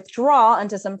 Either withdraw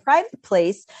unto some private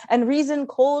place and reason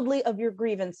coldly of your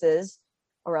grievances,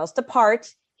 or else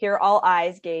depart, here all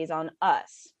eyes gaze on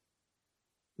us.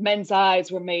 Men's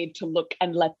eyes were made to look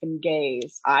and let them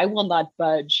gaze. I will not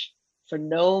budge for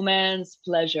no man's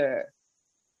pleasure.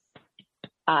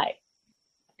 I.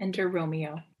 Enter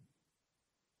Romeo.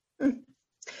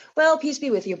 Well, peace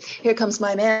be with you. Here comes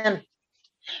my man.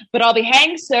 But I'll be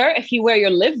hanged, sir, if you wear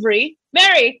your livery.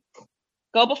 Mary,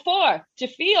 go before, to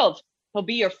field. He'll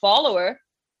be your follower.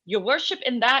 Your worship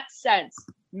in that sense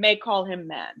may call him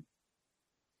man.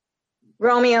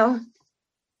 Romeo,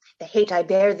 the hate I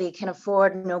bear thee can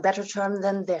afford no better term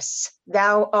than this.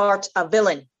 Thou art a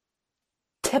villain.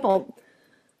 Tybalt,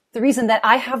 the reason that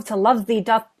I have to love thee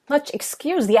doth much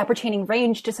excuse the appertaining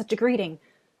range to such a greeting.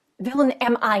 Villain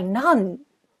am I none.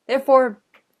 Therefore,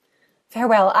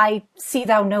 farewell, I see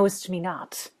thou knowest me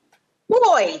not.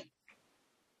 Boy,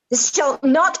 this shall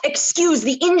not excuse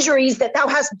the injuries that thou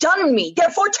hast done me.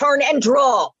 Therefore turn and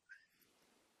draw.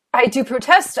 I do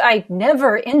protest I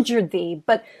never injured thee,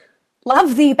 but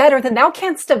love thee better than thou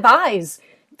canst devise,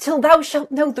 till thou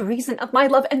shalt know the reason of my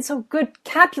love, and so good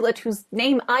Capulet, whose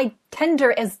name I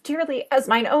tender as dearly as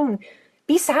mine own,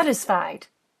 be satisfied.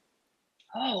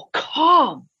 Oh,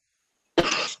 calm.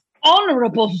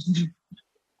 Honorable.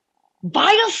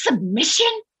 Vile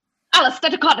submission? Alice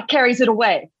Steticata carries it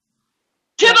away.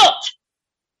 Tybalt!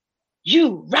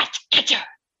 You rat catcher!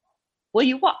 Will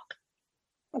you walk?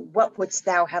 What wouldst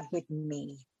thou have with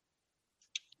me?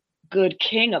 Good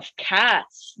king of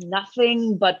cats,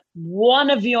 nothing but one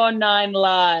of your 9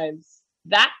 lives.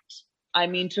 That I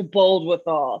mean to bold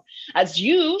withal, as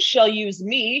you shall use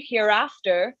me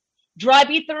hereafter, dry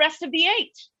beat the rest of the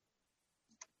 8.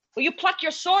 Will you pluck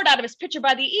your sword out of his pitcher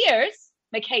by the ears?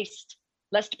 Make haste,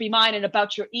 lest be mine, and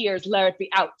about your ears let it be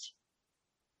out.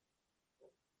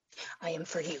 I am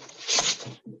for you.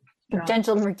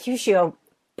 Gentle Mercutio,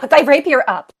 put thy rapier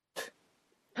up.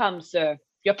 Come, sir,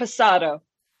 your passado.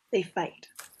 They fight.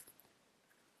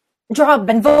 Draw,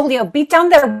 Benvolio, beat down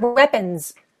their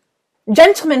weapons.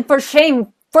 Gentlemen, for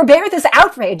shame, forbear this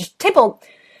outrage. Tybalt,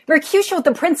 Mercutio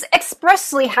the prince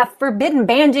expressly hath forbidden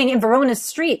banding in Verona's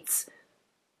streets.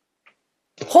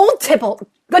 Hold, Tybalt,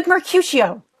 good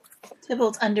Mercutio.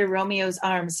 Tybalt, under Romeo's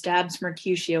arm, stabs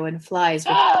Mercutio and flies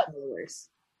with the followers.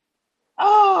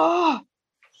 Oh!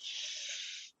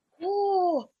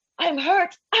 Oh, I'm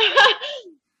hurt.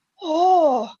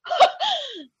 Oh!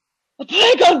 A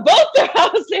plague on both their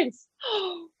houses.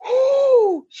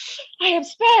 Oh, I am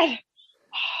sped.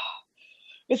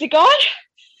 Is he gone?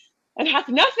 And hath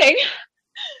nothing?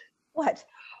 What?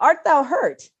 Art thou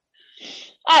hurt?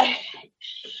 I,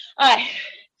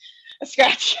 a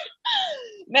scratch.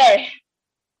 Mary.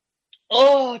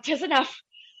 Oh, 'tis enough.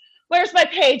 Where's my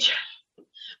page?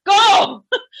 Go,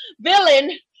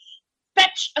 villain,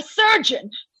 fetch a surgeon.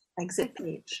 Exit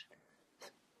page.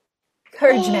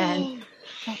 Courage, man.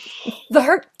 The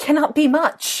hurt cannot be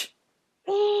much.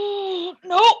 Oh,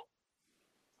 no,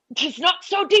 'tis not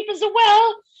so deep as a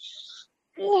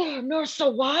well, nor so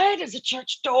wide as a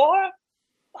church door,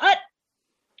 but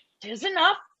 'tis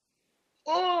enough.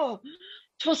 Oh,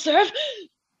 'twill serve.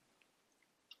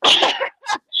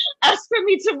 Ask for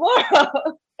me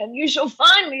tomorrow, and you shall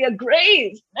find me a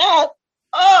grave. Oh,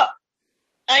 I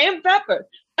am peppered.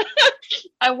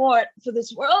 I warrant for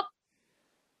this world.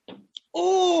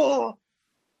 Oh,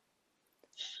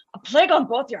 a plague on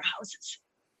both your houses.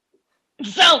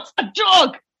 Zounds, a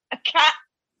dog, a cat,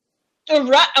 a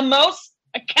rat, a mouse,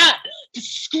 a cat, to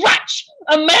scratch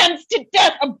a man's to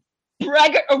death, a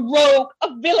braggart, a rogue,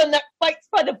 a villain that fights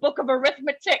by the book of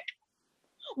arithmetic.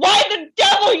 Why the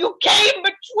devil you came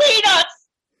between us?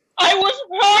 I was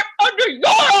hurt under your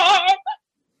arm.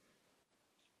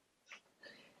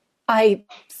 I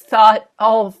thought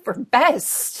all for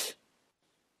best.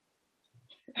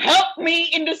 Help me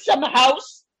into some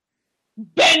house,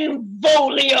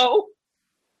 Benvolio.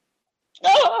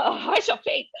 Oh, I shall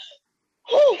faint.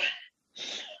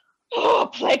 Oh,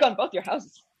 plague on both your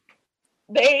houses.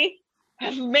 They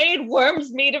have made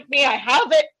worms meat of me. I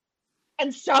have it,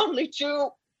 and soundly too.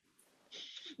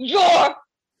 Your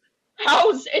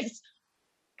house is...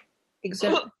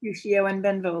 Except Mercutio and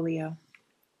Benvolio.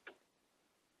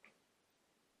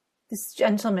 This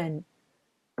gentleman,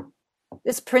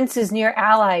 this prince's near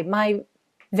ally, my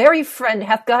very friend,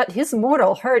 hath got his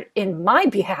mortal hurt in my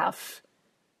behalf.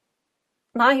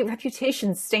 My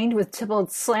reputation stained with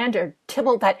Tybalt's slander,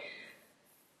 Tybalt that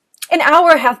an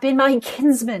hour hath been my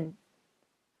kinsman.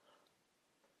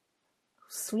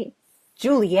 Sweet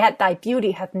Juliet, thy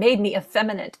beauty hath made me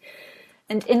effeminate,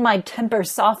 and in my temper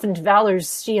softened valor's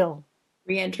steel.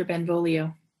 Re-enter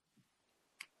Benvolio.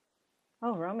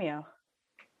 Oh, Romeo.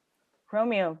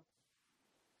 Romeo.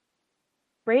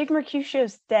 Brave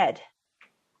Mercutio's dead.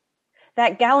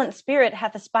 That gallant spirit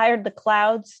hath aspired the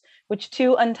clouds, which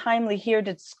too untimely here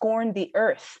did scorn the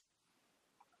earth.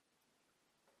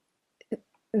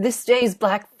 This day's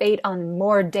black fate on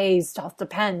more days doth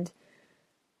depend.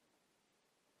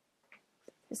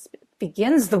 This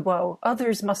begins the woe,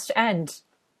 others must end.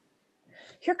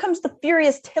 Here comes the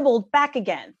furious Tybalt back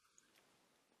again.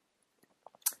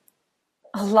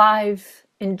 Alive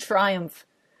in triumph,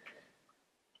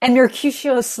 and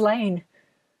Mercutio slain.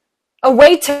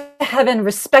 Away to heaven,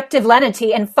 respective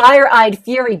lenity and fire-eyed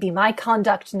fury be my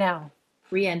conduct now.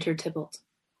 Re-enter Tybalt.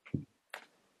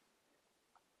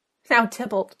 Now,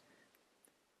 Tybalt,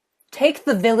 take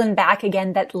the villain back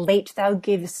again that late thou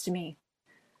givest me.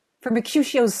 For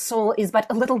Mercutio's soul is but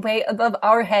a little way above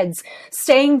our heads,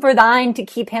 staying for thine to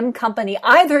keep him company.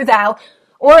 Either thou,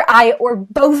 or I, or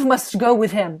both must go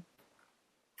with him.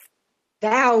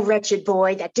 Thou, wretched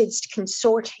boy, that didst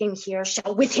consort him here,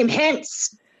 shall with him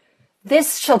hence.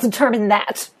 This shall determine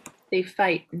that. They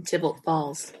fight, and Tybalt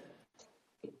falls.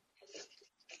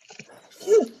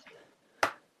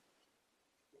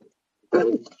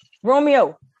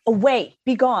 Romeo, away,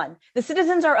 be gone. The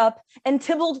citizens are up, and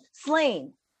Tybalt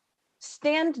slain.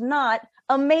 Stand not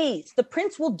amazed. The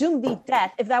prince will doom thee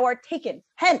death if thou art taken.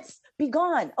 Hence, be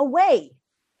gone, away.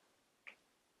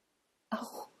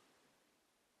 Oh,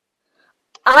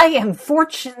 I am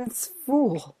fortune's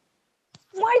fool.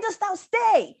 Why dost thou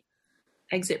stay?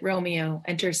 Exit Romeo.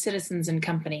 Enter citizens and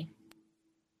company.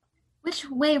 Which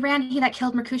way ran he that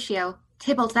killed Mercutio?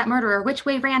 Tybalt, that murderer, which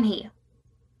way ran he?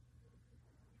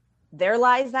 There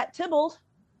lies that Tybalt.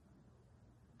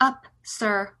 Up,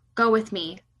 sir, go with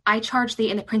me. I charge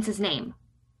thee in the prince's name.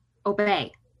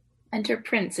 Obey. Enter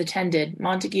Prince attended,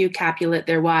 Montague, Capulet,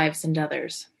 their wives, and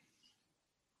others.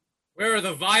 Where are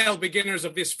the vile beginners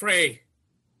of this fray?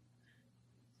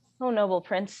 O noble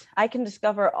prince, I can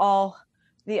discover all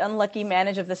the unlucky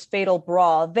manage of this fatal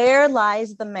brawl. There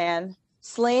lies the man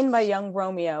slain by young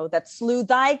Romeo that slew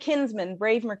thy kinsman,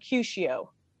 brave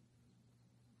Mercutio.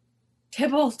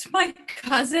 Tybalt, my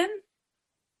cousin?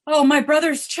 Oh, my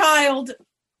brother's child.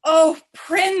 Oh,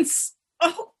 prince.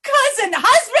 Oh, cousin,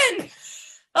 husband.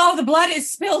 Oh, the blood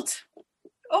is spilt.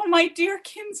 Oh, my dear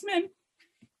kinsman.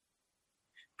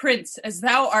 Prince, as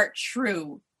thou art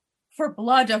true, for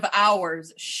blood of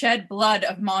ours, shed blood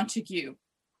of Montague.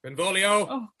 Benvolio.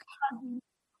 Oh,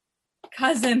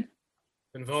 cousin.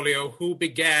 Benvolio, who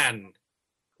began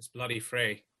this bloody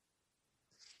fray?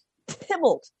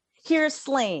 Tybalt, here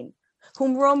slain,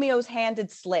 whom Romeo's hand did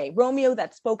slay. Romeo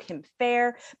that spoke him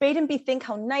fair, bade him bethink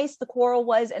how nice the quarrel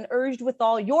was, and urged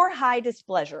withal your high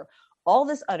displeasure. All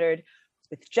this uttered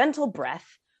with gentle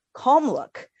breath, calm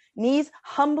look, knees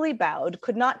humbly bowed,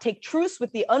 could not take truce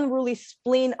with the unruly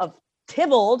spleen of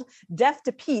Tybalt, deaf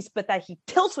to peace, but that he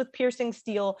tilts with piercing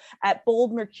steel at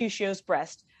bold Mercutio's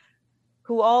breast,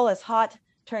 who all as hot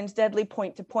turns deadly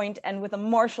point to point, and with a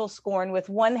martial scorn, with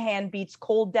one hand beats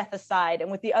cold death aside, and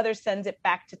with the other sends it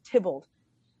back to Tybalt,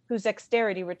 whose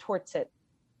dexterity retorts it.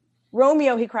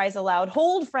 Romeo, he cries aloud,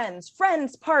 hold friends,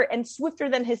 friends part, and swifter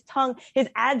than his tongue, his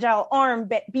agile arm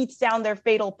beats down their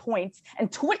fatal points, and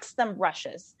twixt them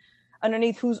rushes,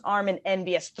 underneath whose arm an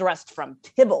envious thrust from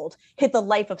Tybalt hit the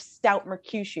life of stout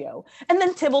Mercutio, and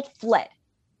then Tybalt fled.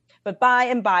 But by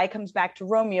and by comes back to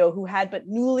Romeo, who had but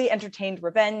newly entertained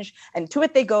revenge, and to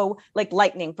it they go like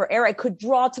lightning, for ere I could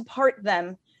draw to part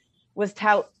them, was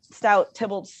stout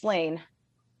Tybalt slain.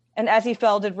 And as he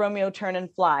fell, did Romeo turn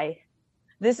and fly.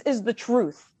 This is the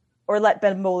truth, or let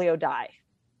Benvolio die.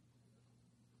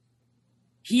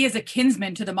 He is a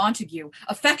kinsman to the Montague.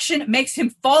 Affection makes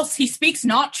him false, he speaks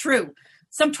not true.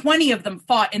 Some 20 of them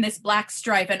fought in this black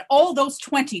strife, and all those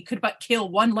 20 could but kill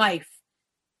one life.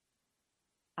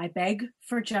 I beg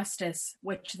for justice,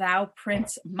 which thou,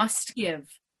 prince, must give.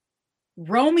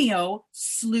 Romeo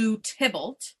slew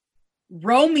Tybalt.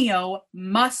 Romeo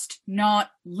must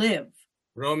not live.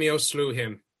 Romeo slew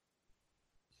him.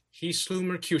 He slew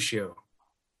Mercutio.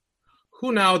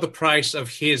 Who now the price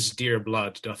of his dear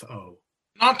blood doth owe?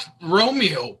 Not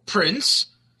Romeo, prince.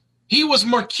 He was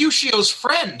Mercutio's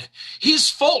friend. His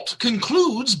fault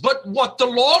concludes but what the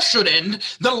law should end,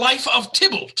 the life of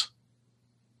Tybalt.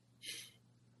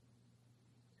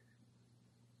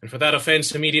 And for that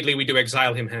offense immediately we do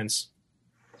exile him hence.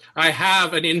 I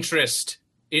have an interest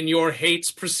in your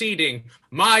hate's proceeding.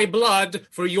 My blood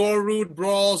for your rude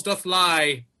brawls doth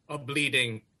lie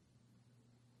a-bleeding.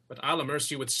 But I'll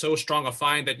amerce you with so strong a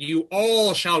fine that you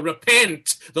all shall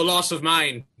repent the loss of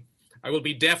mine. I will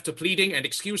be deaf to pleading and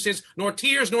excuses, nor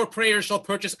tears nor prayers shall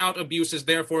purchase out abuses,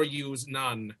 therefore use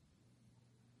none.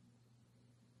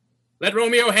 Let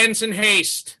Romeo hence in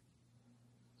haste,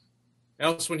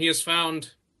 else when he is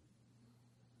found,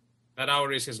 that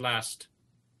hour is his last.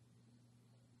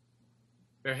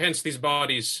 Bear hence these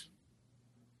bodies,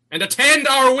 and attend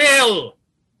our will!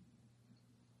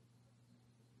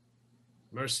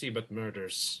 Mercy but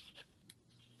murders,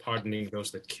 pardoning those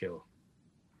that kill.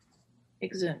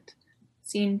 Exeunt.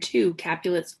 Scene 2,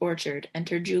 Capulet's orchard.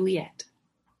 Enter Juliet.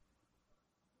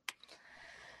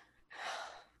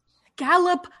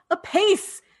 Gallop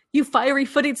apace, you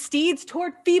fiery-footed steeds,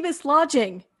 toward Phoebus'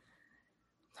 lodging.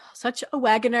 Such a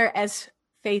wagoner as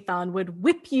Phaethon would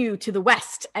whip you to the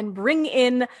west and bring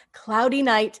in cloudy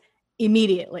night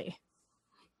immediately.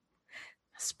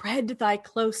 Spread thy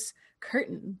close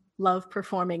curtain,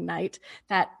 love-performing night,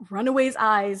 that runaway's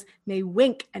eyes may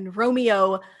wink and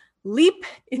Romeo leap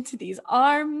into these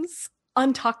arms,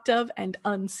 untalked of and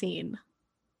unseen.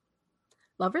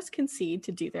 Lovers concede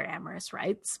to do their amorous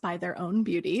rites by their own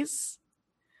beauties.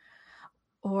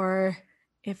 Or,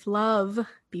 if love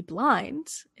be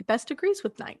blind, it best agrees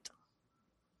with night.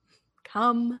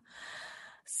 Come,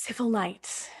 civil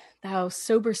night, thou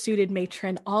sober-suited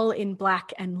matron, all in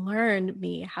black, and learn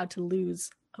me how to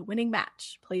lose a winning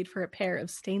match played for a pair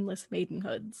of stainless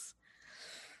maidenhoods.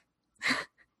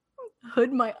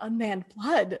 Hood my unmanned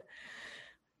blood,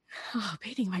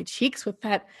 bathing my cheeks with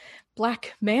that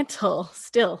black mantle.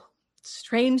 Still,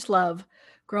 strange love,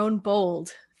 grown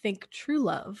bold, think true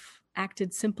love,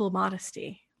 acted simple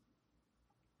modesty.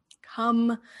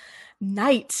 Come,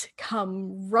 night,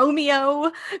 come,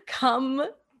 Romeo, come,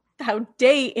 thou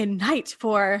day in night,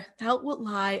 for thou wilt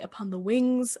lie upon the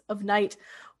wings of night,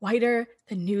 whiter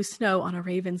than new snow on a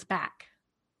raven's back.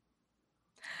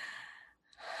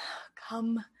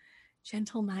 Come,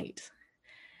 gentle night.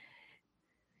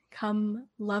 Come,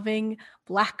 loving,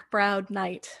 black-browed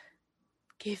night.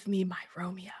 Give me my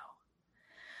Romeo.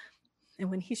 And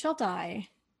when he shall die,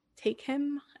 take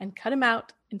him and cut him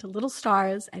out into little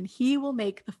stars, and he will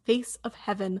make the face of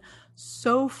heaven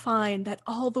so fine that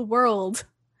all the world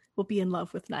will be in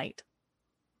love with night.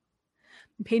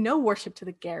 And pay no worship to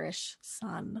the garish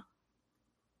sun.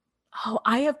 Oh,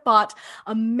 I have bought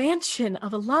a mansion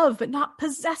of a love, but not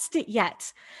possessed it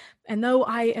yet. And though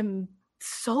I am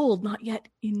sold, not yet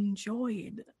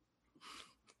enjoyed.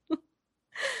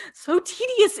 So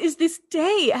tedious is this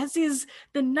day, as is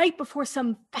the night before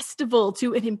some festival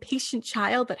to an impatient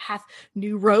child that hath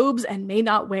new robes and may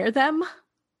not wear them.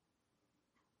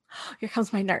 Here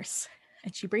comes my nurse,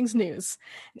 and she brings news.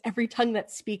 And every tongue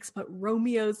that speaks but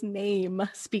Romeo's name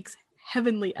speaks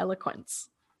heavenly eloquence.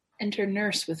 Enter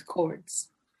nurse with cords.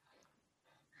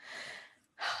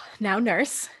 Now,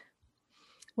 nurse,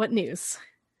 what news?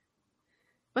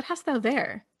 What hast thou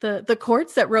there? The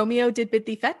cords that Romeo did bid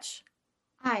thee fetch?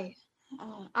 Aye,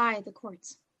 the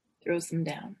cords. Throws them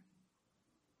down.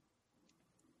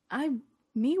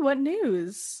 Me, what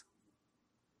news?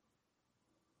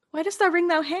 Why dost thou wring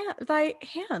thy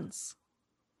hands?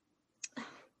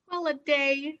 Well a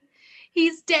day.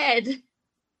 He's dead.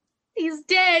 He's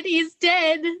dead. He's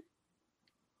dead.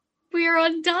 We are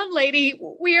undone, lady.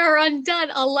 We are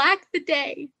undone. Alack the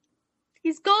day.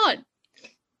 He's gone.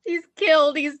 He's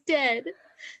killed. He's dead.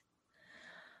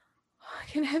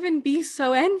 Can heaven be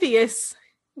so envious?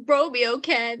 Romeo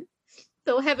can,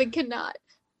 though heaven cannot.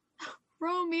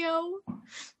 Romeo.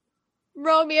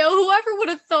 Romeo, whoever would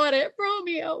have thought it?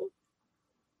 Romeo.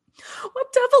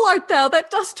 What devil art thou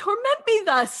that dost torment me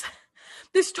thus?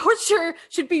 This torture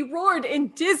should be roared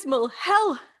in dismal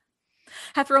hell.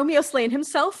 Hath Romeo slain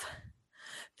himself?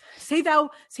 Say thou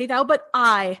but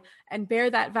I, and bear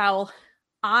that vow.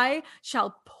 I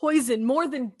shall poison more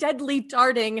than death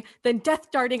darting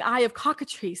eye of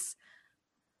cockatrice.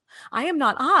 I am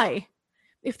not I,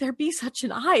 if there be such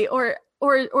an eye,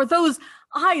 or those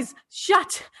eyes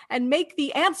shut and make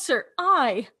the answer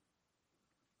I.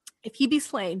 If he be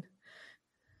slain,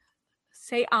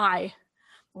 say I,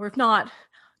 or if not,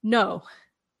 no.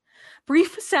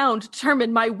 Brief sound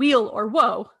determine my weal or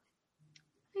woe.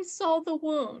 I saw the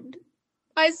wound.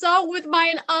 I saw with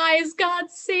mine eyes. God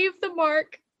save the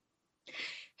mark.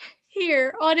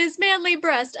 Here, on his manly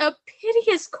breast, a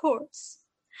piteous corse.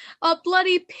 A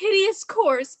bloody, piteous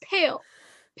corse, pale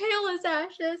as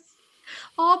ashes.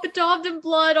 All bedaubed in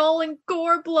blood, all in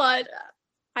gore blood.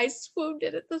 I swooned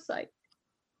at the sight.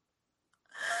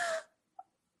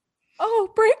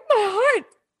 Oh, break my heart.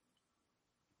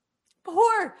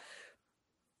 Poor,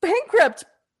 bankrupt.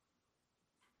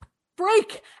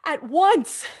 Break at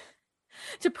once.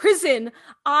 To prison,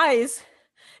 eyes,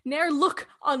 ne'er look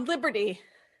on liberty.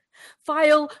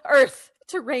 Vile earth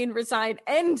to reign reside,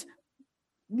 end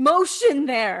motion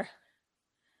there.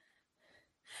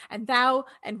 And thou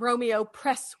and Romeo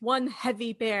press one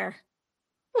heavy bear.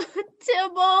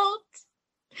 Tybalt,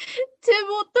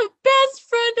 the best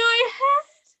friend I had.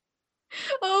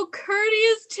 Oh,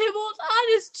 courteous Tybalt,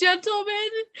 honest gentleman,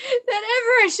 that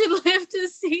ever I should live to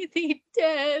see thee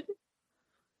dead.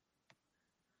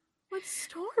 What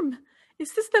storm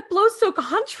is this that blows so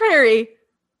contrary?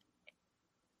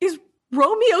 Is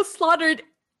Romeo slaughtered,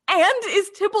 and is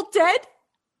Tybalt dead?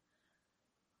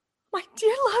 My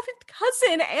dear loved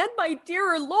cousin, and my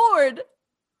dearer lord.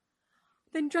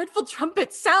 Then dreadful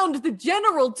trumpets sound the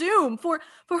general doom, for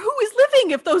who is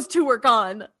living if those two are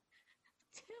gone?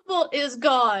 Tybalt is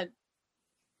gone,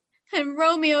 and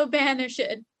Romeo banished.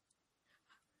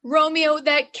 Romeo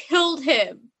that killed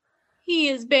him, he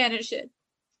is banished.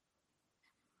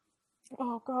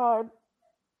 Oh, God.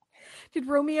 Did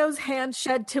Romeo's hand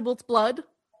shed Tybalt's blood?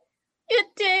 It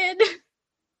did.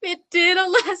 It did.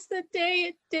 Alas, the day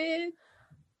it did.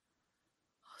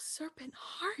 Oh, serpent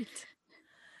heart.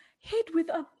 Hid with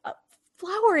a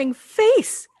flowering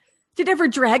face. Did ever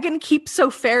dragon keep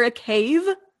so fair a cave?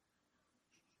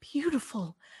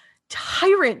 Beautiful,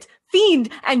 tyrant, fiend,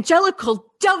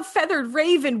 angelical, dove-feathered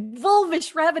raven,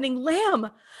 wolvish, ravening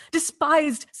lamb,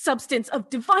 despised substance of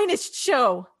divinest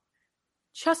show.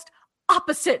 Just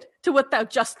opposite to what thou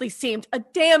justly seemed, a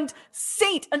damned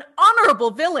saint, an honorable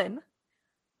villain.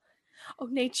 O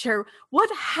nature,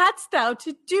 what hadst thou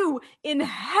to do in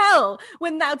hell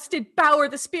when thou didst bower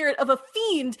the spirit of a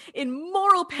fiend in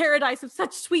moral paradise of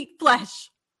such sweet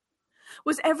flesh?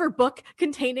 Was ever book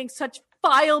containing such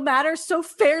vile matter so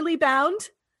fairly bound?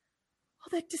 Oh,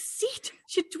 that deceit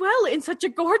should dwell in such a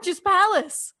gorgeous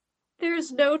palace. There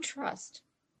is no trust,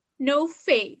 no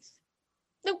faith,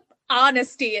 no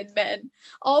honesty in men,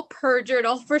 all perjured,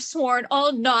 all forsworn,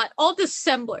 all not, all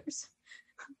dissemblers.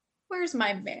 Where's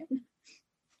my man?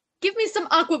 Give me some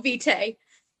aquavitae.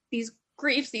 These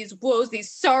griefs, these woes,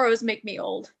 these sorrows make me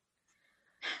old.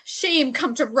 Shame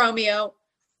come to Romeo.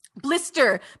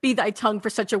 Blister be thy tongue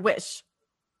for such a wish.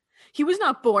 He was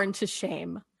not born to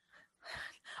shame.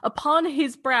 Upon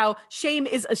his brow shame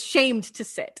is ashamed to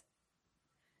sit.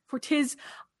 For 'tis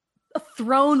a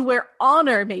throne where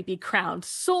honor may be crowned,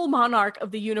 sole monarch of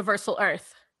the universal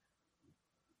earth.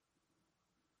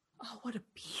 Oh, what a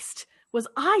beast was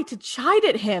I to chide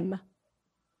at him!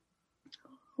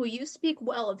 Will you speak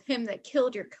well of him that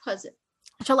killed your cousin?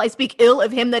 Shall I speak ill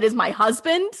of him that is my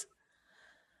husband?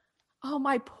 Oh,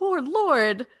 my poor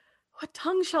lord, what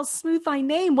tongue shall smooth thy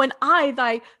name when I,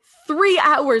 thy 3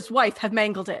 hours' wife, have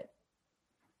mangled it?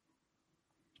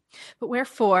 But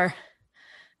wherefore,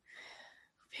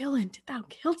 villain, did thou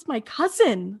kill my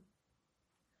cousin?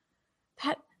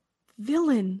 That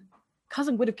villain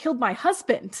cousin would have killed my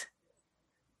husband.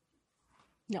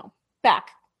 No, back.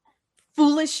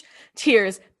 Foolish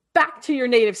tears, back to your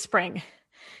native spring.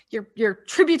 Your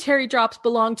tributary drops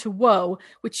belong to woe,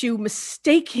 which you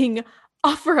mistaking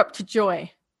offer up to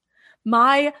joy.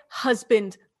 My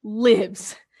husband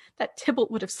lives, that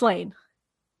Tybalt would have slain.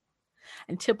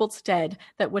 And Tybalt's dead,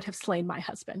 that would have slain my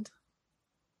husband.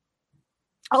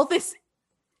 All this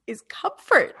is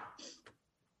comfort.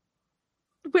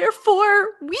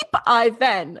 Wherefore weep I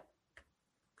then?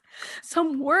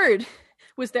 Some word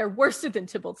was there worse than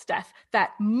Tybalt's death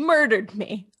that murdered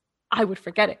me. I would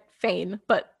forget it fain,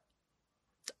 but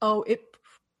oh, it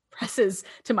presses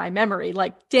to my memory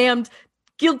like damned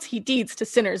guilty deeds to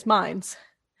sinners' minds.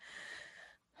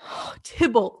 Oh,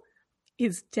 Tybalt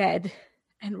is dead,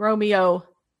 and Romeo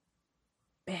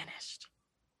banished.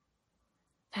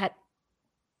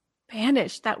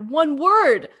 That one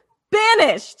word,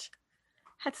 banished,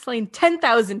 had slain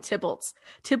 10,000 Tybalts.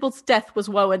 Tybalt's death was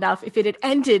woe enough if it had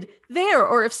ended there,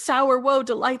 or if sour woe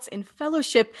delights in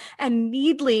fellowship and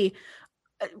needly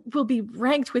will be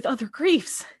ranked with other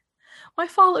griefs. Why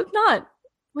followed not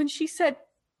when she said,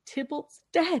 Tybalt's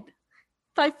dead,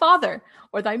 thy father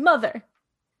or thy mother,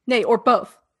 nay, or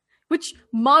both, which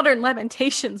modern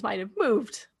lamentations might have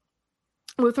moved,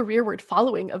 with a rearward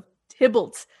following of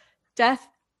Tybalt's death.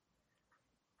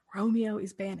 Romeo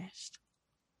is banished.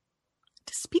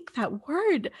 To speak that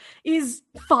word is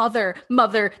father,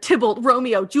 mother, Tybalt,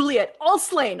 Romeo, Juliet, all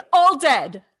slain, all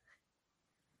dead.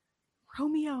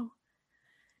 Romeo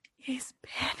is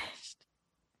banished.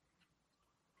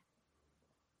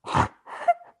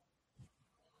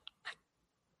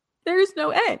 There is no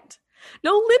end,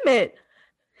 no limit,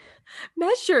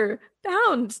 measure,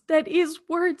 bound that is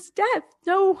word's death.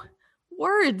 No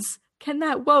words can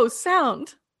that woe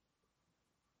sound.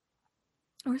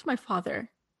 Where's my father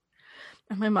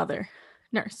and my mother?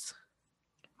 Nurse,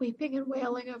 weeping and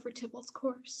wailing over Tybalt's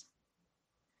corpse.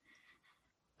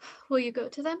 Will you go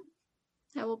to them?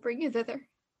 I will bring you thither.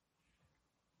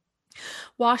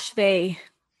 Wash they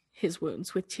his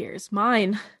wounds with tears.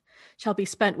 Mine shall be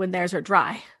spent when theirs are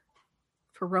dry,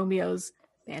 for Romeo's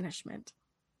banishment.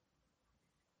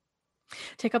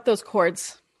 Take up those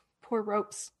cords, poor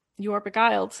ropes. You are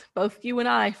beguiled, both you and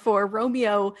I, for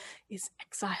Romeo is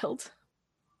exiled.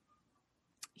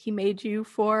 He made you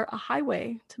for a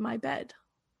highway to my bed,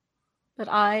 but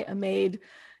I, a maid,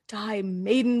 die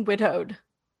maiden widowed.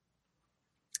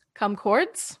 Come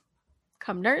cords,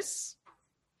 come nurse,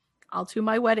 I'll to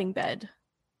my wedding bed,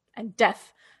 and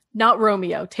death, not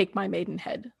Romeo, take my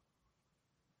maidenhead.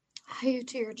 Hie you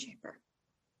to your chamber.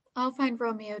 I'll find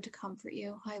Romeo to comfort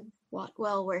you. I wot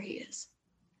well where he is.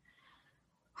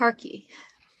 Hark ye,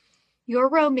 your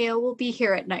Romeo will be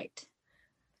here at night.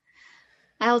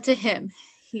 I'll to him.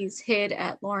 He's hid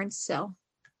at Lauren's cell.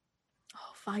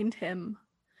 Oh, find him.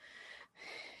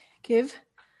 Give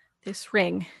this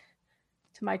ring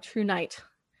to my true knight,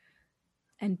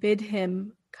 and bid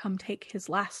him come take his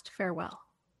last farewell.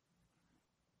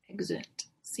 Exit.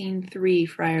 Scene 3,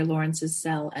 Friar Lawrence's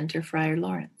cell. Enter Friar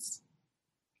Lawrence.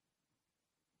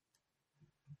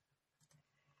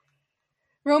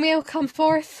 Romeo, come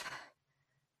forth.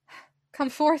 Come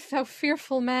forth, thou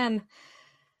fearful man.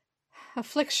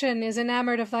 Affliction is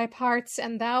enamored of thy parts,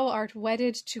 and thou art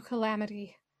wedded to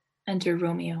calamity. Enter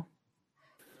Romeo.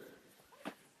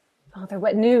 Father,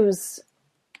 what news?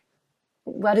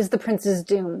 What is the prince's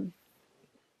doom?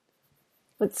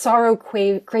 What sorrow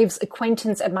craves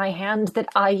acquaintance at my hand that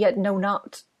I yet know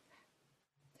not?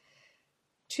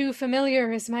 Too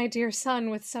familiar is my dear son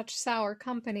with such sour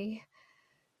company.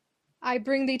 I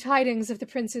bring thee tidings of the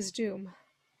prince's doom.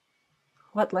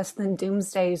 What less than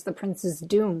doomsday is the prince's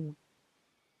doom?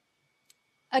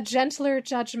 A gentler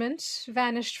judgment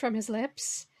vanished from his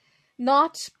lips,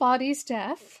 not body's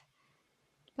death,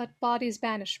 but body's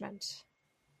banishment.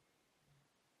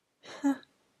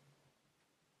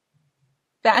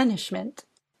 Banishment?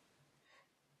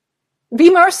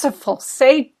 Be merciful,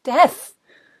 say death.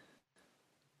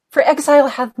 For exile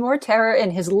hath more terror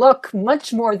in his look,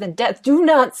 much more than death. Do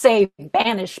not say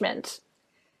banishment.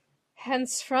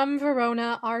 Hence from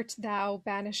Verona art thou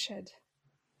banished.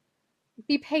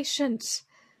 Be patient,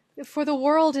 for the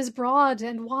world is broad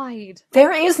and wide.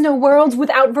 There is no world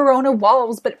without Verona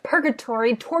walls, but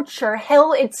purgatory, torture,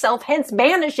 hell itself, hence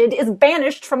banished is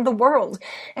banished from the world,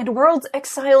 and world's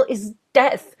exile is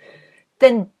death.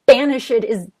 Then banished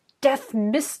is death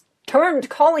misturned,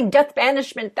 calling death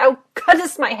banishment. Thou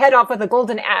cuttest my head off with a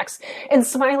golden axe, and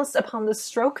smilest upon the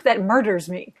stroke that murders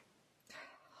me.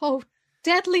 O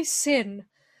deadly sin!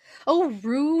 O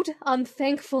rude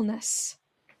unthankfulness!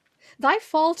 Thy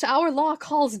fault our law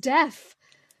calls death,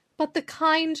 but the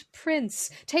kind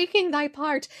prince, taking thy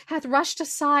part, hath rushed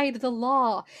aside the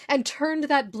law, and turned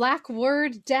that black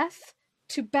word death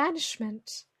to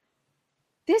banishment.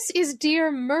 This is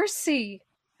dear mercy,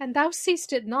 and thou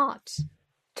seest it not.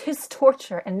 'Tis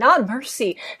torture, and not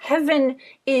mercy. Heaven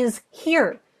is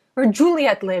here, where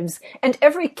Juliet lives, and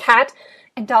every cat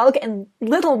and dog and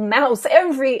little mouse,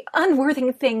 every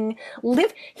unworthy thing,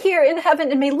 live here in heaven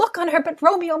and may look on her, but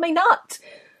Romeo may not.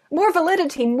 More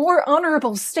validity, more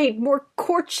honorable state, more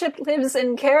courtship lives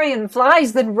in carrion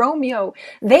flies than Romeo.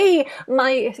 They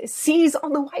may seize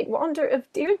on the white wand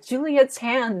of dear Juliet's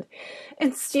hand,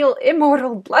 and steal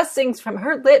immortal blessings from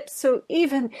her lips, so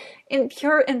even in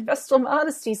pure and vestal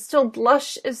modesty still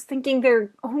blush as thinking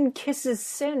their own kisses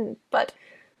sin. But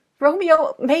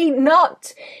Romeo may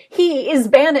not. He is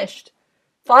banished.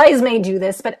 Flies may do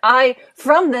this, but I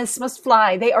from this must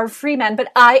fly. They are free men,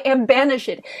 but I am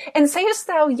banished. And sayest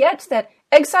thou yet that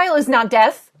exile is not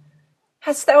death?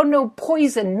 Hast thou no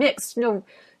poison mixed, no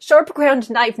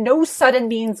sharp-ground knife, no sudden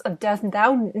means of death?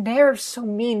 Thou ne'er so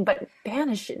mean, but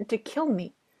banished to kill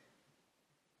me.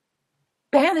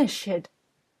 Banished.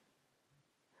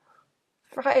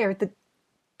 Friar, the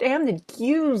damned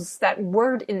use that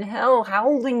word in hell,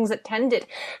 howlings attend it.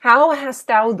 How hast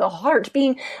thou the heart,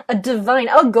 being a divine,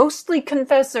 a ghostly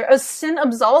confessor, a sin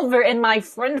absolver, and my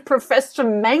friend professed to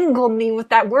mangle me with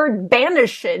that word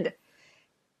banished?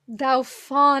 Thou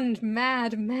fond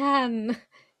mad man,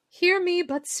 hear me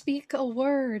but speak a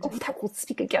word. Oh, thou wilt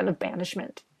speak again of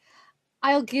banishment.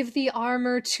 I'll give thee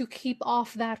armor to keep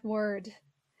off that word,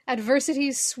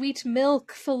 adversity's sweet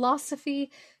milk, philosophy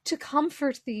to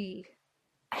comfort thee.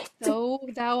 Though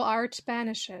thou art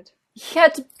banished.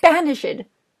 Yet banished.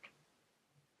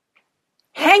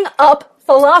 Hang up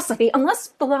philosophy, unless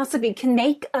philosophy can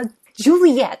make a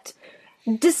Juliet.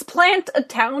 Displant a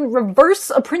town, reverse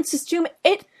a prince's doom,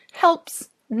 it helps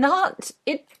not.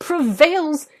 It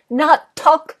prevails not.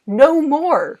 Talk no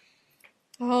more.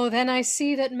 Oh, then I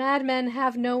see that madmen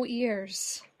have no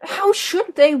ears. How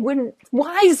should they when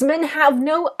wise men have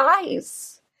no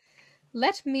eyes?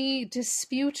 Let me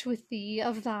dispute with thee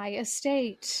of thy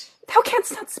estate. Thou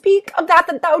canst not speak of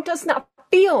that thou dost not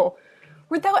feel.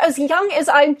 Were thou as young as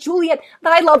I, Juliet,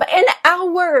 thy love an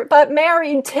hour, but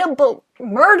married Tybalt,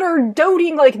 murdered,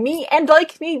 doting like me, and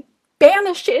like me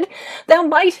banished, thou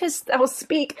mightest thou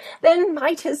speak, then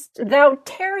mightest thou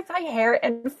tear thy hair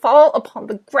and fall upon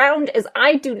the ground as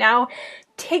I do now,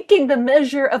 taking the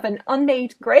measure of an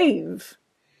unmade grave.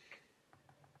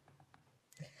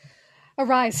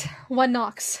 Arise, one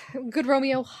knocks. Good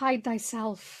Romeo, hide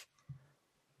thyself.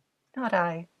 Not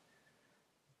I.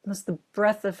 Must the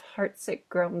breath of heartsick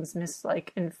groans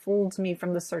mislike enfolds me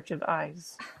from the search of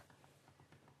eyes.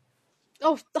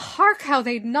 Oh, hark how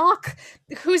they knock!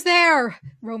 Who's there?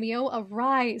 Romeo,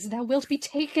 arise, thou wilt be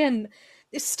taken.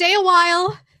 Stay a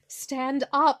while. Stand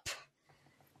up.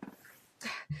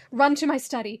 Run to my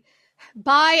study.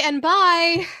 By and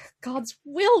by. God's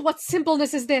will, what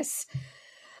simpleness is this?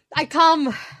 I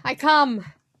come.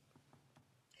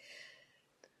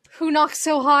 Who knocks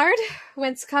so hard?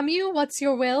 Whence come you? What's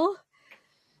your will?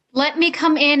 Let me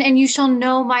come in, and you shall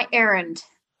know my errand.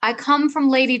 I come from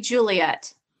Lady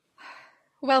Juliet.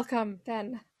 Welcome,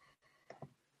 then.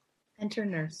 Enter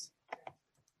nurse.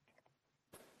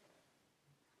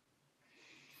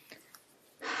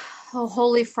 Oh,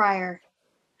 holy friar,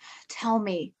 tell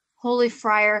me, holy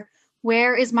friar,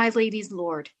 where is my lady's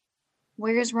lord?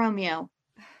 Where is Romeo?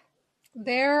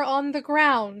 There on the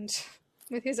ground,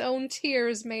 with his own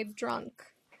tears made drunk.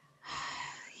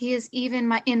 He is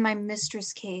even in my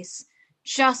mistress' case,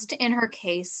 just in her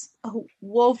case. Oh,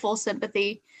 woeful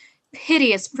sympathy,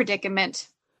 piteous predicament.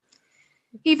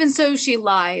 Even so she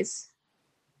lies,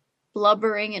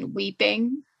 blubbering and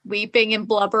weeping, weeping and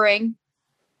blubbering.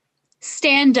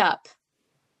 Stand up.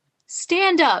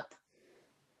 Stand up.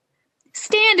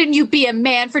 Stand and you be a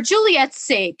man for Juliet's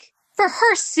sake, for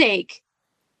her sake.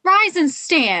 Rise and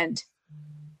stand.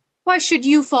 Why should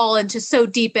you fall into so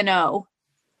deep an O?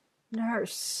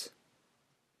 Nurse.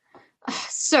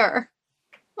 Sir.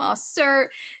 Oh, sir.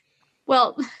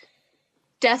 Well,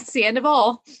 death's the end of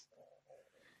all.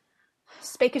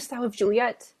 Spakest thou of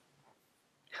Juliet?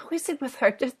 How is it with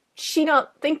her? Does she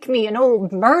not think me an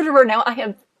old murderer now? I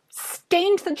have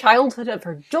stained the childhood of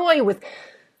her joy with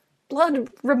blood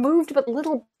removed but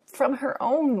little from her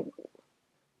own.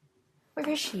 Where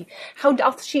is she? How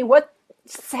doth she? What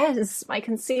says my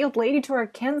concealed lady to her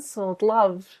cancelled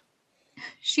love?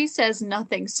 She says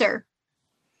nothing, sir,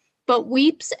 but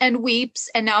weeps and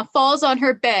now falls on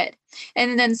her bed,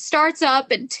 and then starts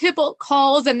up, and Tybalt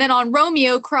calls, and then on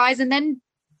Romeo cries, and then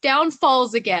down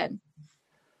falls again.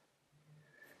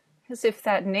 As if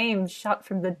that name shot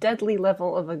from the deadly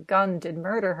level of a gun did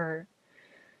murder her.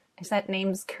 As that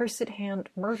name's cursed hand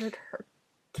murdered her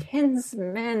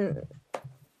kinsmen.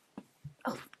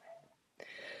 Oh.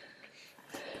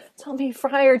 Tell me,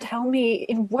 friar, tell me,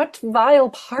 in what vile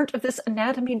part of this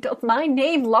anatomy doth my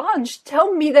name lodge?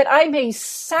 Tell me that I may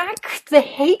sack the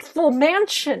hateful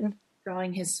mansion.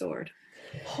 Drawing his sword.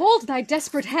 Hold thy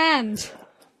desperate hand.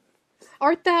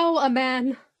 Art thou a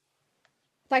man?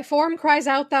 Thy form cries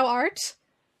out thou art.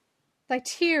 Thy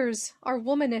tears are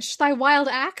womanish. Thy wild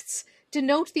acts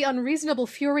denote the unreasonable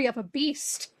fury of a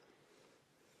beast.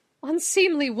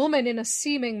 Unseemly woman in a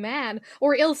seeming man,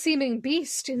 or ill-seeming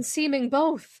beast in seeming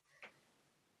both.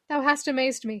 Thou hast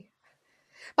amazed me.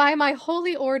 By my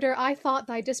holy order I thought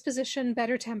thy disposition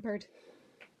better tempered.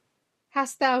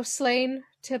 Hast thou slain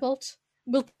Tybalt?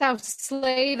 Wilt thou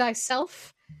slay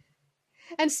thyself?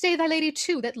 And stay thy lady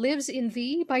too, that lives in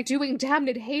thee, by doing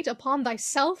damned hate upon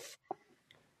thyself?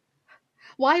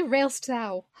 Why railst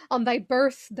thou on thy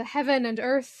birth, the heaven and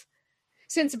earth?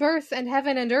 Since birth and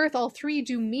heaven and earth all three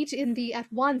do meet in thee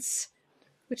at once,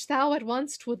 which thou at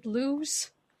once would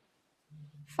lose?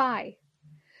 Fie,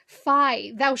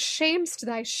 fie, thou shamest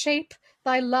thy shape,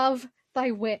 thy love,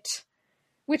 thy wit,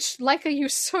 which like a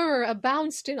usurer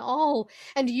abound'st in all,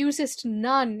 and usest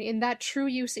none in that true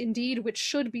use indeed which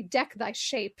should bedeck thy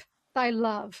shape, thy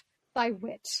love, thy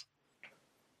wit.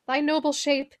 Thy noble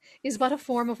shape is but a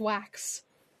form of wax,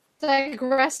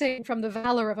 digressing from the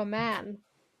valor of a man.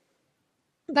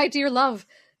 Thy dear love,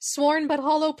 sworn but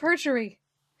hollow perjury,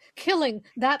 killing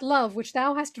that love which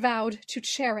thou hast vowed to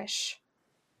cherish.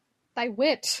 Thy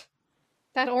wit,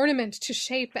 that ornament to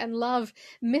shape and love,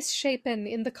 misshapen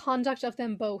in the conduct of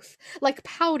them both, like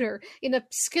powder in a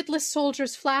skidless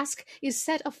soldier's flask, is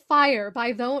set afire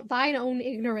by thine own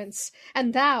ignorance,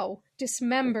 and thou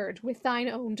dismembered with thine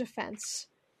own defense.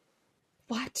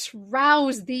 What?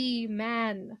 Rouse thee,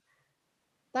 man!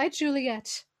 Thy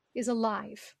Juliet is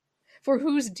alive, for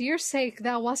whose dear sake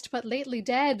thou wast but lately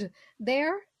dead.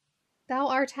 There thou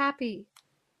art happy.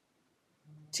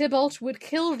 Tybalt would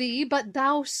kill thee, but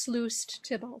thou slewest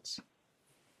Tybalt.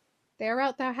 There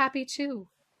art thou happy too.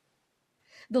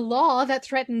 The law that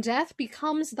threatened death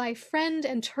becomes thy friend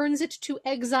and turns it to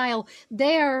exile.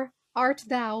 There art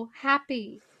thou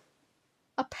happy.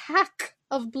 A pack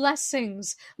of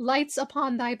blessings lights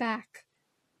upon thy back.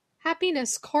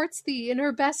 Happiness courts thee in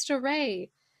her best array.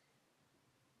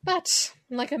 But,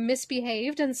 like a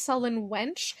misbehaved and sullen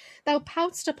wench, thou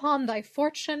pout'st upon thy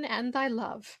fortune and thy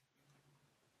love.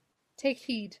 Take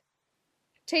heed,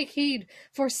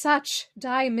 for such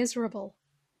die miserable.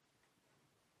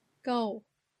 Go,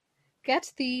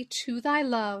 get thee to thy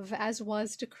love as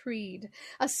was decreed,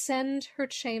 ascend her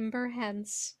chamber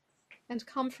hence, and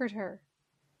comfort her.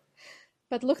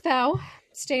 But look thou,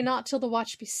 stay not till the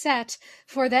watch be set,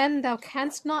 for then thou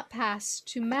canst not pass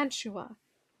to Mantua,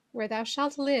 where thou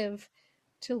shalt live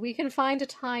till we can find a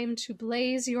time to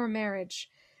blaze your marriage,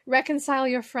 reconcile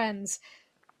your friends,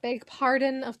 beg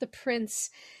pardon of the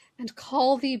prince, and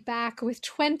call thee back with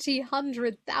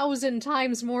 200,000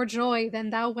 times more joy than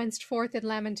thou wentst forth in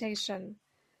lamentation.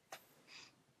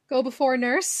 Go before,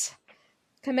 nurse,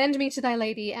 commend me to thy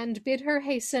lady, and bid her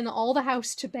hasten all the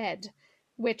house to bed,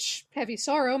 which heavy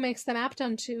sorrow makes them apt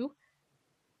unto.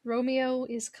 Romeo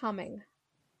is coming.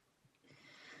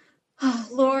 Oh,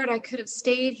 Lord, I could have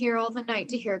stayed here all the night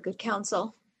to hear good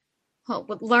counsel. Oh,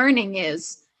 what learning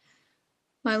is.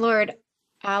 My lord,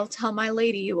 I'll tell my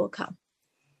lady you will come.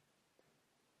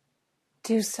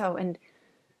 Do so, and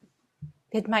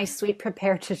bid my sweet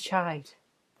prepare to chide.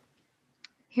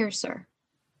 Here, sir.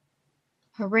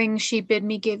 A ring she bid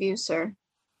me give you, sir.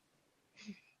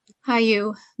 Hie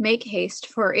you, make haste,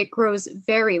 for it grows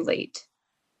very late.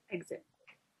 Exit.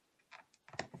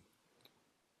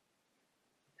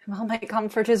 Well, my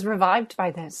comfort is revived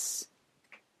by this.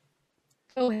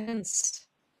 Go hence.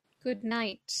 Good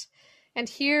night. And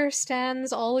here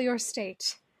stands all your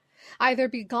state. Either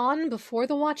be gone before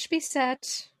the watch be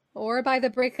set, or by the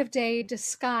break of day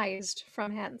disguised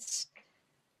from hence.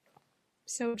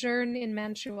 Sojourn in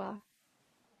Mantua.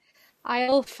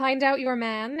 I'll find out your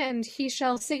man, and he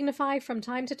shall signify from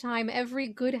time to time every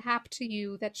good hap to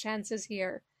you that chances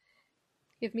here.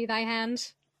 Give me thy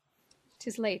hand.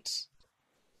 'Tis late.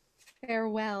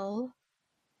 Farewell.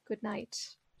 Good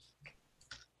night.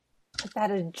 But that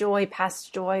a joy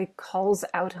past joy calls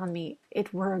out on me,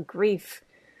 it were a grief,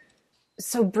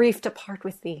 so brief to part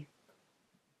with thee.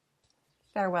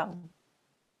 Farewell.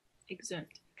 Exeunt.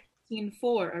 Scene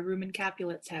 4, a room in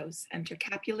Capulet's house. Enter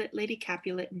Capulet, Lady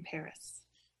Capulet, in Paris.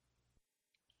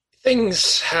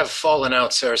 Things have fallen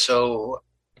out, sir, so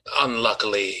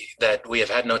unluckily that we have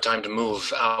had no time to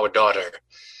move our daughter.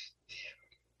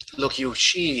 Look you,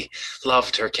 she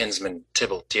loved her kinsman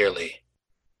Tybalt dearly,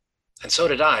 and so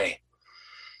did I.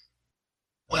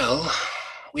 Well,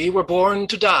 we were born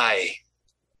to die.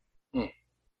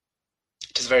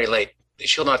 It is very late.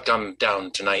 She'll not come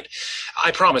down tonight,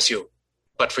 I promise you.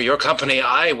 But for your company,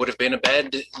 I would have been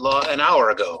abed an hour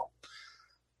ago.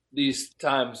 These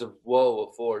times of woe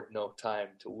afford no time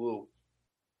to woo.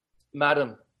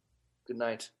 Madam, good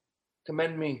night.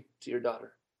 Commend me to your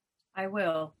daughter. I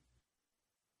will.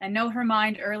 And know her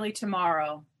mind early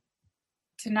tomorrow.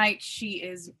 Tonight she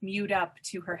is mewed up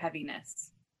to her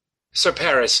heaviness. Sir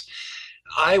Paris,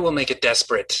 I will make a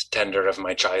desperate tender of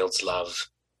my child's love.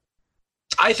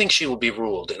 I think she will be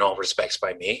ruled in all respects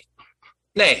by me.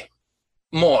 Nay,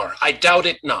 more, I doubt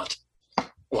it not.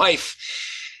 Wife,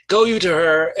 go you to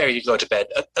her ere you go to bed.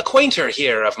 Acquaint her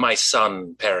here of my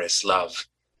son, Paris, love.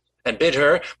 And bid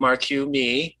her, mark you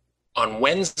me, on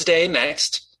Wednesday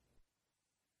next.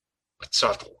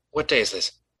 Soft, what day is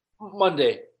this?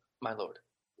 Monday, my lord.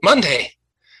 Monday?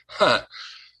 Huh.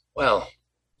 Well,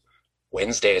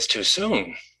 Wednesday is too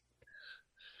soon.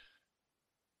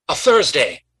 A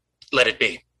Thursday, let it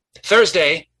be.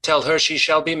 Thursday, tell her she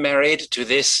shall be married to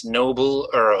this noble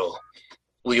earl.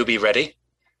 Will you be ready?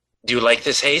 Do you like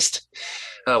this haste?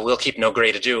 We'll keep no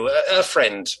great ado. A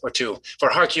friend or two. For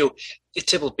hark you,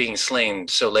 Tybalt being slain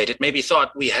so late, it may be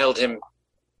thought we held him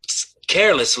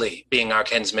carelessly, being our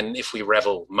kinsman, if we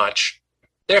revel much.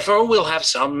 Therefore we'll have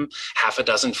some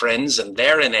 6 friends, and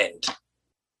there an end.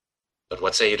 But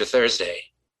what say you to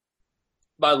Thursday?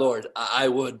 My lord, I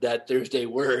would that Thursday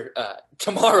were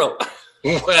tomorrow.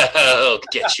 Well,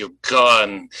 get you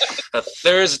gone. A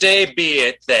Thursday be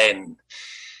it, then.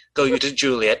 Go you to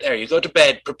Juliet, ere you go to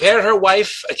bed. Prepare her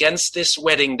wife against this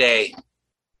wedding day.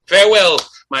 Farewell,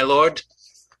 my lord.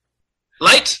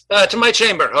 Light, to my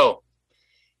chamber, ho.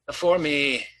 For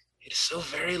me, it is so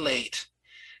very late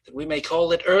that we may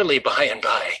call it early by and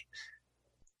by.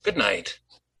 Good night.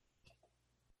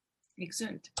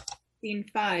 Exeunt. Scene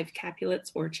 5,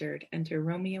 Capulet's Orchard. Enter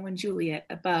Romeo and Juliet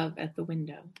above at the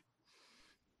window.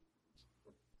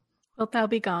 Wilt thou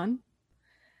be gone?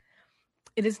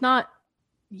 It is not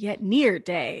yet near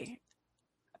day.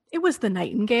 It was the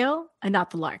nightingale, and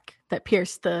not the lark, that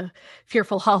pierced the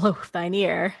fearful hollow of thine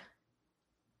ear.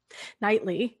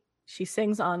 Nightly, she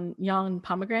sings on yon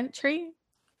pomegranate tree.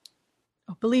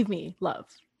 Oh, believe me, love,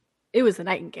 it was the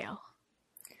nightingale.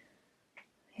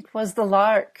 It was the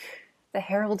lark, the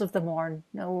herald of the morn,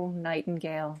 no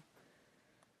nightingale.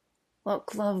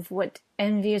 Look, love, what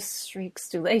envious streaks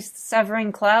do lace the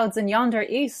severing clouds in yonder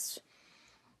east.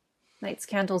 Night's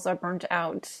candles are burnt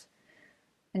out,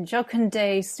 and jocund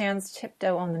day stands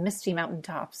tiptoe on the misty mountain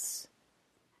tops.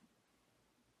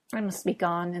 I must be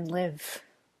gone and live,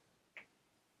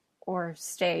 or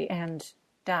stay and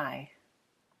die.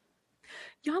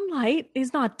 Yon light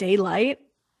is not daylight.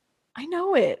 I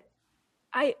know it.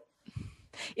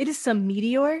 It is some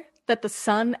meteor that the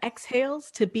sun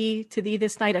exhales to be to thee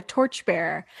this night a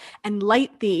torchbearer and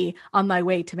light thee on thy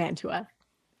way to Mantua.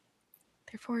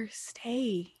 Therefore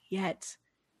stay yet.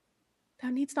 Thou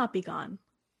needst not be gone.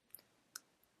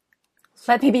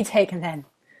 Let me be taken then.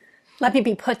 Let me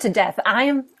be put to death. I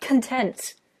am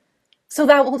content. So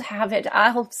thou wilt have it.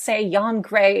 I'll say yon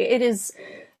grey. It is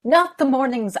not the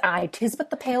morning's eye. 'Tis but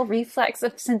the pale reflex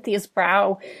of Cynthia's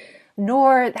brow.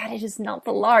 Nor that it is not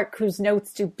the lark whose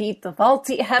notes do beat the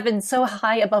vaulty heaven so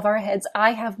high above our heads.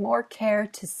 I have more care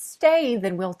to stay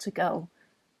than will to go.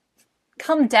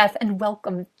 Come, death, and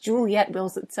welcome. Juliet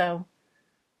wills it so.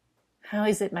 How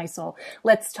is it, my soul?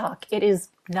 Let's talk. It is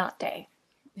not day.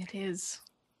 It is.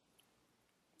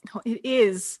 Oh, it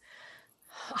is.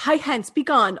 Hie hence, be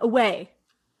gone, away.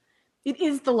 It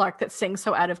is the lark that sings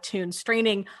so out of tune,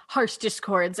 straining harsh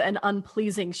discords and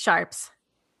unpleasing sharps.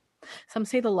 Some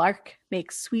say the lark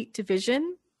makes sweet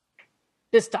division.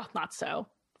 This doth not so,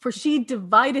 for she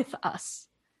divideth us.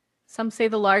 Some say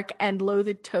the lark and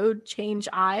loathed toad change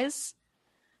eyes.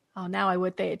 Oh, now I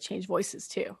would they had changed voices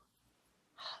too.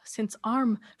 Since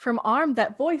arm from arm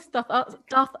that voice doth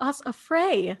us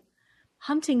affray,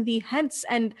 hunting thee hence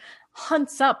and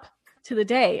hunts up to the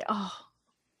day. Oh,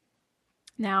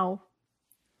 now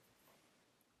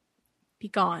be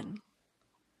gone.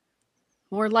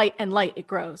 More light and light it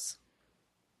grows.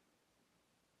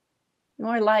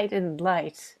 More light and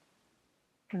light.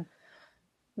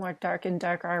 More dark and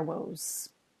dark our woes.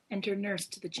 Enter nurse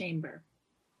to the chamber.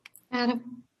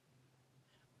 Madam,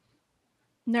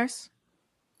 nurse,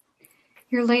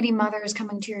 your lady mother is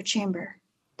coming to your chamber.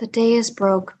 The day is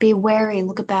broke. Be wary,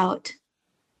 look about.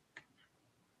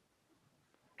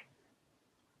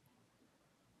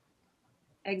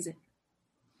 Exit.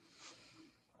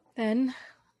 Then,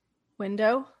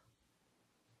 window,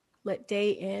 let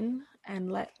day in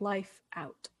and let life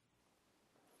out.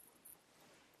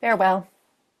 Farewell.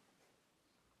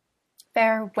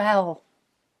 Farewell.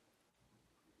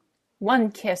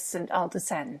 One kiss and I'll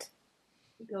descend.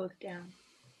 He goes down.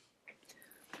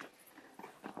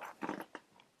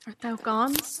 Art thou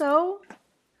gone so?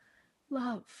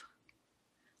 Love.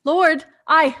 Lord,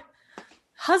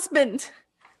 husband,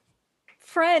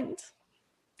 friend,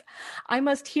 I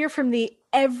must hear from thee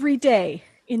every day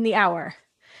in the hour,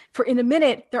 for in a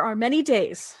minute there are many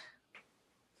days.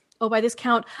 Oh, by this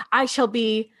count, I shall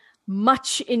be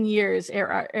much in years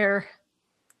ere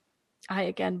I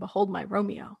again behold my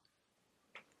Romeo.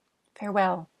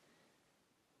 Farewell.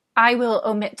 I will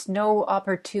omit no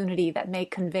opportunity that may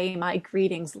convey my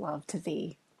greetings, love, to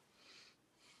thee.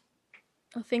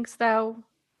 Oh, thinkst thou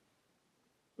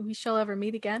we shall ever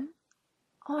meet again?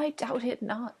 Oh, I doubt it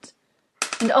not.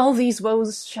 And all these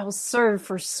woes shall serve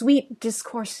for sweet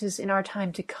discourses in our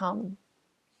time to come.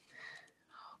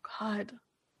 Oh, God,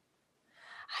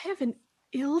 I have an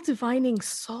ill-divining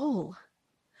soul.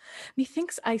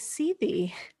 Methinks I see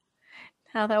thee,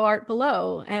 now thou art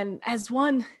below, and as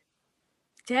one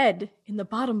dead in the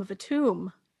bottom of a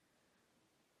tomb.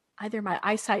 Either my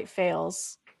eyesight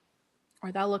fails,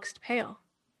 or thou lookst pale.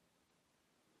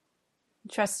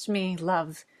 Trust me,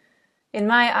 love. In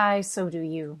my eye, so do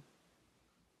you.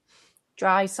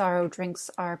 Dry sorrow drinks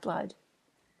our blood.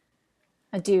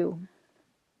 Adieu.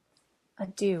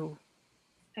 Adieu.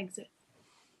 Exit.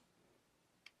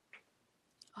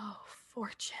 Oh,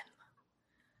 Fortune.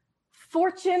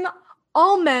 Fortune,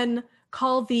 all men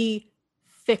call thee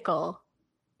fickle.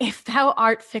 If thou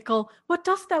art fickle, what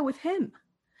dost thou with him?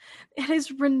 It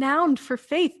is renowned for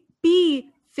faith. Be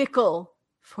fickle,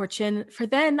 Fortune, for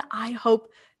then I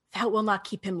hope thou wilt not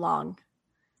keep him long,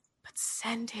 but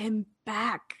send him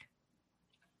back.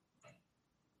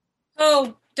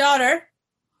 Oh, daughter,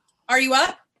 are you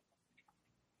up?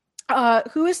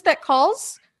 Who is that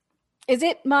calls? Is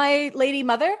it my lady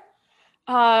mother?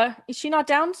 Is she not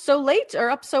down so late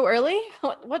or up so early?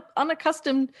 What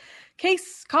unaccustomed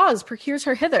cause procures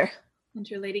her hither?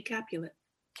 Enter Lady Capulet.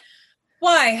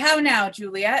 Why, how now,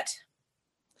 Juliet?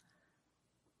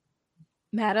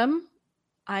 Madam,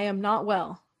 I am not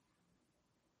well.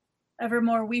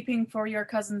 Evermore weeping for your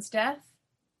cousin's death?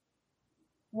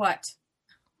 What?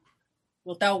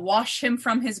 Wilt thou wash him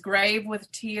from his grave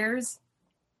with tears?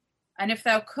 And if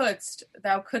thou couldst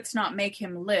not make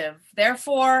him live.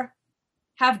 Therefore,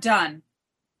 have done.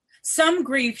 Some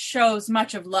grief shows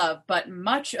much of love, but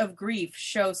much of grief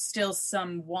shows still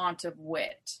some want of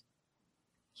wit.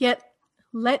 Yet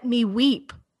let me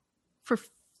weep for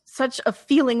such a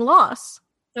feeling loss.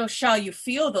 So shall you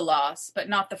feel the loss, but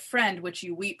not the friend which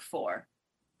you weep for.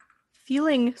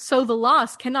 Feeling so the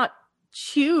loss cannot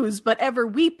choose but ever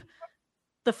weep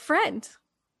the friend.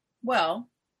 Well,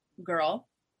 girl,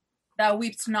 thou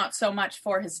weepst not so much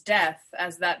for his death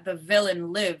as that the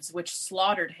villain lives which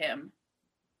slaughtered him.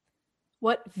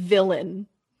 What villain,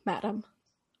 madam?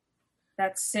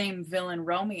 That same villain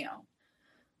Romeo.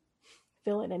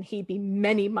 Villain and he be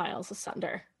many miles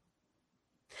asunder.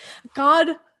 God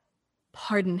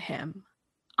pardon him.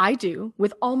 I do,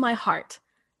 with all my heart,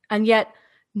 and yet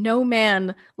no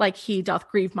man like he doth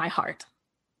grieve my heart.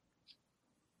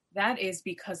 That is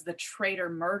because the traitor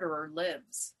murderer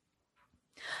lives.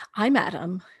 I,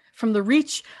 madam, from the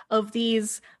reach of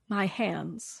these my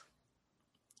hands,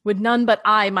 would none but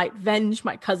I might venge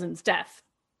my cousin's death.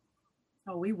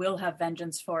 Oh, we will have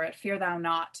vengeance for it, fear thou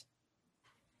not.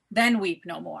 Then weep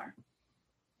no more.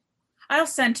 I'll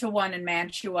send to one in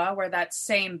Mantua, where that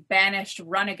same banished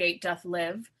runagate doth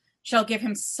live, shall give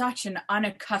him such an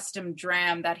unaccustomed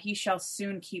dram that he shall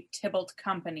soon keep Tybalt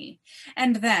company,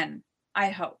 and then, I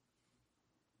hope,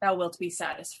 thou wilt be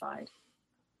satisfied.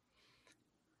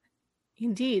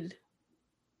 Indeed,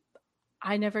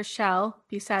 I never shall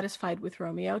be satisfied with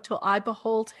Romeo till I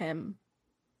behold him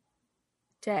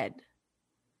dead.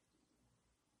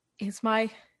 Is my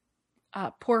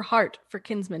poor heart for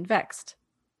kinsman vexed?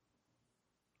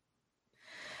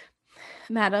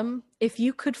 Madam, if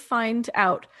you could find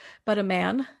out but a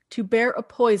man to bear a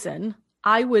poison,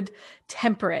 I would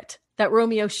temper it, that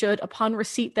Romeo should, upon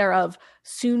receipt thereof,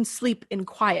 soon sleep in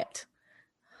quiet.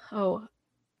 Oh,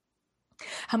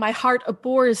 how my heart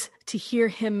abhors to hear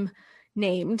him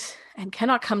named, and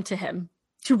cannot come to him,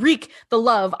 to wreak the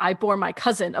love I bore my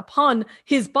cousin upon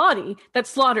his body that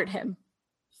slaughtered him.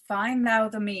 Find thou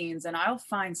the means, and I'll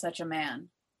find such a man.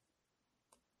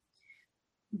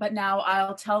 But now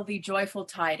I'll tell thee joyful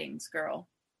tidings, girl.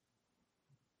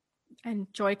 And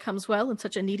joy comes well in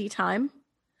such a needy time.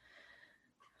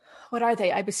 What are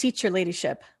they, I beseech your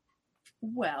ladyship?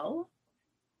 Well,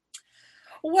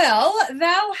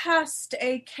 thou hast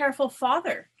a careful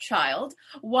father, child,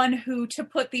 one who, to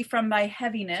put thee from thy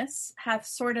heaviness, hath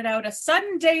sorted out a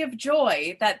sudden day of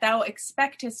joy that thou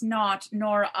expectest not,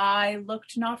 nor I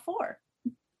looked not for.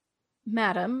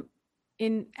 Madam,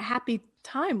 in happy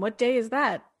time, what day is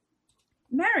that?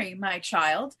 Marry, my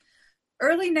child,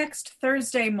 early next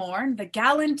Thursday morn, the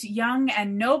gallant, young,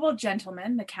 and noble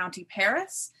gentleman, the County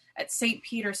Paris, at St.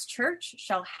 Peter's Church,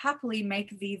 shall happily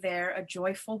make thee there a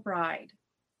joyful bride.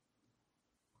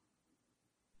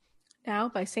 Now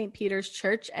by St. Peter's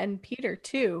Church, and Peter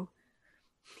too,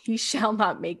 he shall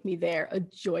not make me there a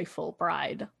joyful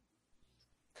bride.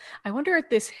 I wonder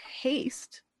at this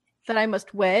haste that I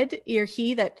must wed ere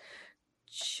he that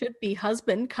should be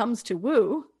husband comes to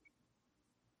woo.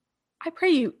 I pray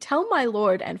you, tell my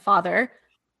lord and father,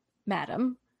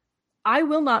 madam, I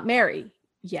will not marry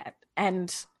yet,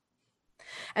 and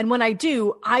when I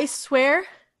do, I swear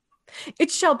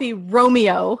it shall be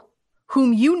Romeo,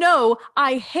 whom you know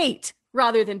I hate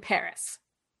rather than Paris.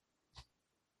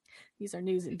 These are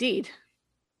news indeed.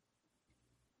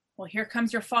 Well, here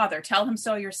comes your father. Tell him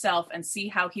so yourself and see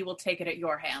how he will take it at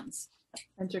your hands.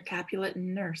 Enter Capulet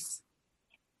and nurse.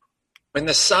 When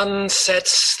the sun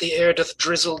sets, the air doth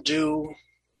drizzle dew,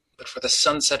 but for the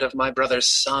sunset of my brother's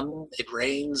son, it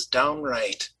rains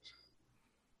downright.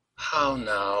 How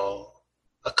now?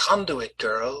 A conduit,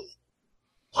 girl?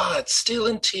 What, still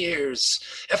in tears,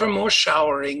 evermore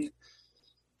showering?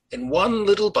 In one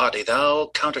little body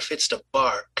thou counterfeit'st a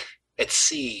bark, at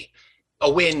sea,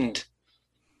 a wind,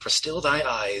 for still thy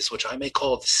eyes, which I may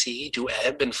call the sea, do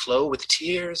ebb and flow with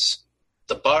tears.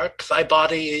 The bark thy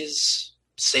body is,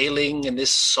 sailing in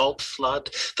this salt flood,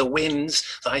 the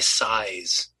winds thy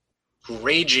sighs,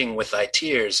 raging with thy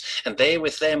tears, and they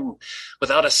with them,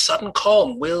 without a sudden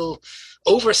calm, will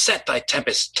overset thy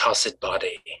tempest-tossed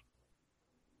body.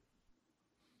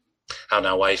 How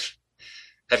now, wife?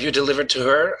 Have you delivered to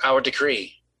her our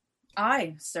decree?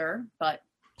 Aye, sir, but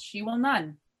she will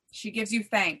none. She gives you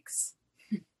thanks.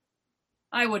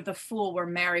 I would the fool were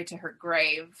married to her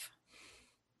grave.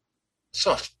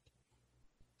 Soft.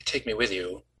 Take me with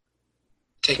you.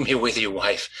 Take me with you,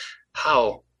 wife.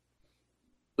 How?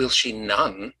 Will she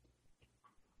none?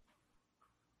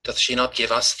 Doth she not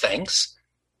give us thanks?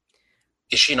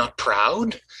 Is she not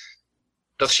proud?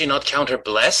 Doth she not count her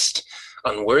blessed,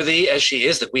 unworthy as she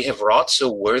is, that we have wrought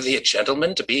so worthy a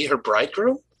gentleman to be her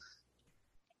bridegroom?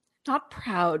 Not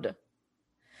proud.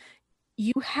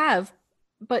 You have,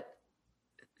 but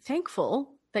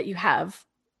thankful that you have.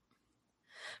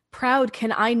 Proud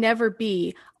can I never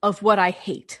be of what I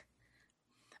hate,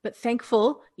 but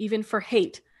thankful even for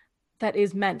hate that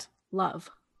is meant love.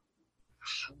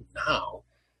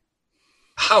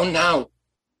 How now?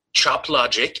 Chop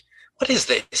logic? What is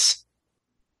this?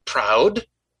 Proud,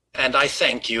 and I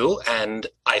thank you, and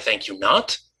I thank you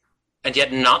not, and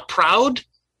yet not proud?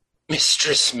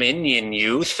 Mistress Minion,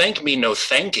 you thank me no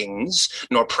thankings,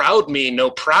 nor proud me no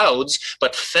prouds,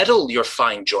 but fettle your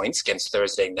fine joints 'gainst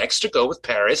Thursday next to go with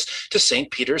Paris to St.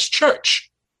 Peter's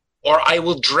Church, or I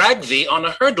will drag thee on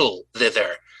a hurdle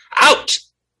thither. Out,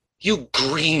 you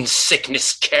green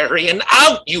sickness carrion,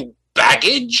 out, you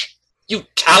baggage, you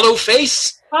tallow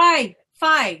face.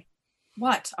 Fie.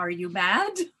 What, are you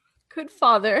mad? Good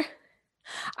father,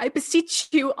 I beseech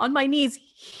you on my knees,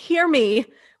 hear me.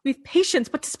 We've patience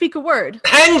but to speak a word.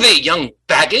 Hang thee, young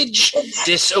baggage,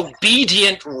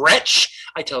 disobedient wretch.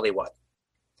 I tell thee what,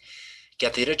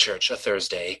 get thee to church a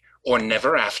Thursday, or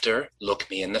never after look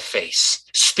me in the face.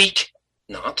 Speak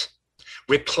not,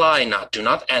 reply not, do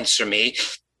not answer me.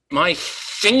 My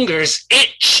fingers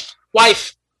itch.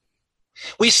 Wife,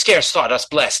 we scarce thought us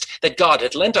blessed that God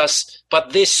had lent us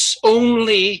but this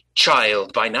only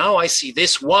child. By now I see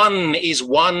this one is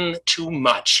one too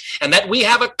much, and that we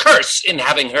have a curse in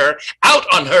having her. Out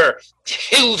on her,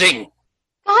 Hilding!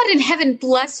 God in heaven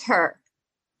bless her.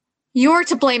 You're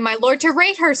to blame, my lord, to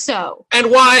rate her so. And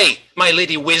why, my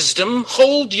lady Wisdom?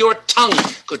 Hold your tongue,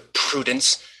 good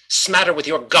Prudence. Smatter with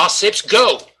your gossips,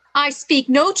 go. I speak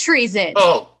no treason.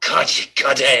 Oh, God, ye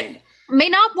goden. May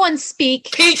not one speak?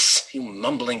 Peace, you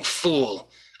mumbling fool.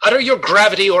 Utter your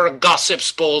gravity or a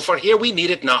gossip's bowl, for here we need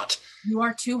it not. You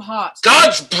are too hot.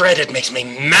 God's bread, it makes me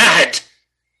mad.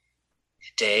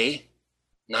 Day,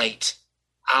 night,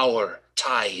 hour,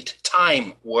 tide,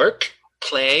 time, work,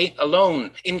 play,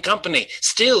 alone, in company.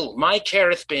 Still my care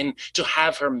hath been to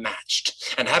have her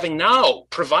matched, and having now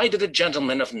provided a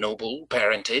gentleman of noble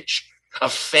parentage,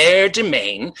 of fair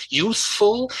demesne,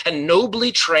 youthful and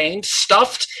nobly trained,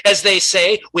 stuffed, as they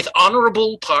say, with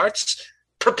honorable parts,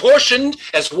 proportioned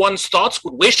as one's thoughts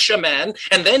would wish a man,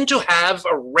 and then to have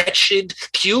a wretched,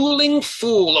 puling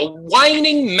fool, a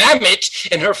whining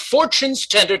mammet in her fortune's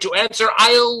tender to answer,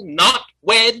 I'll not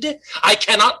wed, I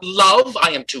cannot love,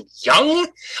 I am too young,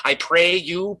 I pray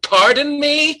you pardon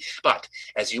me, but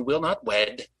as you will not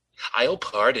wed, I'll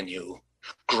pardon you.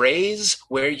 Graze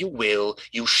where you will,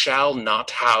 you shall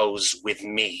not house with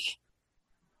me.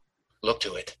 Look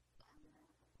to it.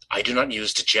 I do not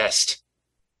use to jest.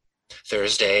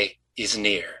 Thursday is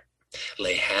near.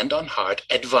 Lay hand on heart,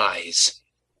 advise.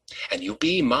 And you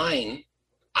be mine,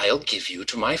 I'll give you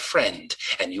to my friend.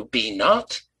 And you be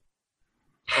not,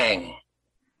 hang,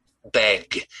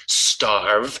 beg,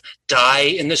 starve, die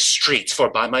in the streets, for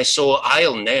by my soul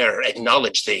I'll ne'er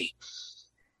acknowledge thee.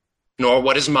 Nor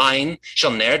what is mine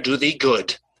shall ne'er do thee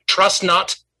good. Trust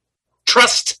not,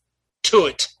 trust to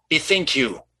it, bethink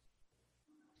you.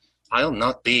 I'll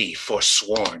not be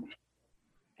forsworn.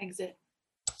 Exit.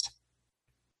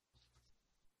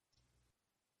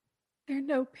 There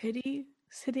no pity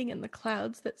sitting in the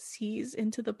clouds that sees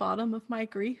into the bottom of my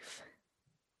grief?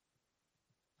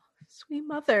 Sweet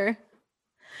mother,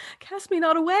 cast me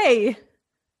not away.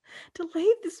 Delay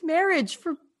this marriage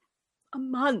for a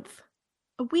month,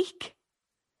 a week.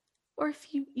 Or if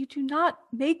you do not,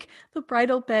 make the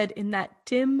bridal bed in that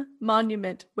dim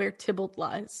monument where Tybalt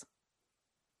lies.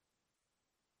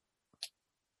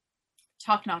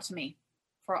 Talk not to me,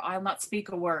 for I'll not speak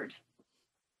a word.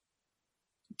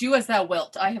 Do as thou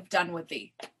wilt, I have done with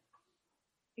thee.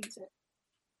 Exit.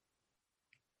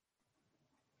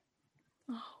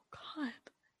 Oh, God.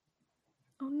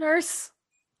 Oh, nurse,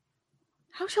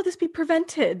 how shall this be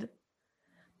prevented?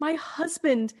 My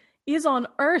husband is on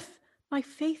earth, my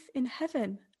faith in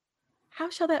heaven. How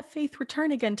shall that faith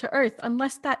return again to earth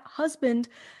unless that husband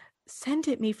send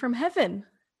it me from heaven?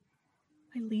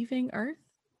 Am I leaving earth?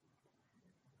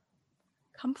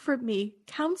 Comfort me,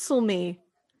 counsel me.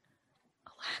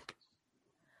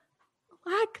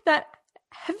 Alack, that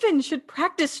heaven should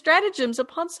practice stratagems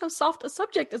upon so soft a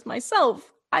subject as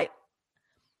myself. What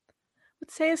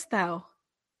sayest thou?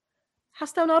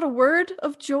 Hast thou not a word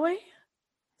of joy?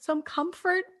 Some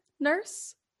comfort,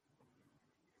 nurse?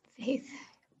 Faith,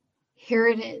 here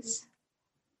it is.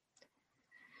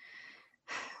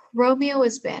 Romeo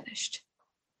is banished,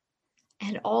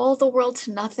 and all the world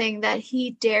to nothing that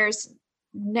he dares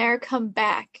ne'er come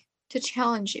back to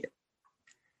challenge you.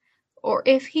 Or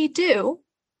if he do,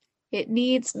 it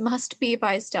needs must be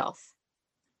by stealth.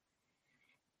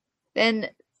 Then,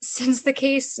 since the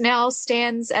case now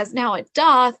stands as now it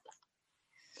doth,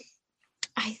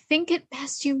 I think it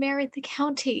best you married the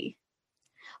county.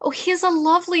 Oh, he is a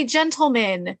lovely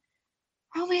gentleman.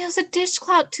 Romeo's a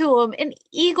dishclout to him, an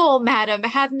eagle, madam,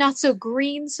 hath not so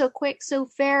green, so quick, so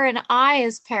fair an eye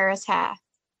as Paris hath.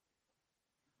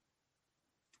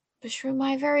 Beshrew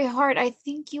my very heart, I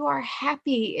think you are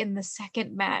happy in the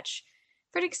second match,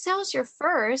 for it excels your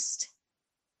first.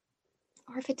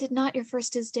 Or if it did not, your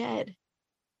first is dead.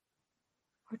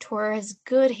 Or 'twere as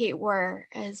good he were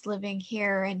as living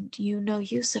here, and you no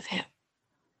use of him.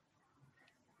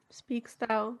 Speakst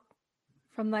thou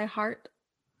from thy heart?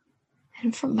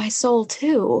 And from my soul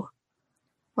too,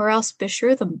 or else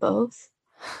beshrew them both.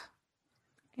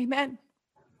 Amen.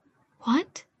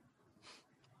 What?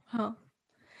 Well,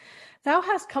 thou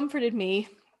hast comforted me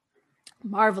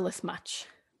marvelous much.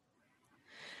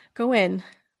 Go in,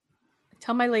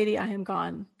 tell my lady I am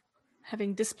gone,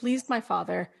 having displeased my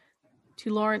father,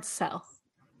 to Lawrence' cell,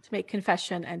 to make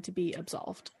confession and to be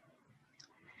absolved.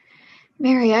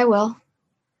 Marry, I will.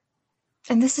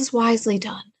 And this is wisely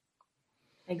done.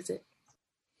 Exit.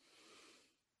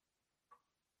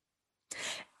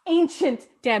 Ancient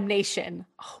damnation!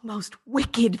 Oh, most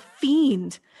wicked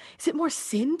fiend! Is it more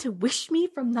sin to wish me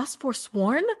from thus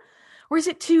forsworn? Or is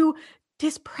it to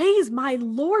dispraise my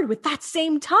lord with that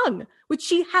same tongue, which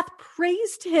she hath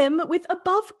praised him with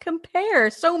above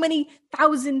compare so many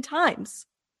thousand times?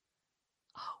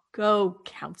 Oh, go,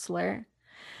 counselor.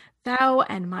 Thou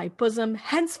and my bosom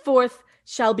henceforth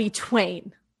shall be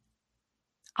twain.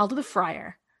 I'll to the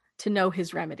friar to know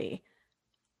his remedy.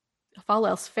 If all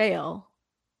else fail,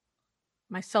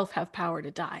 myself have power to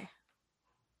die.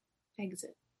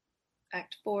 Exit.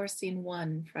 Act 4, Scene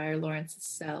 1, Friar Lawrence's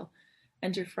cell.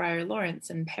 Enter Friar Lawrence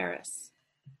in Paris.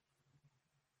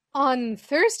 On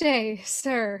Thursday,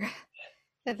 sir.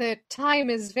 The time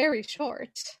is very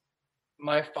short.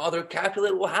 My father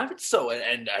Capulet will have it so,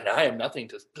 and I am nothing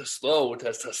to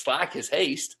slack his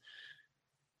haste.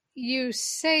 You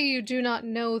say you do not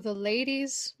know the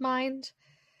lady's mind?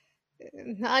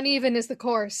 Uneven is the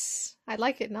course. I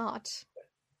like it not.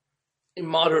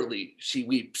 Immoderately she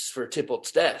weeps for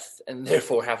Tybalt's death, and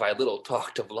therefore have I little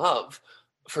talked of love.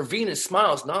 For Venus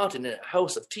smiles not in a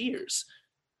house of tears.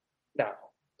 Now,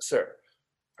 sir,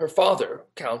 her father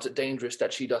counts it dangerous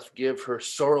that she doth give her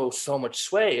sorrow so much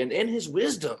sway, and in his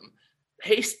wisdom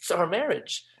hastes our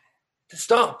marriage, to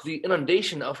stop the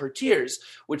inundation of her tears,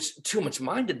 which, too much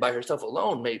minded by herself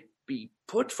alone, may be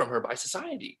put from her by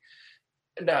society.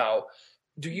 Now,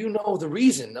 do you know the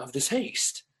reason of this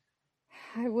haste?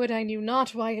 I would I knew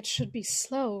not why it should be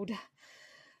slowed.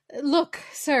 Look,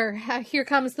 sir, here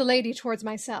comes the lady towards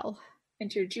my cell.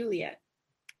 Enter Juliet.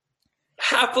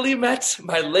 Happily met,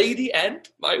 my lady and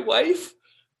my wife.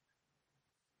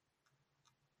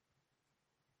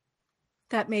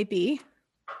 That may be.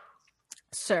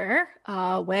 Sir,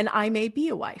 when I may be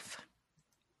a wife.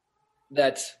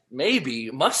 That may be,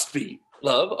 must be,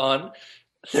 love, on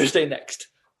Thursday next.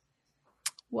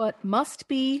 What must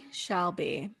be, shall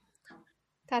be.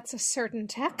 That's a certain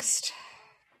text.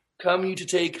 Come you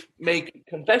to make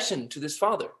confession to this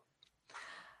father?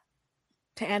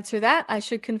 To answer that, I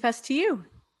should confess to you.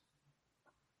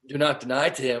 Do not deny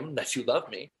to him that you love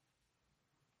me.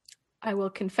 I will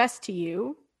confess to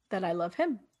you that I love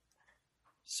him.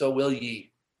 So will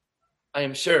ye. I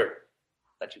am sure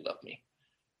that you love me.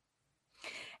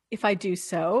 If I do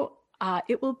so,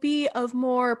 it will be of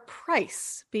more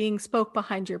price being spoke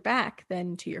behind your back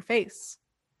than to your face.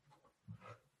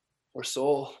 Poor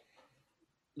soul,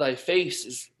 thy face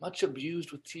is much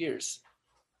abused with tears.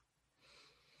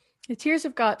 The tears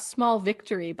have got small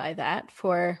victory by that,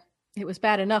 for it was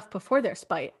bad enough before their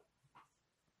spite.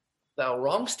 Thou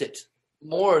wrongst it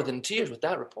more than tears with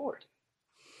that report.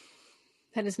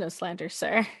 That is no slander,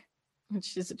 sir,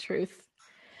 which is the truth.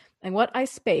 And what I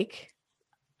spake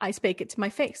it to my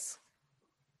face.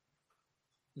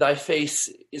 Thy face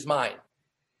is mine,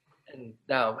 and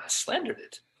thou hast slandered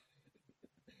it.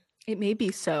 It may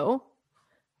be so,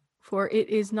 for it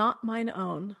is not mine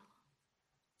own.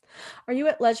 Are you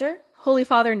at leisure, Holy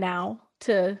Father, now,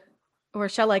 or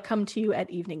shall I come to you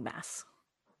at evening mass?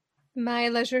 My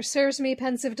leisure serves me,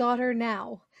 pensive daughter,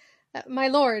 now. My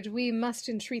lord, we must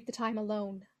entreat the time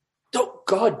alone. Oh,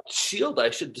 God shield, I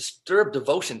should disturb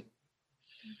devotion.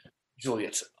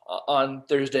 Juliet, on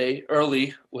Thursday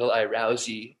early will I rouse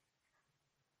ye.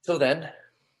 Till then,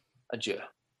 adieu,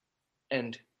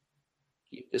 and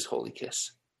keep this holy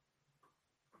kiss.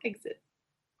 Exit.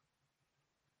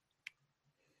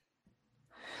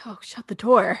 Oh, shut the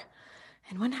door.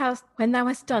 And when thou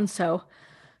hast done so,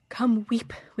 come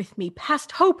weep with me,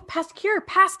 past hope, past cure,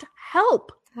 past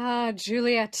help. Ah,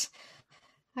 Juliet,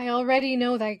 I already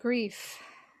know thy grief.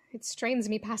 It strains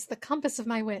me past the compass of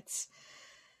my wits.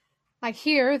 I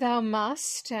hear thou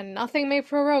must, and nothing may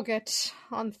prorogue it,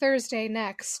 on Thursday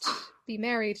next, be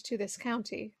married to this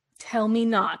county. Tell me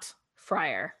not,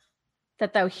 friar,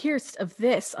 that thou hear'st of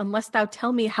this, unless thou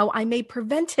tell me how I may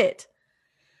prevent it.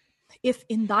 If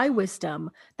in thy wisdom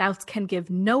thou can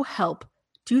give no help,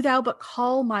 do thou but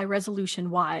call my resolution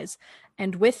wise,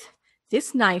 and with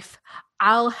this knife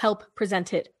I'll help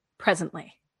present it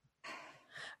presently.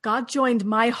 God joined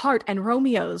my heart and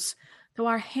Romeo's, though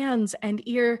our hands and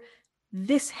ear,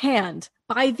 this hand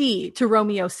by thee to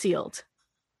Romeo sealed,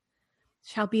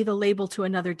 shall be the label to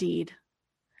another deed.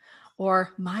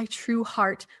 Or my true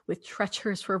heart with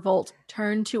treacherous revolt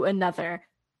turn to another.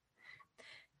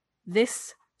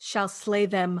 This shall slay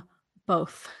them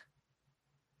both.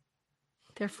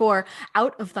 Therefore,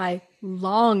 out of thy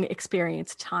long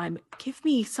experienced time, give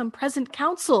me some present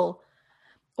counsel.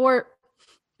 Or,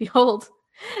 behold,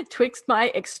 twixt my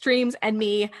extremes and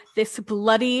me, this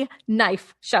bloody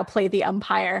knife shall play the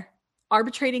umpire,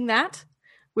 arbitrating that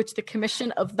which the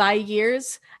commission of thy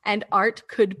years and art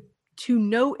could to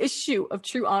no issue of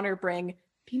true honor bring.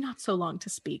 Be not so long to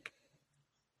speak.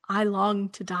 I long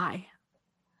to die.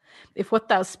 If what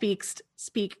thou speakst,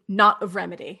 speak not of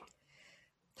remedy.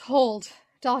 Hold,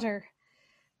 daughter.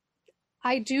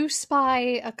 I do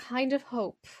spy a kind of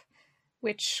hope,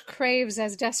 which craves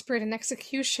as desperate an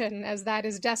execution as that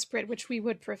is desperate which we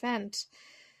would prevent.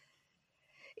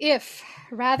 If,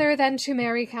 rather than to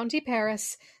marry County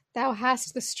Paris, thou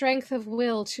hast the strength of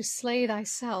will to slay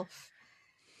thyself,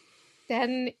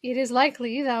 then it is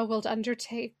likely thou wilt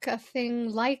undertake a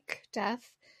thing like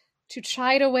death to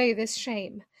chide away this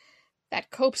shame,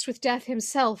 that copes with death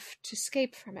himself to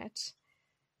scape from it.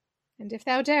 And if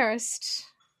thou darest,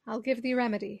 I'll give thee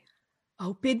remedy.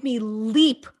 Oh, bid me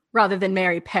leap rather than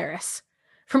marry Paris,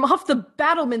 from off the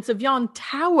battlements of yon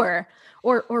tower,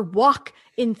 or walk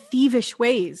in thievish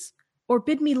ways, or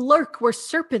bid me lurk where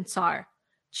serpents are,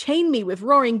 chain me with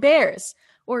roaring bears,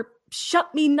 or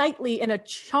shut me nightly in a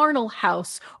charnel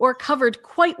house, or covered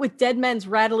quite with dead men's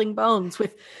rattling bones,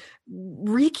 with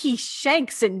reeky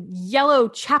shanks and yellow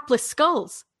chapless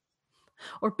skulls.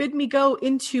 Or bid me go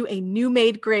into a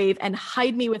new-made grave and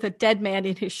hide me with a dead man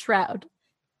in his shroud.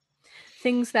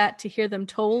 Things that, to hear them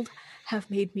told, have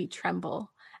made me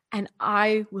tremble, and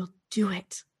I will do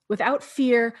it, without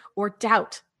fear or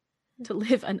doubt, to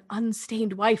live an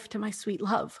unstained wife to my sweet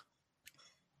love.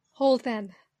 Hold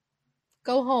then.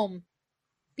 Go home.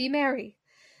 Be merry.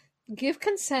 Give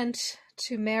consent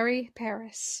to marry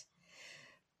Paris.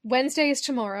 Wednesday is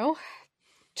tomorrow.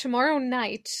 Tomorrow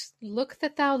night, look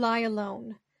that thou lie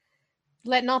alone.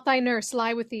 Let not thy nurse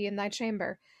lie with thee in thy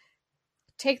chamber.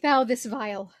 Take thou this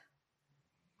vial.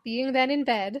 Being then in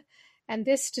bed, and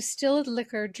this distilled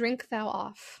liquor drink thou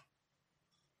off.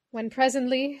 When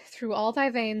presently through all thy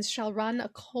veins shall run a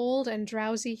cold and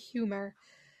drowsy humour,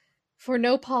 for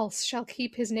no pulse shall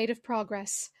keep his native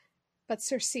progress, but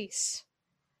surcease.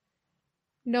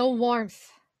 No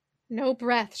warmth, no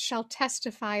breath shall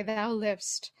testify thou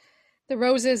liv'st. The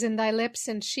roses in thy lips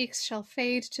and cheeks shall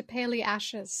fade to paly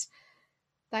ashes.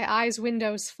 Thy eyes'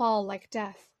 windows fall like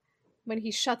death, when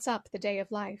he shuts up the day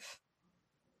of life.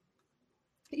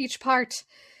 Each part,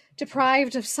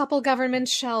 deprived of supple government,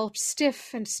 shall,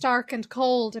 stiff and stark and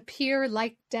cold, appear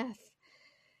like death.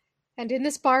 And in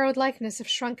this borrowed likeness of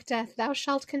shrunk death thou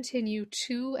shalt continue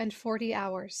 42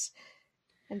 hours,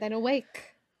 and then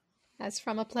awake, as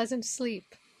from a pleasant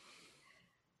sleep.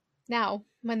 Now,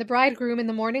 when the bridegroom in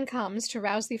the morning comes to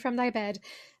rouse thee from thy bed,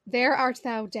 there art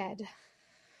thou dead.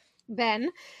 Then,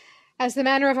 as the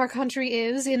manner of our country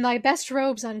is, in thy best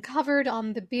robes uncovered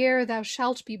on the bier thou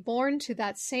shalt be borne to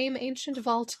that same ancient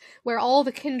vault where all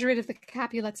the kindred of the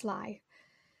Capulets lie.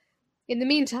 In the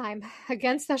meantime,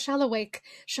 against thou shalt awake,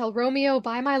 shall Romeo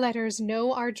by my letters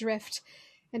know our drift,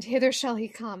 and hither shall he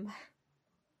come.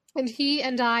 And he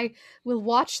and I will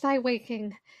watch thy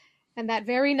waking, and that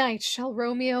very night shall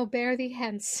Romeo bear thee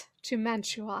hence to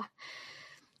Mantua.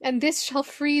 And this shall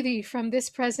free thee from this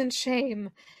present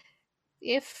shame,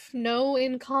 if no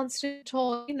inconstant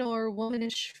toy nor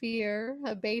womanish fear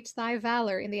abate thy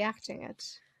valor in the acting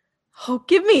it. Oh,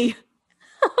 give me!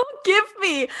 Oh, give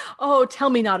me! Oh, tell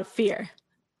me not of fear.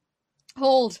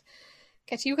 Hold,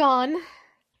 get you gone.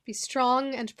 Be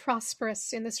strong and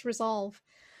prosperous in this resolve.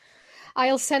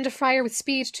 I'll send a friar with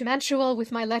speed to Mantua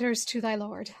with my letters to thy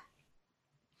lord.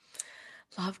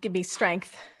 Love, give me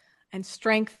strength, and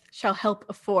strength shall help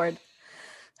afford.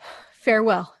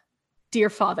 Farewell, dear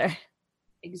father.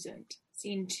 Exeunt.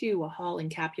 Scene 2, a hall in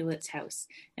Capulet's house.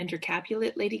 Enter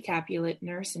Capulet, Lady Capulet,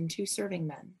 nurse, and 2 serving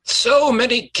men. So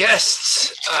many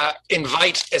guests.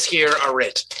 Invite as here are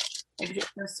writ. Exit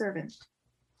for a servant.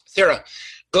 Thera,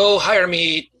 go hire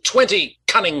me 20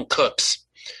 cunning cooks.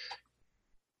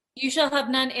 You shall have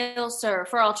none ill, sir,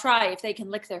 for I'll try if they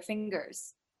can lick their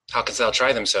fingers. How canst thou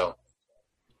try them so?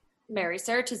 Marry,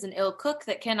 sir, 'tis an ill cook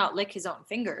that cannot lick his own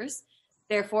fingers.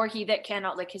 Therefore he that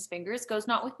cannot lick his fingers goes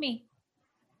not with me.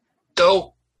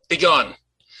 Go, be gone.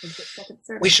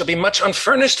 We shall be much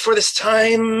unfurnished for this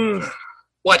time.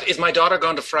 What, is my daughter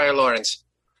gone to Friar Lawrence?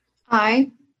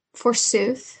 Aye,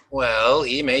 forsooth. Well,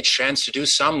 he may chance to do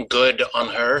some good on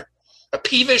her. A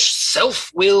peevish,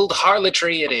 self-willed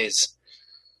harlotry it is.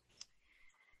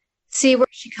 See where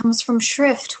she comes from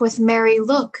shrift with merry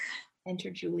look.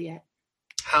 Enter Juliet.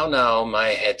 How now, my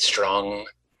headstrong?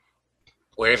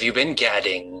 Where have you been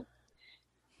gadding?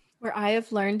 Where I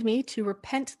have learned me to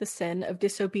repent the sin of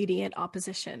disobedient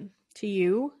opposition to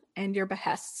you and your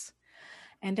behests,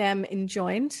 and am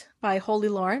enjoined by Holy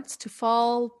Lawrence to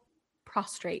fall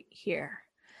prostrate here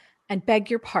and beg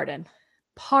your pardon.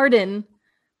 Pardon,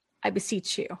 I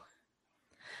beseech you.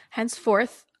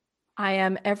 Henceforth, I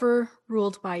am ever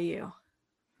ruled by you.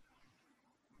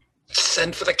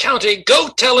 Send for the county. Go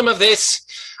tell him of this.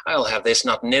 I'll have this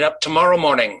not knit up tomorrow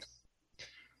morning.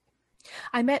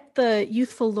 I met the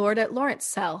youthful lord at Lawrence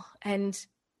cell, and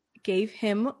gave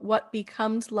him what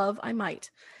becomes love I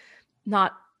might,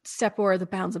 not step o'er the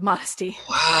bounds of modesty.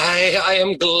 Why, I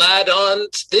am glad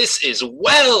on't. This is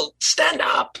well. Stand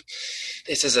up.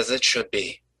 This is as it should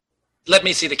be. Let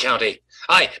me see the county.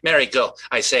 Aye, Mary, go,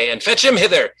 I say, and fetch him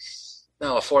hither.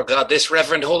 Now, afore God, this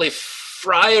reverend holy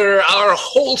friar, our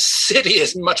whole city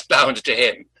is much bound to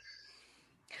him.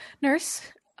 Nurse,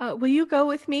 will you go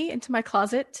with me into my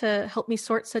closet to help me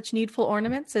sort such needful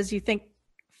ornaments as you think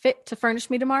fit to furnish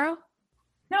me tomorrow?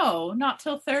 No, not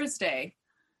till Thursday.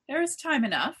 There is time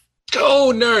enough.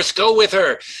 Go, nurse, go with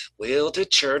her. We'll to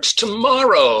church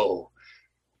tomorrow.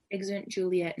 Exeunt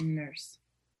Juliet and nurse.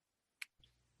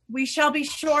 We shall be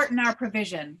short in our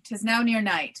provision. 'Tis now near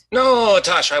night. No,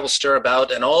 Tosh, I will stir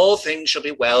about, and all things shall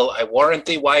be well. I warrant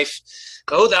thee, wife.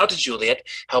 Go thou to Juliet,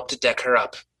 help to deck her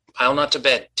up. I'll not to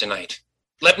bed tonight.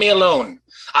 Let me alone.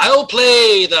 I'll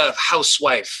play the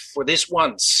housewife for this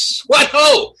once. What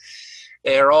ho!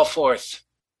 They are all forth.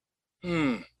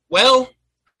 Well,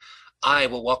 I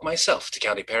will walk myself to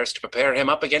County Paris to prepare him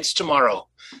up against tomorrow.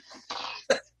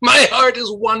 My heart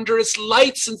is wondrous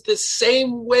light since this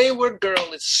same wayward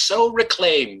girl is so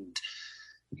reclaimed.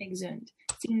 Exeunt.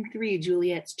 Scene 3,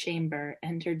 Juliet's chamber.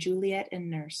 Enter Juliet and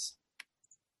nurse.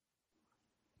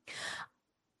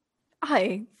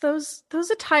 Aye, those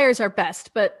attires are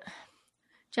best, but,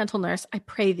 gentle nurse, I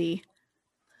pray thee,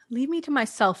 leave me to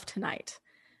myself tonight,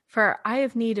 for I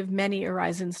have need of many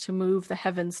orisons to move the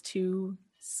heavens to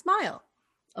smile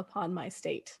upon my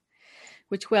state,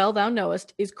 which well thou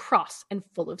knowest is cross and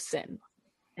full of sin.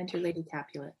 Enter Lady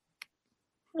Capulet.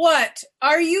 What?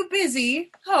 Are you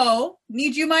busy? Ho,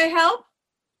 need you my help?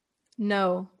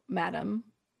 No, madam.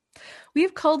 We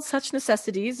have culled such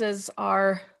necessities as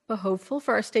are behoveful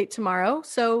for our state tomorrow,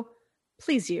 so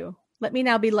please you, let me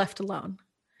now be left alone.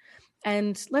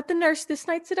 And let the nurse this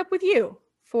night sit up with you,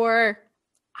 for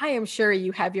I am sure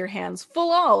you have your hands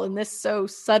full all in this so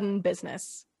sudden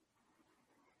business.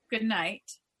 Good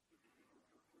night.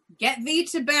 Get thee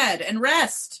to bed and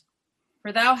rest,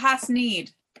 for thou hast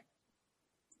need.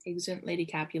 Exeunt Lady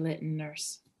Capulet and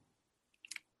nurse.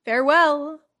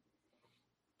 Farewell.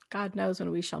 God knows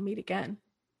when we shall meet again.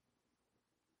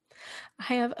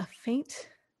 I have a faint,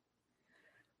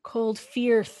 cold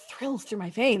fear thrills through my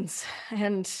veins,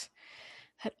 and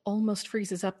that almost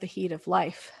freezes up the heat of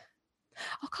life.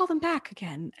 I'll call them back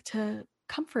again to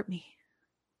comfort me.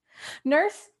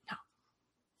 Nurse? No.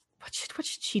 What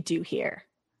should she do here?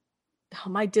 Oh,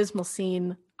 my dismal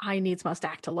scene, I needs must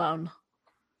act alone.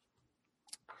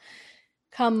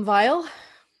 Come, vial.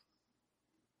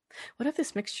 What if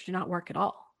this mixture do not work at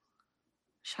all?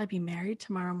 Shall I be married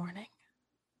tomorrow morning?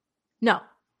 No.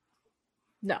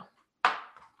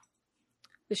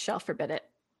 This shall forbid it.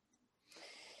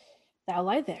 Thou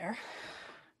lie there.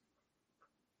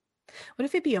 What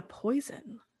if it be a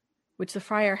poison, which the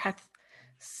friar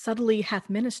subtly hath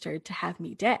ministered to have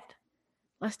me dead,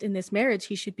 lest in this marriage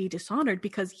he should be dishonored,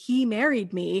 because he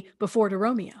married me before to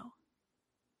Romeo?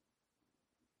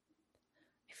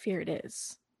 I fear it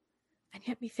is, and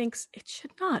yet methinks it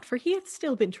should not, for he hath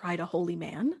still been tried a holy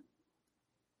man.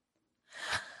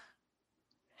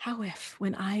 How if,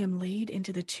 when I am laid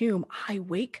into the tomb, I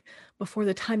wake before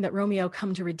the time that Romeo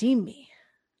come to redeem me?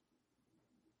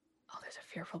 Oh, there's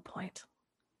a fearful point.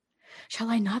 Shall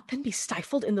I not then be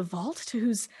stifled in the vault, to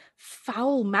whose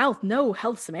foul mouth no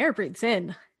healthsome air breathes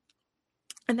in,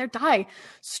 and there die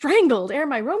strangled ere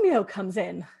my Romeo comes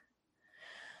in?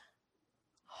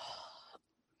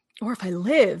 Or if I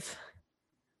live,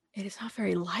 it is not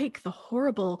very like the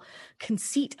horrible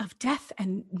conceit of death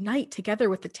and night, together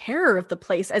with the terror of the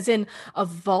place, as in a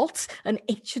vault, an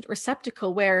ancient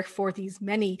receptacle where for these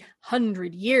many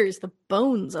 100 years the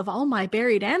bones of all my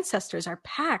buried ancestors are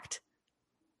packed.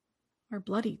 Or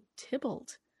bloody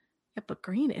Tybalt, yet but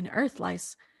green in earth,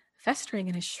 lies festering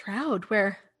in his shroud,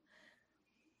 where,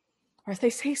 or as they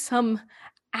say, some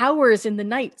hours in the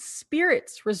night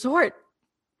spirits resort.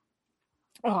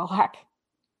 Oh,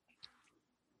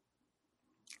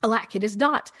 alack, it is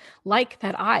not like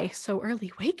that I, so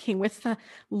early waking, with the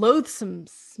loathsome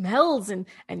smells and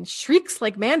shrieks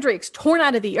like mandrakes torn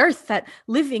out of the earth, that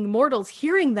living mortals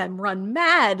hearing them run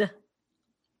mad.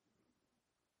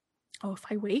 Oh, if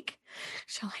I wake,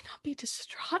 shall I not be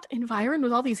distraught, environed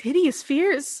with all these hideous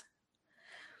fears,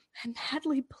 and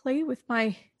madly play with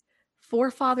my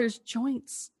forefathers'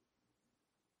 joints,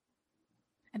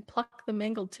 and pluck the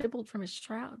mangled Tybalt from his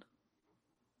shroud?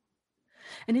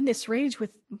 And in this rage,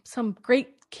 with some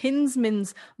great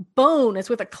kinsman's bone, as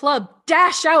with a club,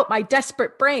 dash out my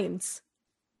desperate brains?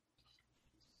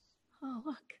 Oh,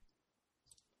 look.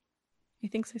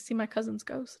 Methinks I see my cousin's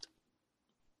ghost,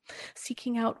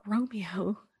 seeking out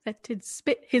Romeo, that did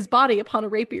spit his body upon a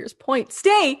rapier's point.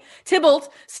 Stay,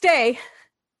 Tybalt, stay.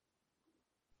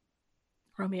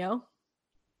 Romeo,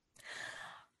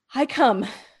 I come.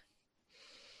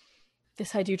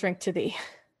 This I do drink to thee.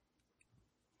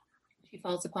 She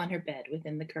falls upon her bed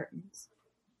within the curtains.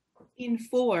 Scene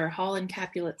 4, Hall and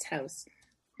Capulet's house.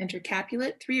 Enter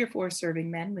Capulet, 3 or 4 serving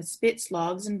men with spits,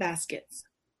 logs, and baskets.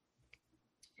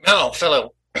 Now,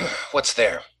 fellow, what's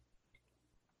there?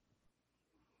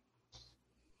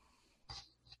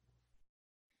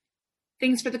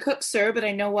 Things for the cook, sir, but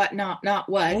I know what not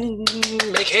what.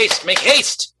 Make haste, make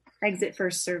haste! Exit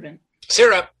first servant.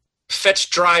 Syrup,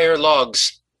 fetch drier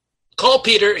logs. Call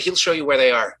Peter, he'll show you where they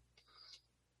are.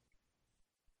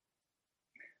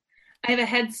 I have a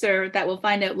head, sir, that will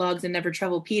find out logs and never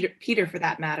trouble Peter for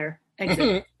that matter.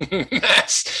 Exit.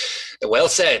 That's well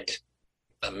said.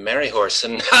 A merry horse,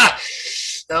 and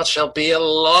thou shalt be a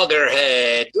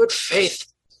loggerhead. Good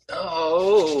faith.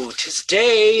 Oh, 'tis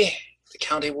day. The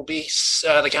county will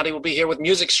be here with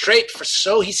music straight, for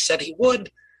so he said he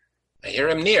would. I hear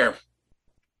him near.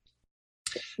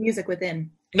 Music within.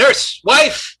 Nurse,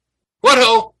 wife, what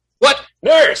ho? What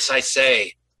nurse? I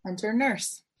say. Enter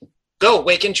nurse. Go,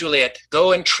 waken Juliet.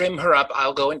 Go and trim her up.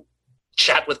 I'll go and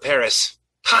chat with Paris.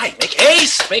 Hi, make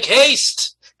haste, make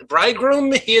haste. The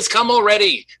bridegroom, he has come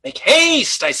already. Make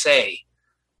haste, I say.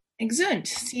 Exeunt.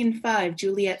 Scene 5,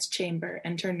 Juliet's chamber.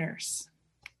 Enter nurse.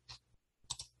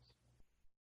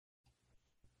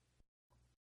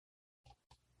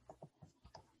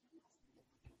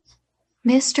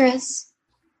 Mistress.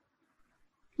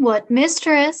 What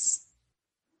mistress?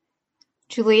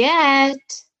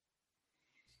 Juliet.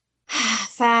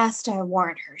 Fast I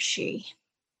warrant her she.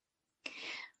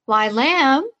 Why,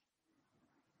 lamb?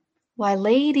 Why,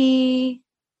 lady?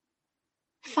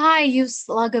 Fie, you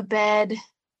slug a bed.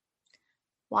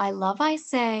 Why, love, I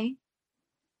say.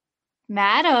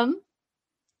 Madam.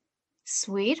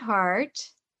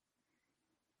 Sweetheart.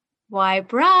 Why,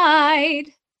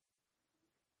 bride?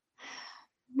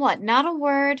 What, not a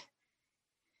word?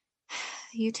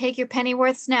 You take your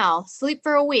pennyworths now. Sleep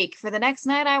for a week. For the next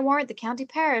night I warrant the county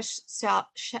parish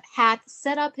hath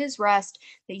set up his rest,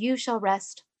 that you shall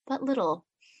rest but little.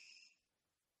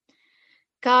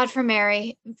 God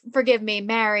forgive me,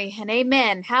 Mary, and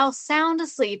amen. How sound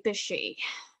asleep is she?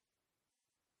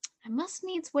 I must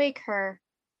needs wake her.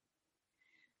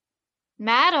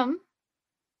 Madam.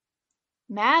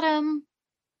 Madam.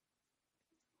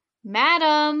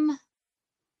 Madam.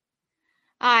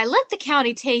 Aye, let the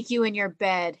county take you in your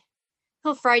bed.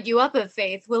 He'll fright you up, of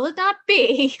faith, will it not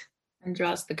be? And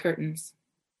draws the curtains.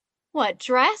 What,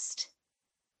 dressed?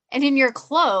 And in your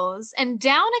clothes? And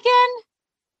down again?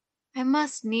 I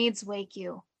must needs wake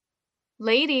you.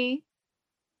 Lady.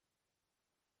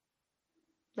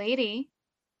 Lady.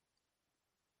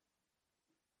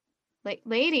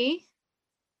 Lady?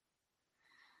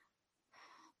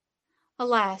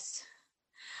 Alas.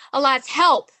 Alas,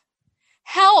 help!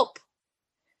 Help!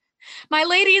 My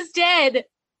lady is dead!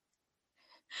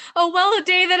 Oh, well a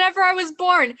day that ever I was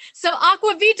born! So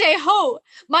aqua vitae, ho!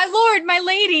 My lord, my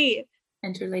lady!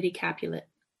 Enter Lady Capulet.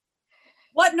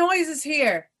 What noise is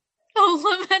here? Oh,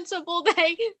 lamentable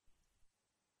day!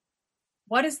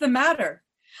 What is the matter?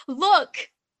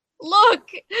 Look! Look!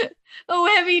 Oh,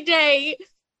 heavy day!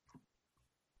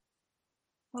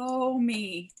 Oh,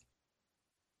 me.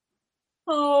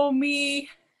 Oh, me.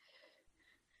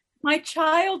 My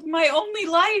child, my only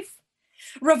life.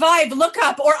 Revive, look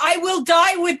up, or I will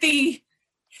die with thee.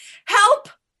 Help!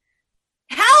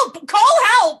 Help! Call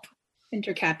help!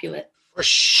 Enter Capulet. For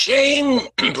shame!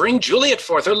 Bring Juliet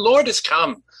forth, her lord is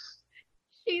come.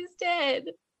 She's dead.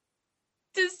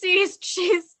 Deceased,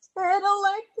 she's dead.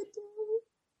 Alack the day.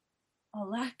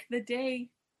 Alack the day.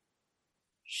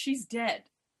 She's dead.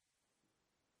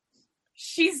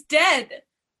 She's dead.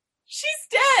 She's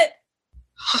dead.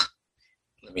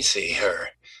 Let me see her.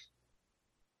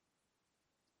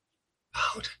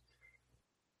 Out.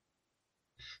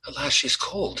 Alas, she's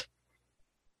cold.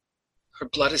 Her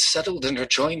blood is settled and her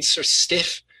joints are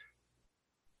stiff.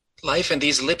 Life and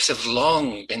these lips have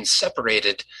long been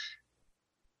separated.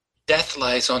 Death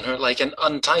lies on her like an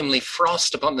untimely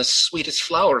frost upon the sweetest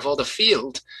flower of all the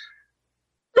field.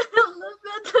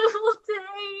 Lamentable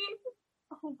day.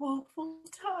 A woeful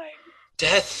time.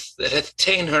 Death that hath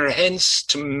ta'en her hence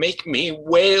to make me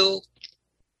wail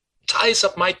ties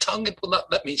up my tongue and will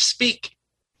not let me speak.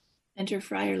 Enter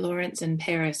Friar Lawrence and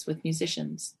Paris with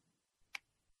musicians.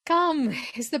 Come,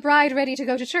 is the bride ready to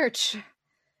go to church?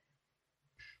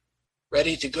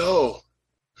 Ready to go,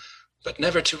 but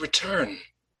never to return.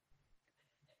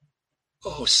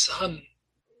 O son,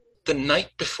 the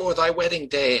night before thy wedding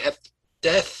day hath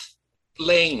death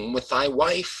lain with thy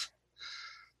wife.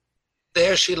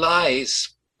 There she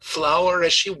lies, flower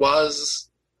as she was,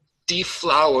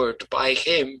 deflowered by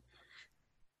him.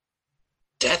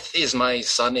 Death is my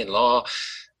son-in-law.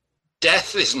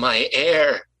 Death is my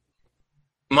heir.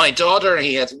 My daughter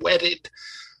he hath wedded.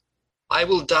 I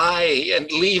will die and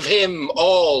leave him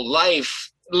all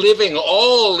life. Living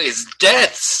all is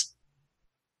death's.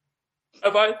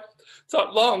 Have I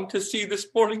thought long to see this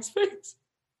morning's face?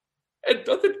 And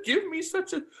doth it give me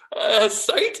such a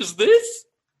sight as this?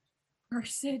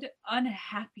 Cursed,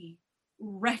 unhappy,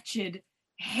 wretched,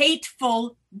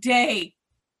 hateful day.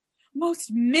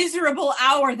 Most miserable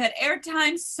hour that e'er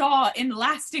time saw in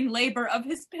lasting labor of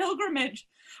his pilgrimage.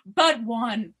 But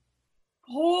one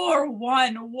poor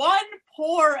and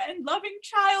loving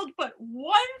child, but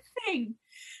one thing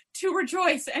to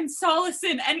rejoice and solace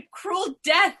in, and cruel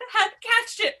death hath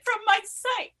catched it from my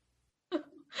sight.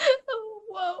 Oh,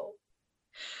 woe.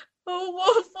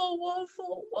 Oh,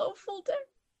 woeful day.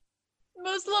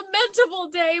 Most lamentable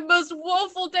day, most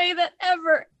woeful day that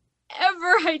ever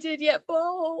I did yet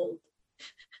behold.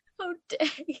 Oh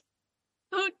day,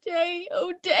 oh day,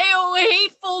 oh day, oh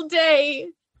hateful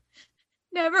day.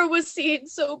 Never was seen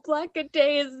so black a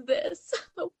day as this.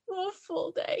 A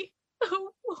woeful day, a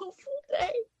woeful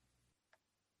day.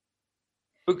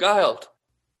 Beguiled,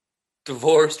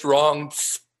 divorced, wronged,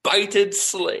 spited,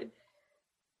 slain.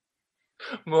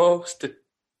 Most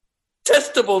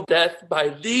detestable death by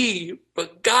thee,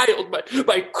 beguiled,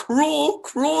 by cruel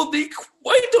thee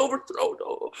quite overthrown.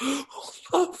 Oh,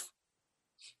 love.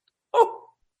 Oh,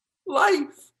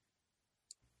 life.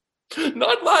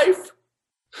 Not life,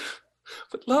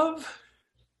 but love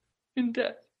in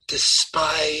death.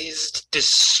 Despised,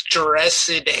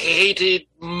 distressed, hated,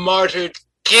 martyred,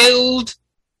 killed.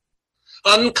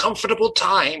 Uncomfortable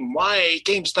time, why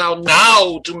camest thou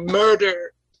now to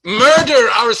murder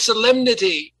our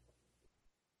solemnity?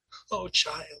 Oh,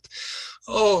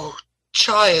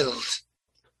 child,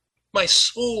 my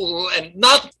soul and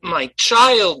not my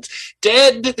child,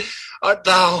 dead art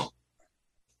thou.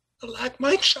 Alack,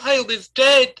 my child is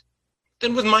dead,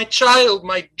 then with my child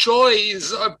my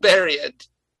joys are buried.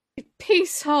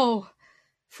 Peace, ho,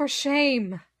 for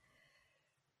shame.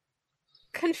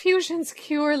 Confusion's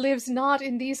cure lives not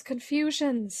in these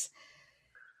confusions.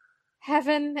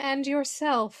 Heaven and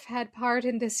yourself had part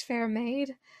in this fair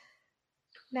maid.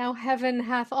 Now heaven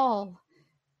hath all,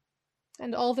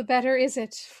 and all the better is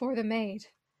it for the maid.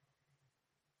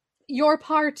 Your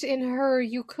part in her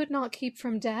you could not keep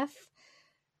from death,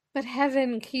 but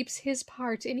heaven keeps his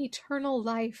part in eternal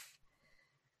life.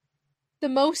 The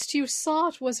most you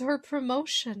sought was her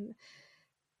promotion,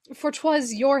 for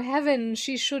 'twas your heaven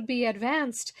she should be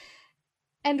advanced,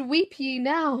 and weep ye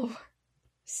now,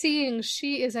 seeing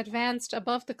she is advanced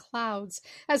above the clouds,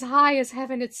 as high as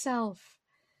heaven itself.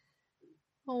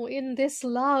 Oh, in this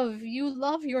love, you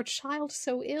love your child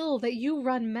so ill that you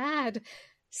run mad,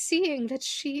 seeing that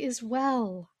she is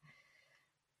well.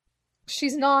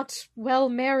 She's not well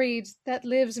married that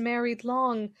lives married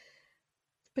long,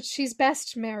 but she's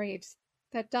best married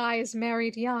that dies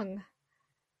married young.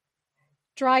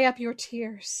 Dry up your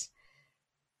tears,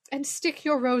 and stick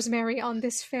your rosemary on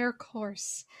this fair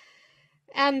corse,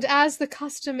 and as the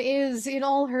custom is, in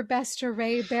all her best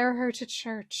array, bear her to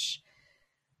church.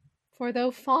 For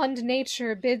though fond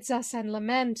nature bids us and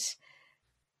lament,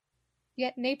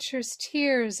 yet nature's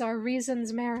tears are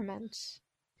reason's merriment.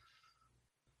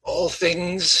 All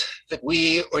things that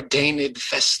we ordained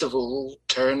festival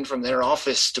turn from their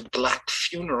office to black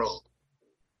funeral.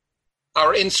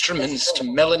 Our instruments to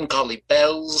melancholy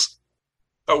bells,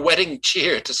 our wedding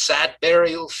cheer to sad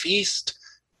burial feast,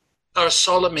 our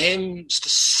solemn hymns to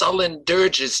sullen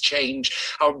dirges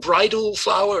change, our bridal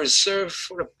flowers serve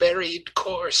for a buried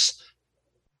corse,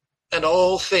 and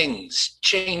all things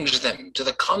change them to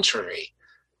the contrary.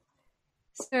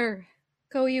 Sir,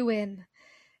 go you in,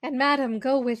 and madam,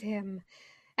 go with him,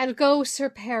 and go, Sir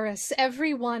Paris,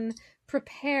 every one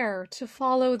prepare to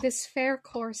follow this fair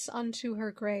course unto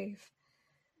her grave.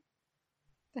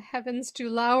 The heavens do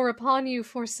lour upon you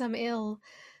for some ill.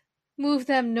 Move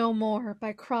them no more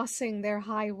by crossing their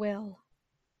high will.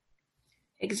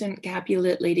 Exeunt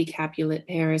Capulet, Lady Capulet,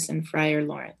 Paris, and Friar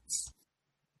Lawrence.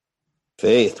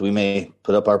 Faith, we may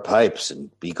put up our pipes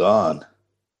and be gone.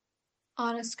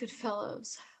 Honest good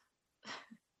fellows,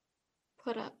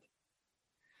 put up.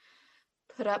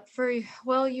 Put up, for,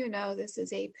 well, you know this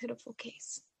is a pitiful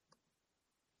case.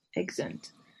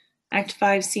 Exeunt. Act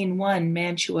 5, Scene 1,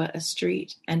 Mantua, a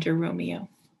street. Enter Romeo.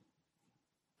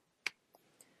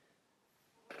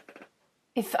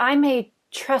 If I may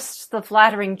trust the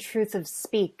flattering truth of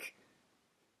speak,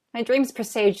 my dreams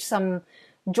presage some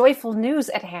joyful news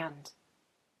at hand.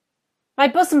 My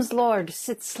bosom's lord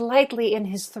sits lightly in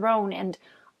his throne, and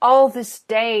all this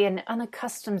day an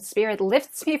unaccustomed spirit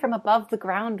lifts me from above the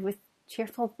ground with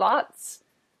cheerful thoughts.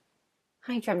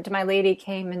 I dreamt my lady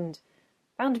came and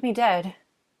found me dead.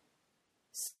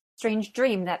 Strange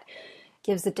dream that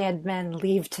gives the dead men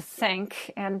leave to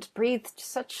think, and breathed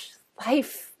such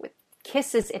life with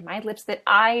kisses in my lips that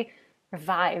I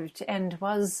revived and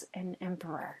was an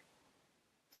emperor.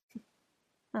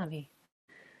 Mommy,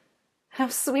 how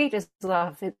sweet is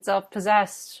love, itself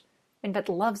possessed, and that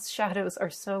love's shadows are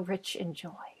so rich in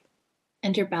joy.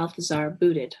 Enter Balthazar,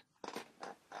 booted.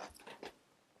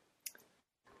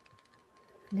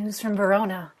 News from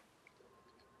Verona.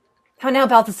 How now,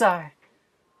 Balthazar?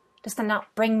 Dost thou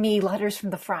not bring me letters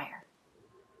from the friar?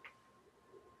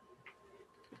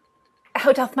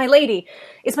 How doth my lady?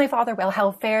 Is my father well?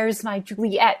 How fares my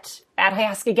Juliet? That I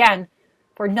ask again,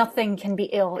 for nothing can be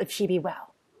ill if she be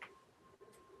well.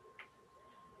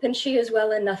 Then she is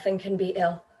well, and nothing can be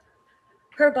ill.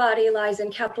 Her body lies in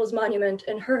Capel's monument,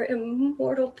 and her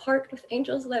immortal part with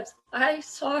angels lives. I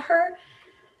saw her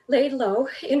laid low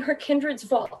in her kindred's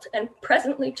vault, and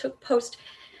presently took post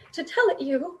to tell it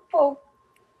you. Oh,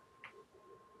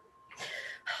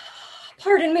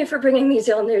 pardon me for bringing these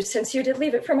ill news, since you did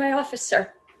leave it for my office,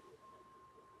 sir.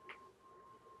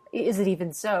 Is it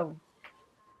even so?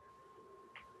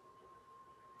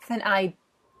 Then I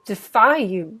defy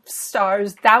you,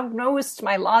 stars. Thou knowest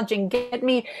my lodging. Get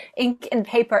me ink and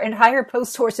paper and hire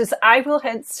post horses. I will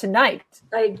hence tonight.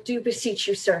 I do beseech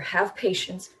you, sir, have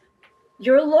patience.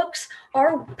 Your looks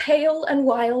are pale and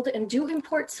wild, and do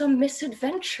import some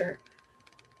misadventure.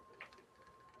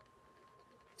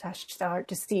 Tush, thou art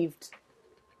deceived.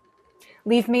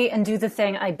 Leave me and do the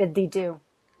thing I bid thee do.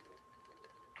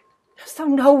 Hast thou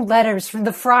no letters from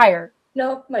the friar?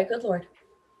 No, my good lord.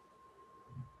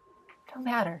 No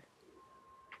matter.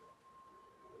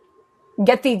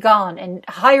 Get thee gone, and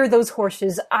hire those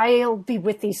horses. I'll be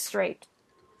with thee straight.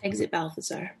 Exit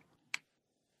Balthazar.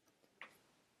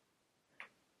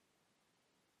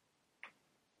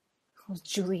 Oh,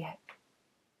 Juliet,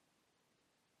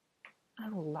 I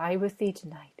will lie with thee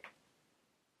tonight.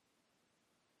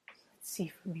 Let's see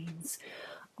for means,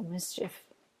 O mischief.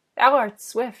 Thou art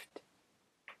swift.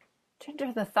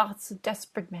 Tender the thoughts of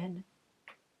desperate men.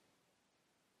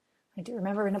 I do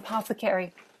remember an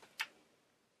apothecary,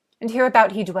 and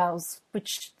hereabout he dwells,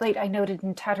 which late I noted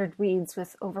in tattered weeds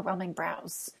with overwhelming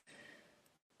brows.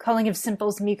 Calling of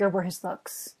simples meager were his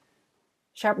looks.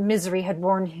 Sharp misery had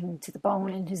worn him to the bone.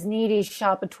 In his needy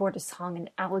shop a tortoise hung, an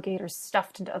alligator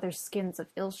stuffed into other skins of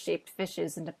ill-shaped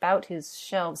fishes, and about his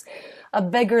shelves a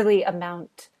beggarly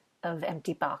amount of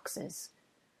empty boxes.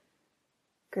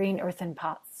 Green earthen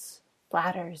pots,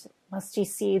 Bladders, musty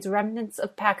seeds, remnants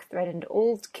of packthread, and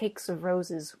old cakes of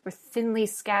roses were thinly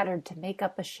scattered to make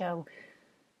up a show.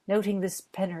 Noting this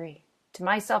penury, to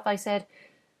myself I said,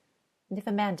 and if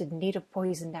a man did need of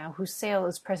poison now, whose sale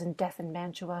is present death in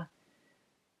Mantua,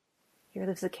 here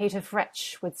lives a caitiff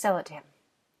wretch would sell it him.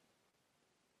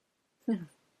 The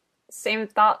same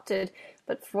thought did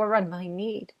but forerun my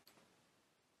need.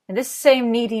 And this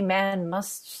same needy man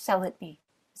must sell it me.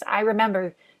 As I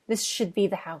remember, this should be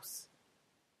the house.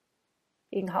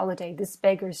 Being holiday, this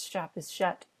beggar's shop is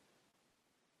shut.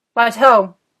 What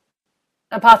ho!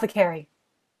 Apothecary.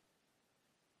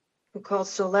 Who calls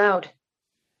so loud?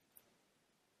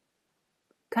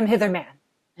 Come hither, man.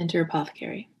 Enter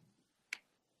apothecary.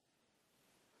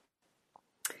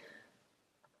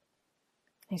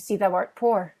 I see thou art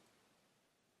poor.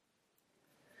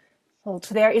 Hold,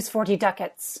 there is 40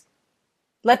 ducats.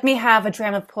 Let me have a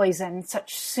dram of poison,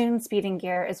 such soon speeding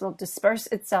gear as will disperse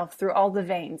itself through all the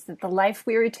veins, that the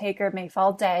life-weary taker may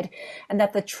fall dead, and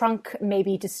that the trunk may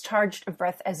be discharged of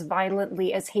breath as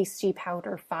violently as hasty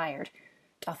powder fired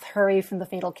doth hurry from the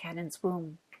fatal cannon's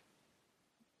womb.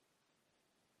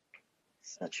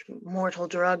 Such mortal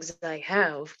drugs I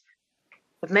have,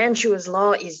 but Mantua's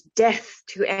law is death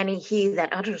to any he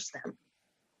that utters them.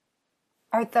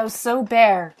 Art thou so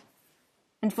bare,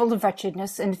 and full of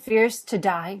wretchedness, and fearest to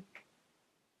die?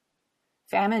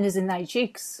 Famine is in thy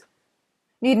cheeks.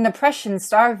 Need and oppression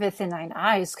starveth in thine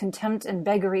eyes. Contempt and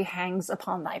beggary hangs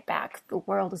upon thy back. The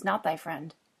world is not thy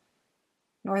friend,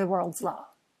 nor the world's law.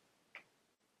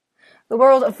 The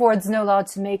world affords no law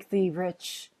to make thee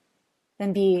rich,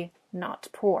 then be not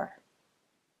poor,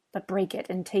 but break it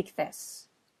and take this.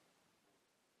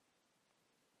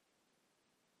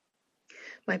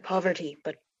 My poverty,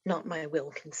 but not my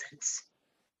will, consents.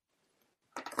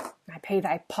 I pay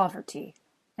thy poverty,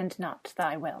 and not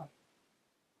thy will.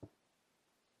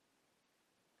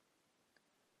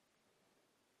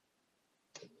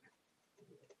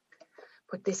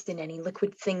 Put this in any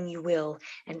liquid thing you will,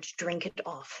 and drink it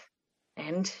off.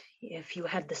 And if you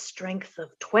had the strength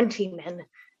of 20 men,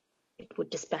 it would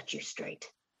dispatch you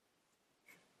straight.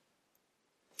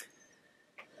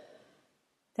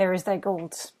 There is thy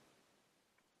gold.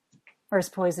 Worse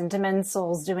poison to men's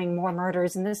souls, doing more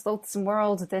murders in this loathsome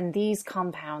world than these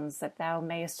compounds that thou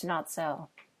mayest not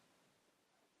sell.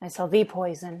 I sell thee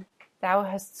poison, thou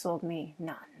hast sold me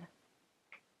none.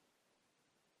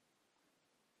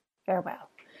 Farewell.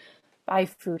 Buy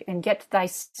food, and get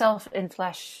thyself in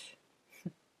flesh.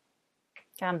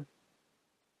 Come.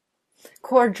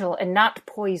 Cordial and not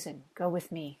poison, go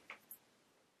with me.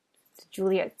 To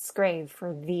Juliet's grave,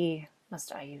 for thee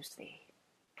must I use thee.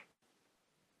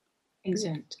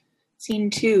 Exeunt. Scene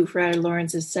 2, Friar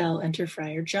Lawrence's cell. Enter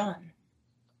Friar John.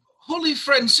 Holy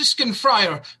Franciscan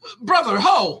friar, brother,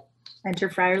 ho! Enter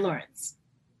Friar Lawrence.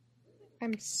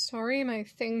 I'm sorry, my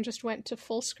thing just went to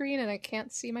full screen and I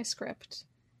can't see my script.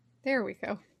 There we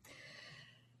go.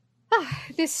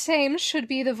 This same should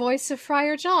be the voice of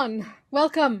Friar John.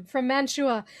 Welcome from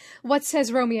Mantua. What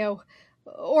says Romeo?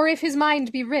 Or if his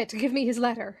mind be writ, give me his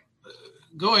letter.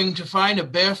 Going to find a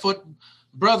barefoot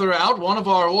brother out, one of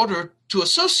our order, to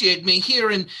associate me here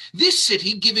in this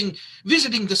city,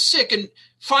 visiting the sick, and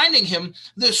finding him,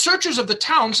 the searchers of the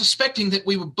town, suspecting that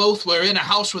we both were in a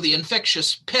house where the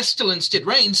infectious pestilence did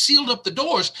reign, sealed up the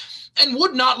doors, and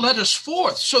would not let us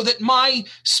forth, so that my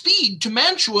speed to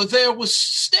Mantua there was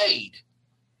stayed.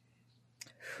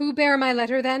 Who bare my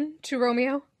letter, then, to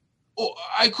Romeo? Oh,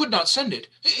 I could not send it.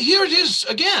 Here it is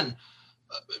again.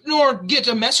 Nor get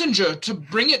a messenger to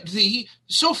bring it thee,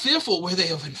 so fearful were they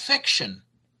of infection.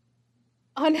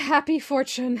 Unhappy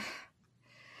fortune.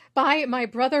 By my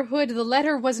brotherhood, the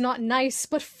letter was not nice,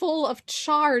 but full of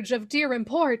charge of dear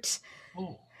import.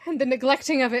 Oh. And the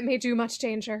neglecting of it may do much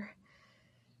danger.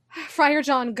 Friar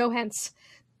John, go hence.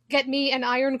 Get me an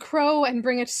iron crow, and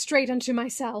bring it straight unto my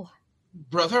cell.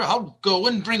 Brother, I'll go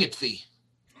and bring it thee.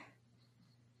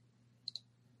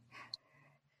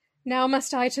 Now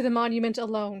must I to the monument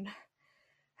alone.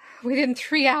 Within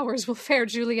 3 hours will fair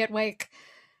Juliet wake.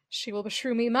 She will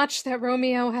beshrew me much that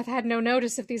Romeo hath had no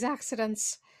notice of these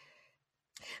accidents.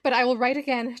 But I will write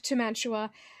again to Mantua,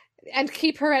 and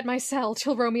keep her at my cell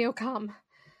till Romeo come.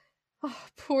 Oh,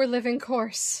 poor living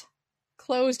corse,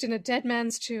 closed in a dead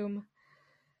man's tomb.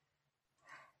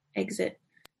 Exit.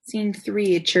 Scene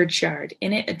 3, a churchyard.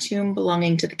 In it, a tomb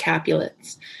belonging to the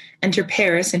Capulets. Enter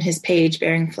Paris and his page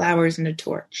bearing flowers and a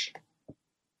torch.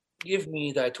 Give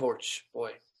me thy torch,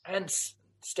 boy, and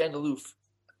stand aloof.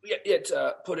 Yet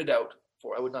put it out,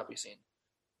 for I would not be seen.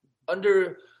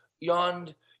 Under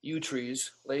yond yew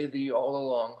trees lay thee all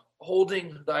along,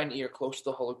 holding thine ear close to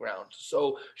the hollow ground,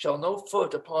 so shall no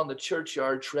foot upon the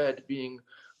churchyard tread, being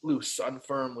loose,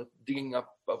 unfirm with digging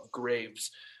up of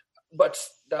graves. But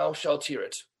thou shalt hear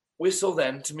it. Whistle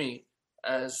then to me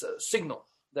as a signal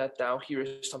that thou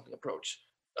hearest something approach.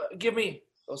 Give me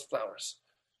those flowers.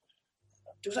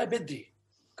 Do as I bid thee.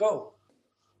 Go.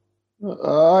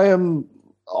 I am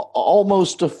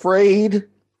almost afraid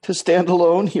to stand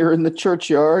alone here in the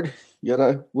churchyard, yet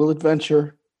I will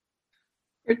adventure.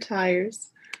 Retires.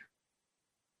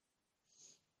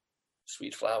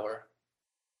 Sweet flower,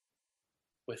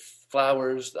 with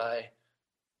flowers thy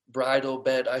bridal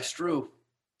bed I strew.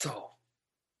 Oh,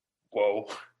 woe.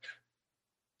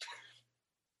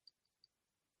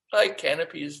 Thy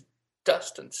canopy is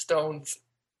dust and stones,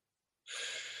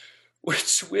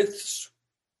 which with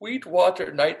sweet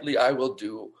water nightly I will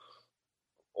do,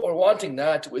 or wanting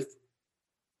that, with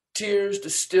tears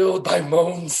distilled by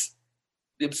moans.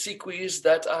 The obsequies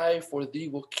that I for thee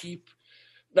will keep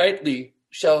nightly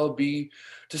shall be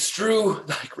to strew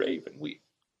thy grave and weep.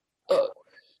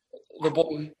 The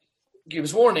boy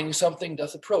gives warning something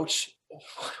doth approach.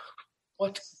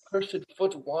 What cursed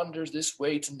foot wanders this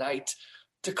way tonight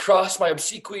to cross my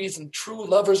obsequies and true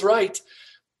lover's right?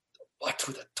 What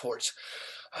with a torch?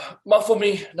 Muffle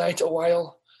me, knight,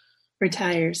 awhile.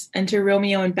 Retires. Enter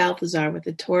Romeo and Balthazar with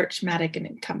a torch, mattock,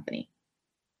 and company.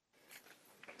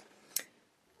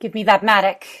 Give me that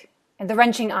mattock and the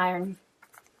wrenching iron.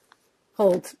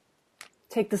 Hold.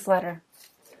 Take this letter.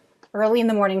 Early in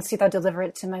the morning see thou deliver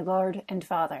it to my lord and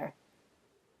father.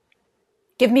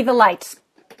 Give me the light.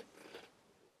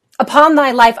 Upon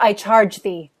thy life I charge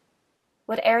thee,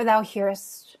 whate'er thou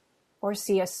hearest or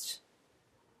seest,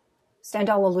 stand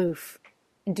all aloof,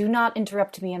 and do not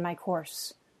interrupt me in my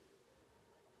course.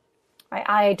 My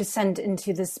eye descend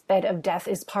into this bed of death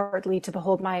is partly to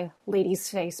behold my lady's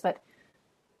face, but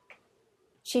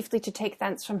chiefly to take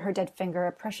thence from her dead finger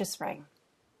a precious ring.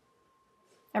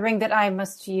 A ring that I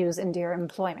must use in dear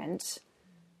employment,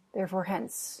 therefore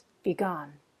hence be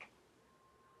gone.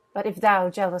 But if thou,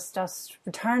 jealous, dost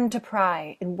return to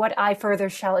pry in what I further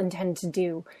shall intend to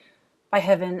do, by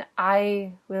heaven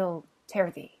I will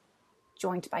tear thee,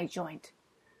 joint by joint,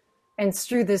 and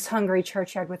strew this hungry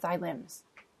churchyard with thy limbs.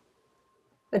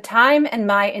 The time and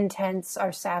my intents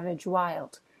are savage,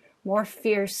 wild, more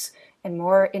fierce and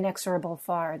more inexorable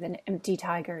far than empty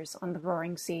tigers on the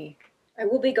roaring sea. I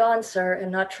will be gone, sir,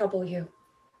 and not trouble you.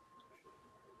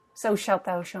 So shalt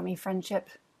thou show me friendship.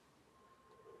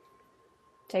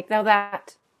 Take thou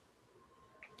that.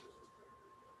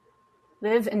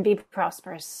 Live and be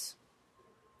prosperous.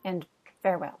 And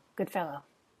farewell, good fellow.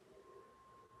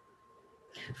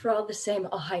 For all the same,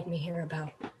 I'll hide me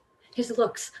hereabout. His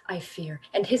looks I fear,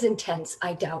 and his intents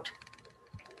I doubt.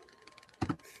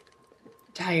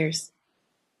 Retires.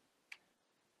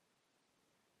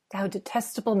 Thou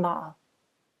detestable maw,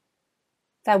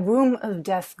 thou womb of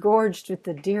death, gorged with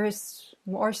the dearest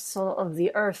morsel of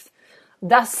the earth,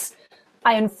 thus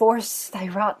I enforce thy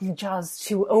rotten jaws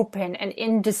to open, and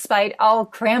in despite I'll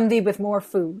cram thee with more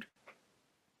food.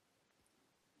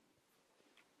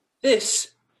 This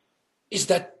is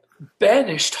that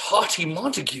banished haughty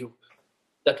Montague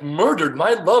that murdered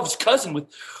my love's cousin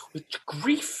with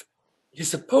grief. It is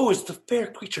supposed the fair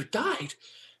creature died,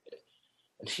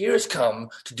 and here is come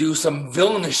to do some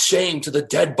villainous shame to the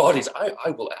dead bodies. I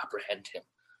will apprehend him.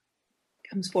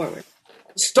 Comes forward.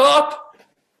 Stop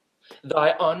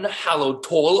thy unhallowed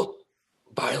toil.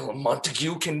 Vile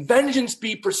Montague, can vengeance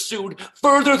be pursued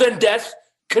further than death?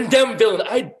 Condemn villain,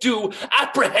 I do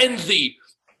apprehend thee.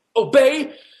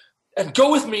 Obey, and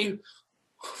go with me,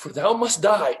 for thou must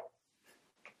die.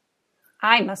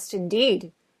 I must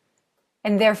indeed.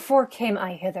 And therefore came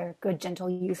I hither, good gentle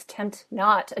youth. Tempt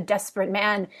not a desperate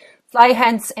man. Fly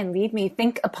hence and leave me.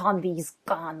 Think upon these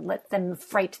gone. Let them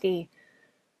fright thee.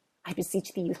 I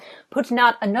beseech thee, youth, put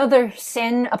not another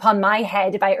sin upon my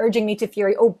head by urging me to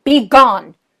fury. Oh, be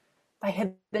gone! By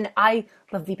heaven, I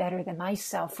love thee better than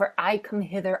myself, for I come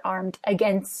hither armed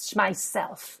against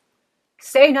myself.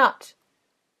 Say not,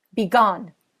 be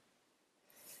gone.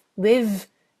 Live,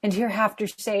 and hereafter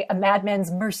say, a madman's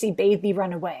mercy bade thee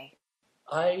run away.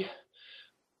 I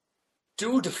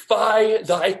do defy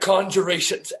thy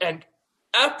conjurations, and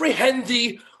apprehend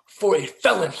thee for a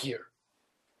felon here.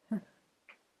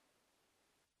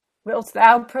 Wilt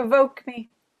thou provoke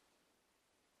me?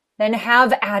 Then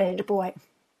have at it, boy.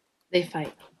 They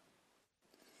fight.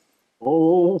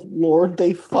 Oh, Lord,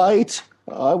 they fight.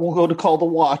 I will go to call the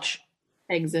watch.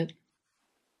 Exit.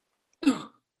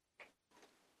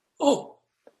 Oh,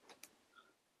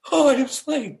 I am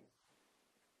slain.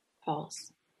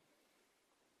 Pause.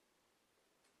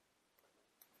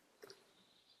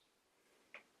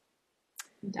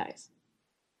 He dies.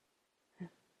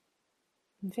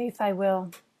 In faith I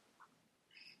will.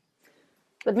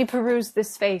 Let me peruse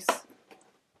this face.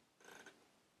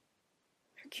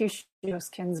 Mercutio's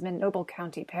kinsman, noble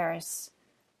county Paris.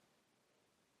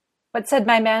 What said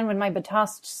my man when my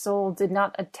betossed soul did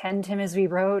not attend him as we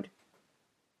rode?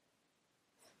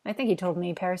 I think he told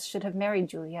me Paris should have married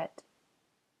Juliet.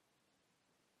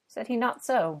 Said he not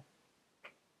so?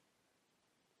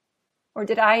 Or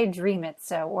did I dream it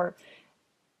so? Or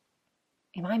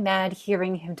am I mad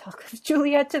hearing him talk of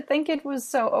Juliet to think it was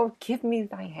so? Oh, give me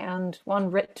thy hand, one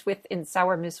writ with in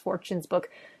sour misfortune's book.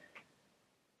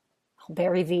 I'll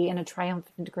bury thee in a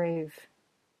triumphant grave.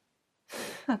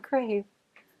 A grave?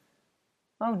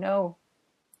 Oh no,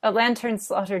 a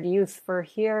lantern-slaughtered youth, for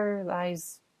here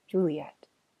lies Juliet,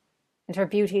 and her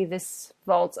beauty this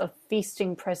vault of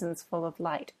feasting presence full of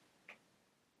light.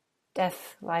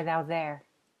 Death, lie thou there,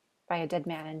 by a dead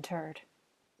man interred.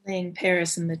 Laying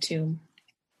Paris in the tomb.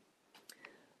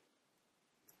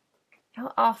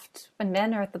 How oft, when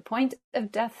men are at the point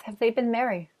of death, have they been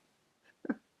merry?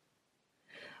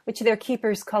 Which their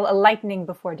keepers call a lightning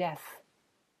before death.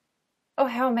 Oh,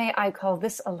 how may I call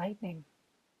this a lightning?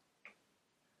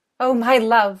 Oh, my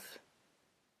love,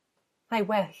 my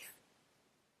wife,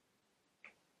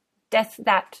 death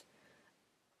that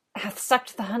hath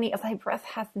sucked the honey of thy breath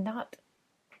hath not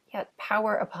yet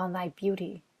power upon thy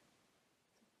beauty.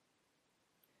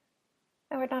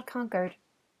 Thou art not conquered.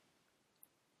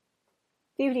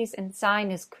 Beauty's ensign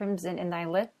is crimson in thy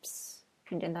lips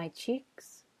and in thy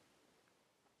cheeks,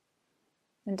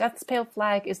 and death's pale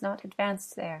flag is not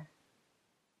advanced there.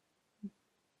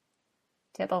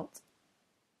 Tybalt,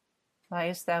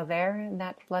 liest thou there in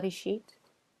that bloody sheet?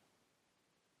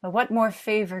 But what more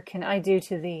favour can I do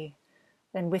to thee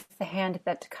than with the hand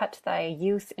that cut thy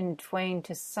youth in twain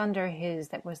to sunder his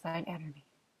that was thine enemy?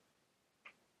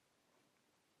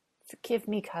 Forgive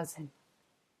me, cousin.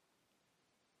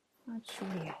 Oh,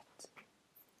 Juliet,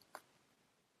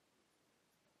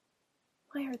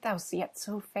 why art thou yet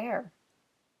so fair?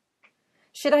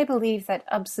 Should I believe that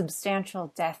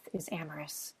unsubstantial death is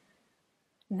amorous,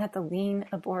 and that the lean,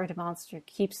 abhorred monster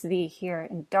keeps thee here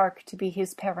in dark to be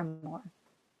his paramour?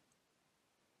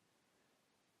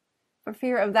 For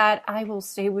fear of that, I will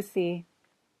stay with thee,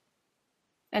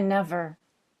 and never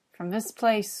from this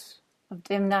place of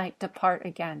dim night depart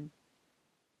again.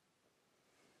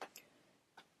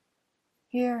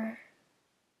 Here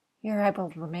I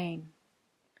will remain.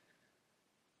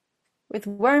 With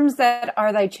worms that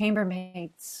are thy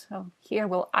chambermaids, oh, here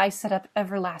will I set up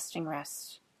everlasting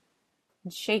rest,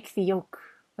 and shake the yoke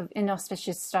of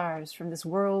inauspicious stars from this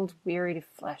world-wearied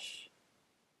flesh.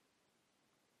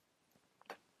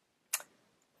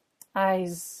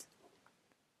 Eyes,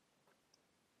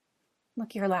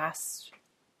 look your last.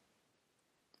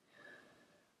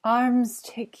 Arms,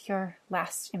 take your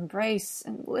last embrace,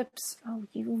 and lips, oh,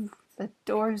 you, the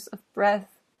doors of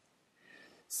breath,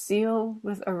 seal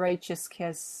with a righteous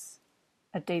kiss,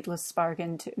 a dateless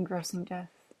bargain to engrossing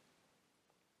death.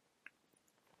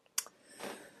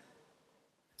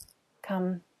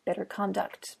 Come, bitter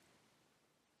conduct.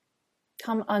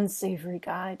 Come, unsavory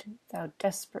guide, thou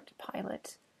desperate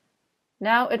pilot.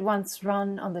 Now at once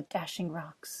run on the dashing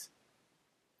rocks.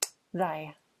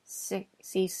 Thy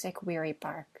seasick, weary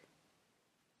bark.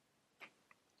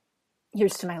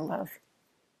 Here's to my love.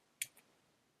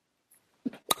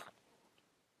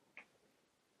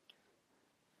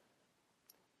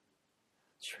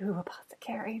 True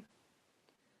apothecary.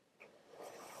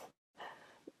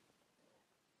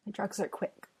 The drugs are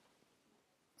quick.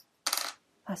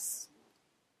 Thus,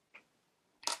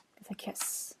 with a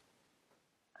kiss,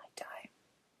 I die.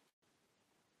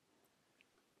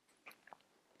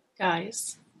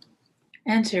 Guys,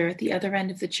 enter at the other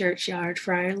end of the churchyard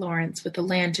Friar Lawrence with a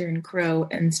lantern, crow,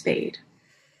 and spade.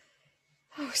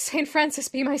 Oh, St. Francis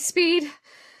be my speed!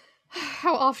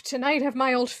 How oft tonight have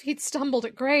my old feet stumbled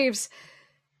at graves.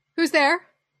 Who's there?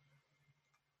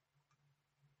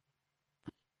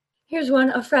 Here's one,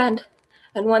 a friend,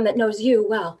 and one that knows you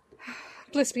well.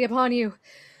 Bliss be upon you.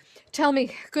 Tell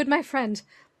me, good my friend,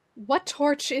 what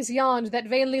torch is yond that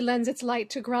vainly lends its light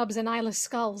to grubs and eyeless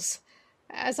skulls?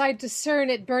 As I discern,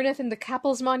 it burneth in the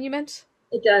Capel's monument?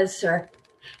 It does, sir.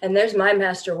 And there's my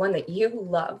master, one that you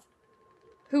love.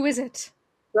 Who is it?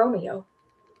 Romeo.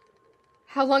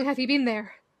 How long have you been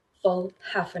there? Full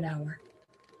half an hour.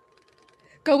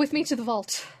 Go with me to the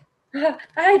vault.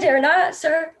 I dare not,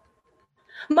 sir.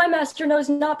 My master knows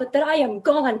not but that I am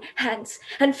gone hence,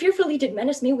 and fearfully did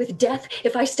menace me with death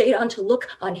if I stayed on to look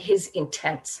on his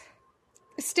intents.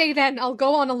 Stay then, I'll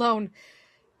go on alone.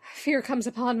 Fear comes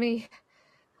upon me.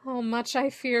 Oh, much I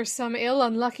fear some ill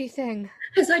unlucky thing.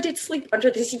 As I did sleep under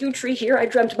this yew tree here, I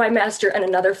dreamt my master and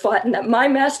another fought, and that my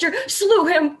master slew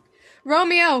him.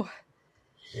 Romeo!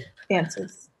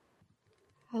 Answers.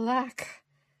 Alack.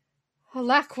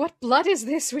 Alack, what blood is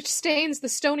this which stains the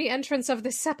stony entrance of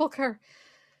this sepulchre?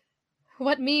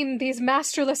 What mean these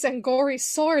masterless and gory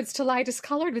swords to lie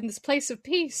discolored in this place of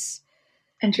peace?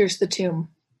 Enters the tomb.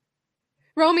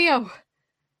 Romeo!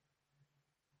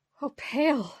 Oh,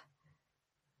 pale.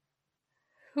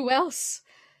 Who else?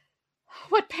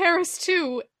 What Paris,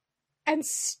 too, and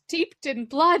steeped in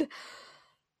blood?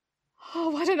 Oh,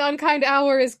 what an unkind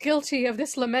hour is guilty of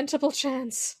this lamentable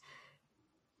chance.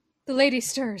 The lady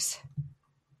stirs.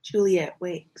 Juliet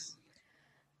wakes.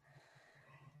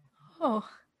 Oh,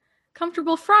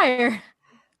 comfortable friar.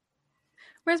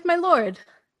 Where's my lord?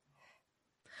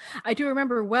 I do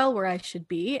remember well where I should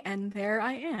be, and there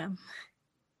I am.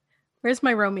 Where's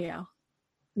my Romeo?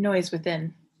 Noise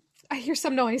within. I hear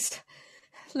some noise.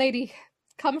 Lady,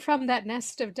 come from that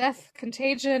nest of death,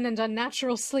 contagion, and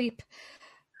unnatural sleep.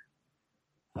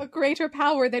 A greater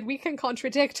power than we can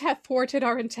contradict hath thwarted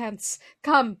our intents.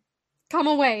 Come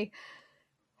away.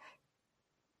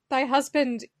 Thy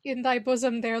husband in thy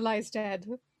bosom there lies dead,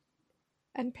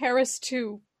 and Paris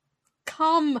too.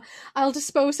 Come, I'll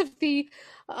dispose of thee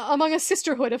among a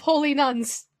sisterhood of holy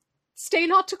nuns. Stay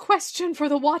not to question, for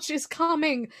the watch is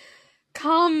coming.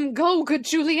 Come, go, good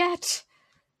Juliet.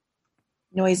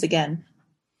 Noise again.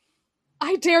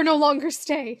 I dare no longer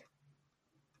stay.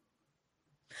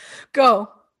 Go.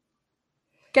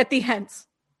 Get thee hence.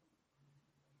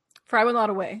 For I will not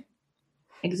away.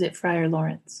 Exit Friar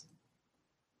Lawrence.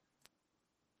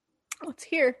 What's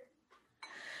here?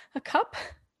 A cup?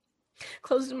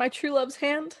 Closed in my true love's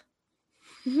hand?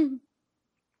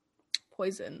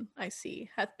 Poison, I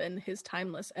see, hath been his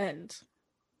timeless end.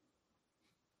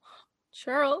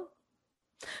 Churl,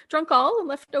 drunk all and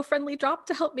left no friendly drop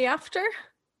to help me after?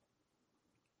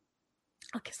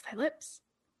 I'll kiss thy lips.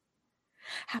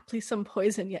 Haply some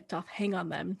poison yet doth hang on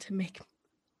them to make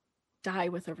die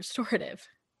with a restorative.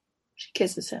 She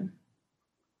kisses him.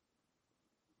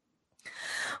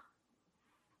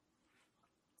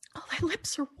 Oh, thy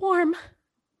lips are warm.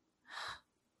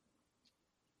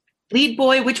 Lead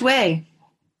boy, which way?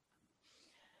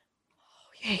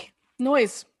 Oh, yea,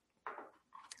 noise.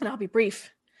 And I'll be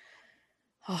brief.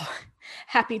 Oh,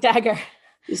 happy dagger.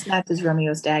 He snatches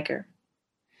Romeo's dagger.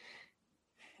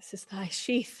 This is thy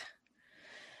sheath.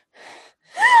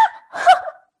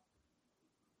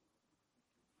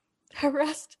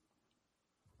 Arrest.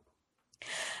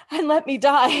 And let me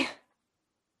die.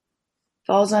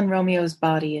 Falls on Romeo's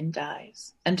body and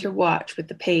dies. Enter watch with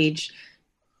the page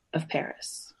of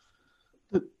Paris.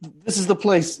 This is the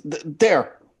place,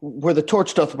 there, where the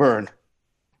torch doth burn.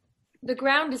 The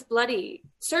ground is bloody.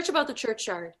 Search about the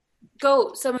churchyard.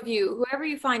 Go, some of you, whoever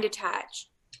you find attached.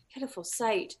 Pitiful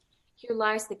sight. Here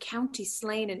lies the county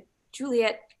slain, and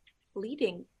Juliet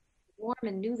bleeding, warm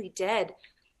and newly dead,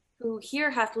 who here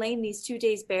hath lain these 2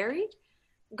 days buried.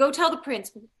 Go tell the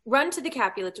prince, run to the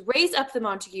Capulets, raise up the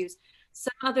Montagues,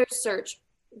 some others search.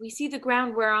 We see the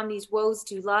ground whereon these woes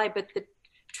do lie, but the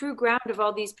true ground of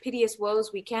all these piteous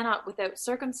woes we cannot without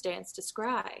circumstance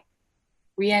descry.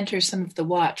 Re-enter some of the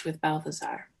watch with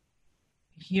Balthazar.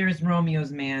 Here's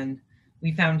Romeo's man.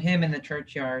 We found him in the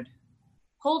churchyard.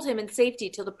 Hold him in safety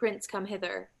till the prince come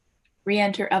hither.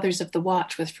 Re-enter others of the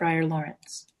watch with Friar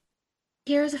Lawrence.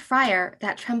 Here is a friar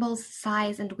that trembles,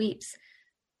 sighs, and weeps.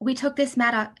 We took this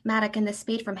mattock and this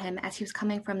spade from him as he was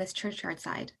coming from this churchyard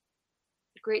side.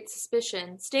 Great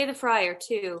suspicion. Stay the friar,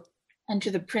 too. Enter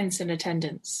the prince in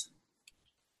attendance.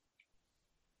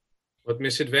 What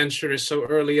misadventure is so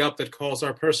early up that calls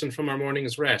our person from our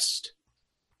morning's rest?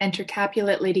 Enter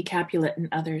Capulet, Lady Capulet, and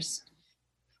others.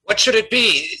 What should it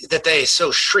be that they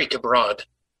so shriek abroad?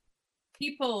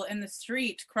 People in the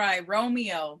street cry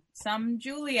Romeo, some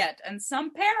Juliet, and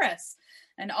some Paris,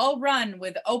 and all run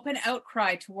with open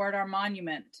outcry toward our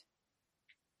monument.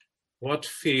 What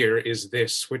fear is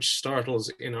this which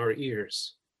startles in our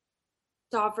ears?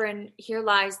 Sovereign, here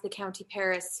lies the County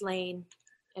Paris slain,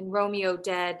 and Romeo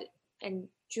dead, and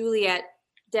Juliet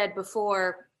dead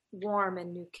before, warm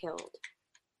and new killed.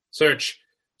 Search,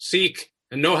 seek,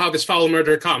 and know how this foul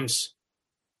murder comes.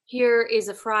 Here is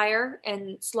a friar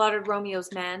and slaughtered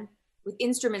Romeo's man, with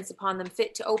instruments upon them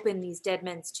fit to open these dead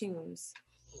men's tombs.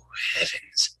 Oh,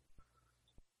 heavens.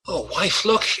 Oh, wife,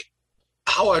 look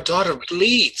how our daughter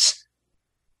bleeds.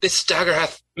 This dagger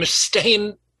hath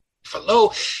mistain, for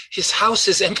lo, his house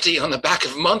is empty on the back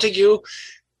of Montague,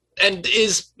 and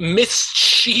is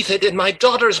missheathed in my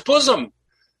daughter's bosom.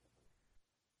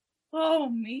 Oh,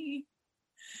 me.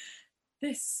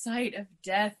 This sight of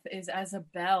death is as a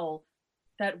bell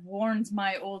that warns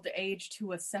my old age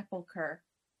to a sepulchre.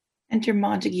 Enter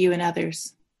Montague and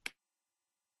others.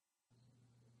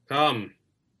 Come,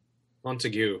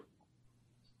 Montague,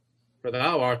 for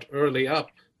thou art early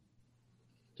up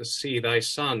to see thy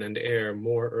son and heir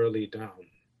more early down.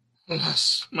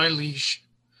 Alas, my liege,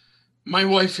 my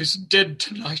wife is dead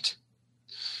tonight.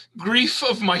 Grief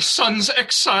of my son's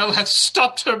exile hath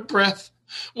stopped her breath.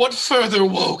 What further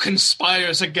woe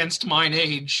conspires against mine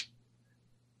age?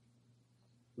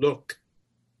 Look,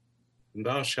 and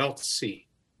thou shalt see.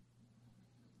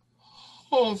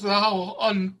 O thou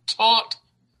untaught,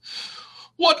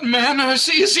 what manners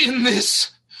is in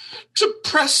this, to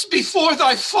press before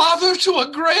thy father to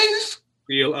a grave?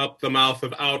 Seal up the mouth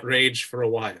of outrage for a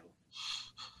while,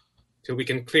 till we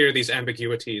can clear these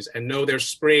ambiguities and know their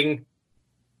spring,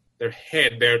 their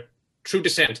head, their true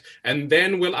descent, and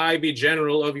then will I be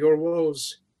general of your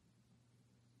woes,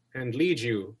 and lead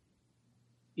you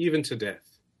even to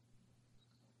death.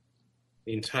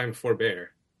 Meantime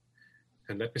forbear,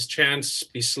 and let mischance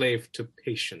be slave to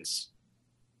patience.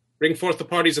 Bring forth the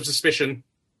parties of suspicion.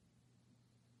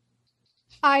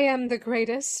 I am the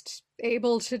greatest,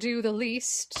 able to do the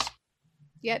least,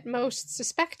 yet most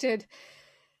suspected,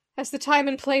 as the time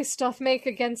and place doth make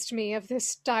against me of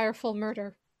this direful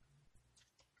murder.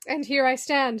 And here I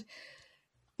stand,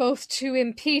 both to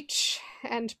impeach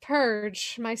and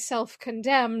purge myself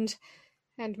condemned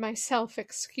and myself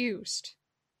excused.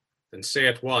 Then say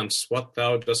at once what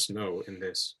thou dost know in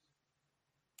this.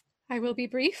 I will be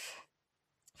brief,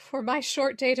 for my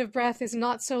short date of breath is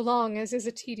not so long as is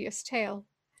a tedious tale.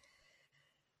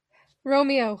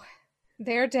 Romeo,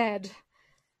 there dead,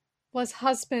 was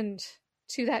husband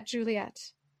to that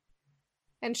Juliet,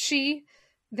 and she,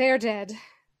 there dead,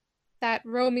 that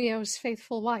Romeo's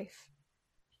faithful wife.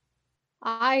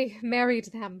 I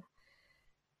married them,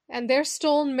 and their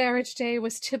stolen marriage day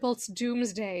was Tybalt's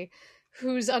doomsday,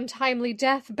 whose untimely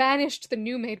death banished the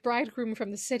new-made bridegroom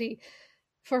from the city,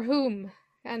 for whom,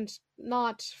 and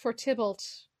not for Tybalt,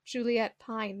 Juliet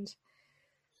pined.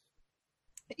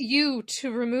 You,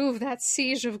 to remove that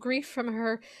siege of grief from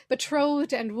her,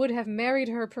 betrothed and would have married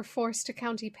her perforce to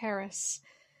County Paris.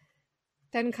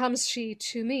 Then comes she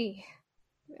to me,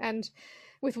 and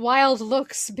with wild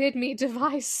looks bid me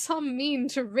devise some mean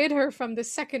to rid her from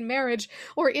this second marriage,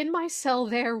 or in my cell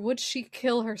there would she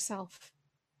kill herself.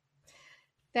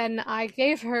 Then I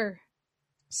gave her,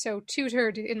 so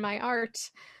tutored in my art,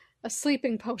 a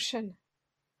sleeping potion,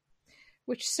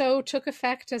 which so took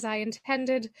effect as I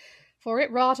intended, for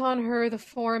it wrought on her the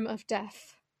form of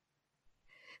death.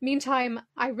 Meantime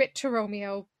I writ to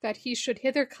Romeo that he should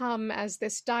hither come as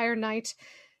this dire night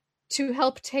to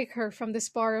help take her from this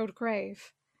borrowed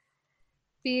grave,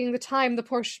 being the time the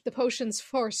potion's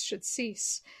force should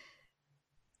cease.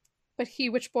 But he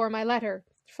which bore my letter,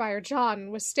 Friar John,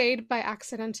 was stayed by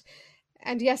accident,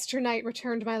 and yesternight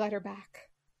returned my letter back.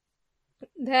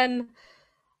 Then,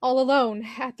 all alone,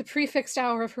 at the prefixed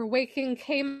hour of her waking,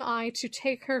 came I to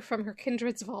take her from her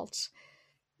kindred's vault,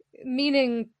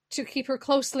 meaning to keep her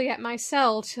closely at my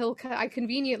cell till I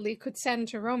conveniently could send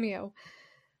to Romeo.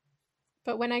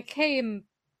 But when I came,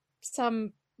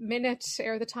 some minute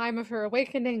ere the time of her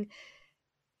awakening,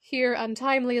 here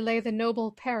untimely lay the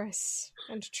noble Paris,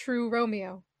 and true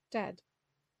Romeo dead.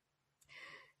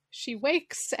 She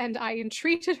wakes, and I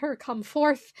entreated her come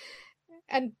forth,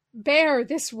 and bear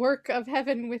this work of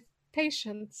heaven with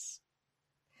patience.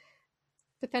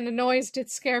 But then a noise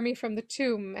did scare me from the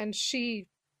tomb, and she,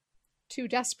 too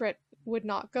desperate, would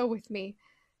not go with me,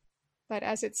 but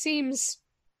as it seems,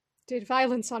 did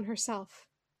violence on herself.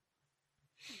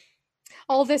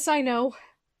 All this I know,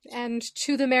 and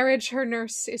to the marriage her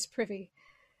nurse is privy.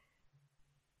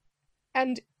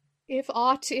 And if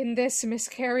aught in this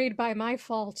miscarried by my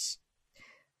fault,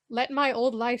 let my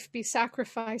old life be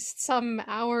sacrificed some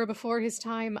hour before his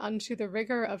time unto the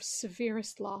rigor of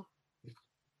severest law.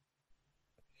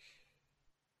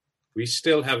 We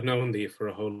still have known thee for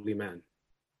a holy man.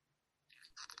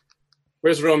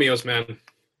 Where's Romeo's man?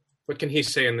 What can he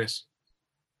say in this?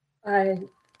 I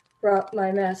brought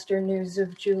my master news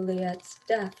of Juliet's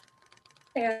death,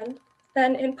 and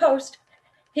then in post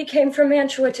he came from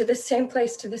Mantua to the same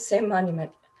place, to the same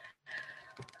monument.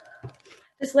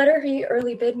 This letter he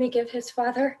early bid me give his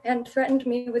father, and threatened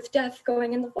me with death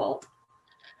going in the vault.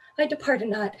 I departed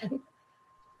not, and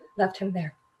left him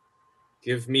there.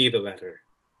 Give me the letter.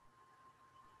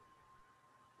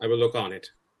 I will look on it.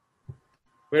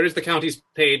 Where is the county's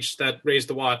page that raised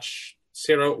the watch?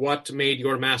 Sarah, what made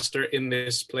your master in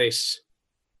this place?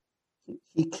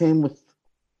 He came with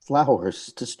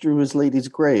flowers to strew his lady's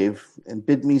grave, and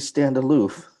bid me stand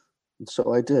aloof, And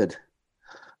so I did.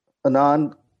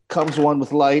 Anon comes one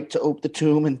with light to ope the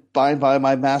tomb, and by and by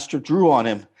my master drew on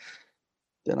him.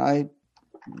 Then I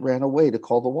ran away to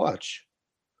call the watch.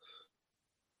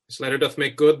 This letter doth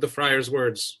make good the friar's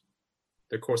words,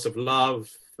 their course of love,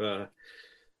 the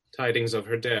tidings of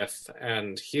her death.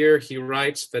 And here he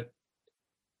writes that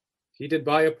he did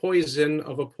buy a poison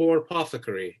of a poor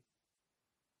apothecary,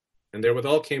 and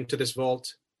therewithal came to this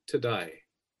vault to die,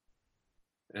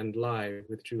 and lie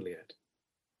with Juliet.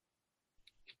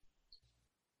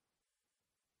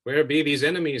 Where be these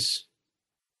enemies?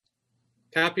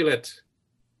 Capulet,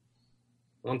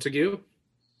 Montague?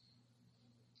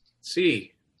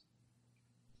 See,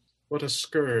 what a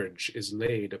scourge is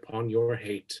laid upon your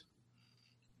hate,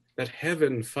 that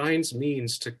heaven finds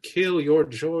means to kill your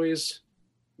joys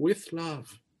with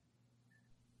love.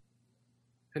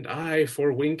 And I,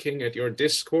 for winking at your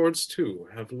discords too,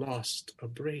 have lost a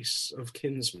brace of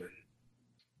kinsmen.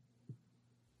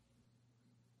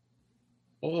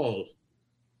 All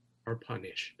are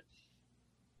punished.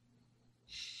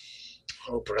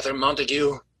 Oh, Brother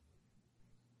Montague,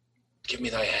 give me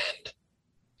thy hand.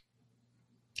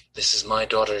 This is my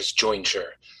daughter's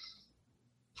jointure,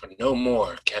 for no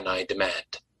more can I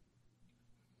demand.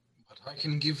 But I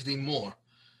can give thee more,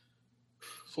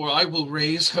 for I will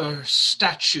raise her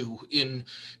statue in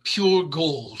pure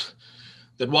gold,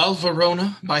 that while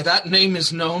Verona by that name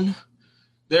is known,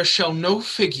 there shall no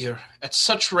figure at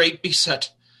such rate be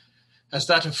set as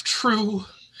that of true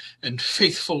and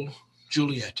faithful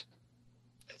Juliet.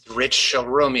 Rich shall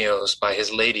Romeo's by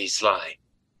his ladies lie.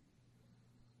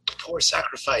 Poor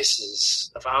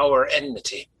sacrifices of our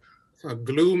enmity. A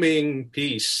glooming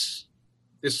peace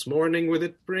this morning with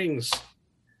it brings.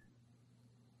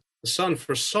 The sun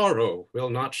for sorrow will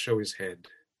not show his head.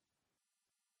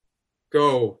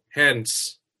 Go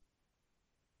hence,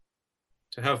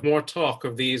 to have more talk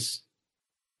of these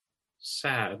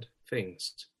sad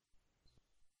things.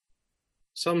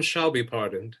 Some shall be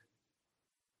pardoned,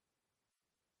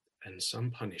 and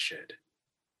some punished.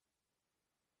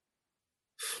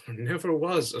 For never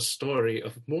was a story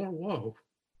of more woe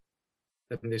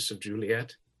than this of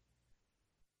Juliet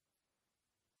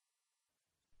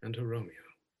and her Romeo.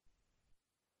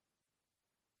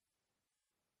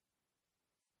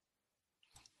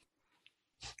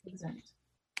 Present.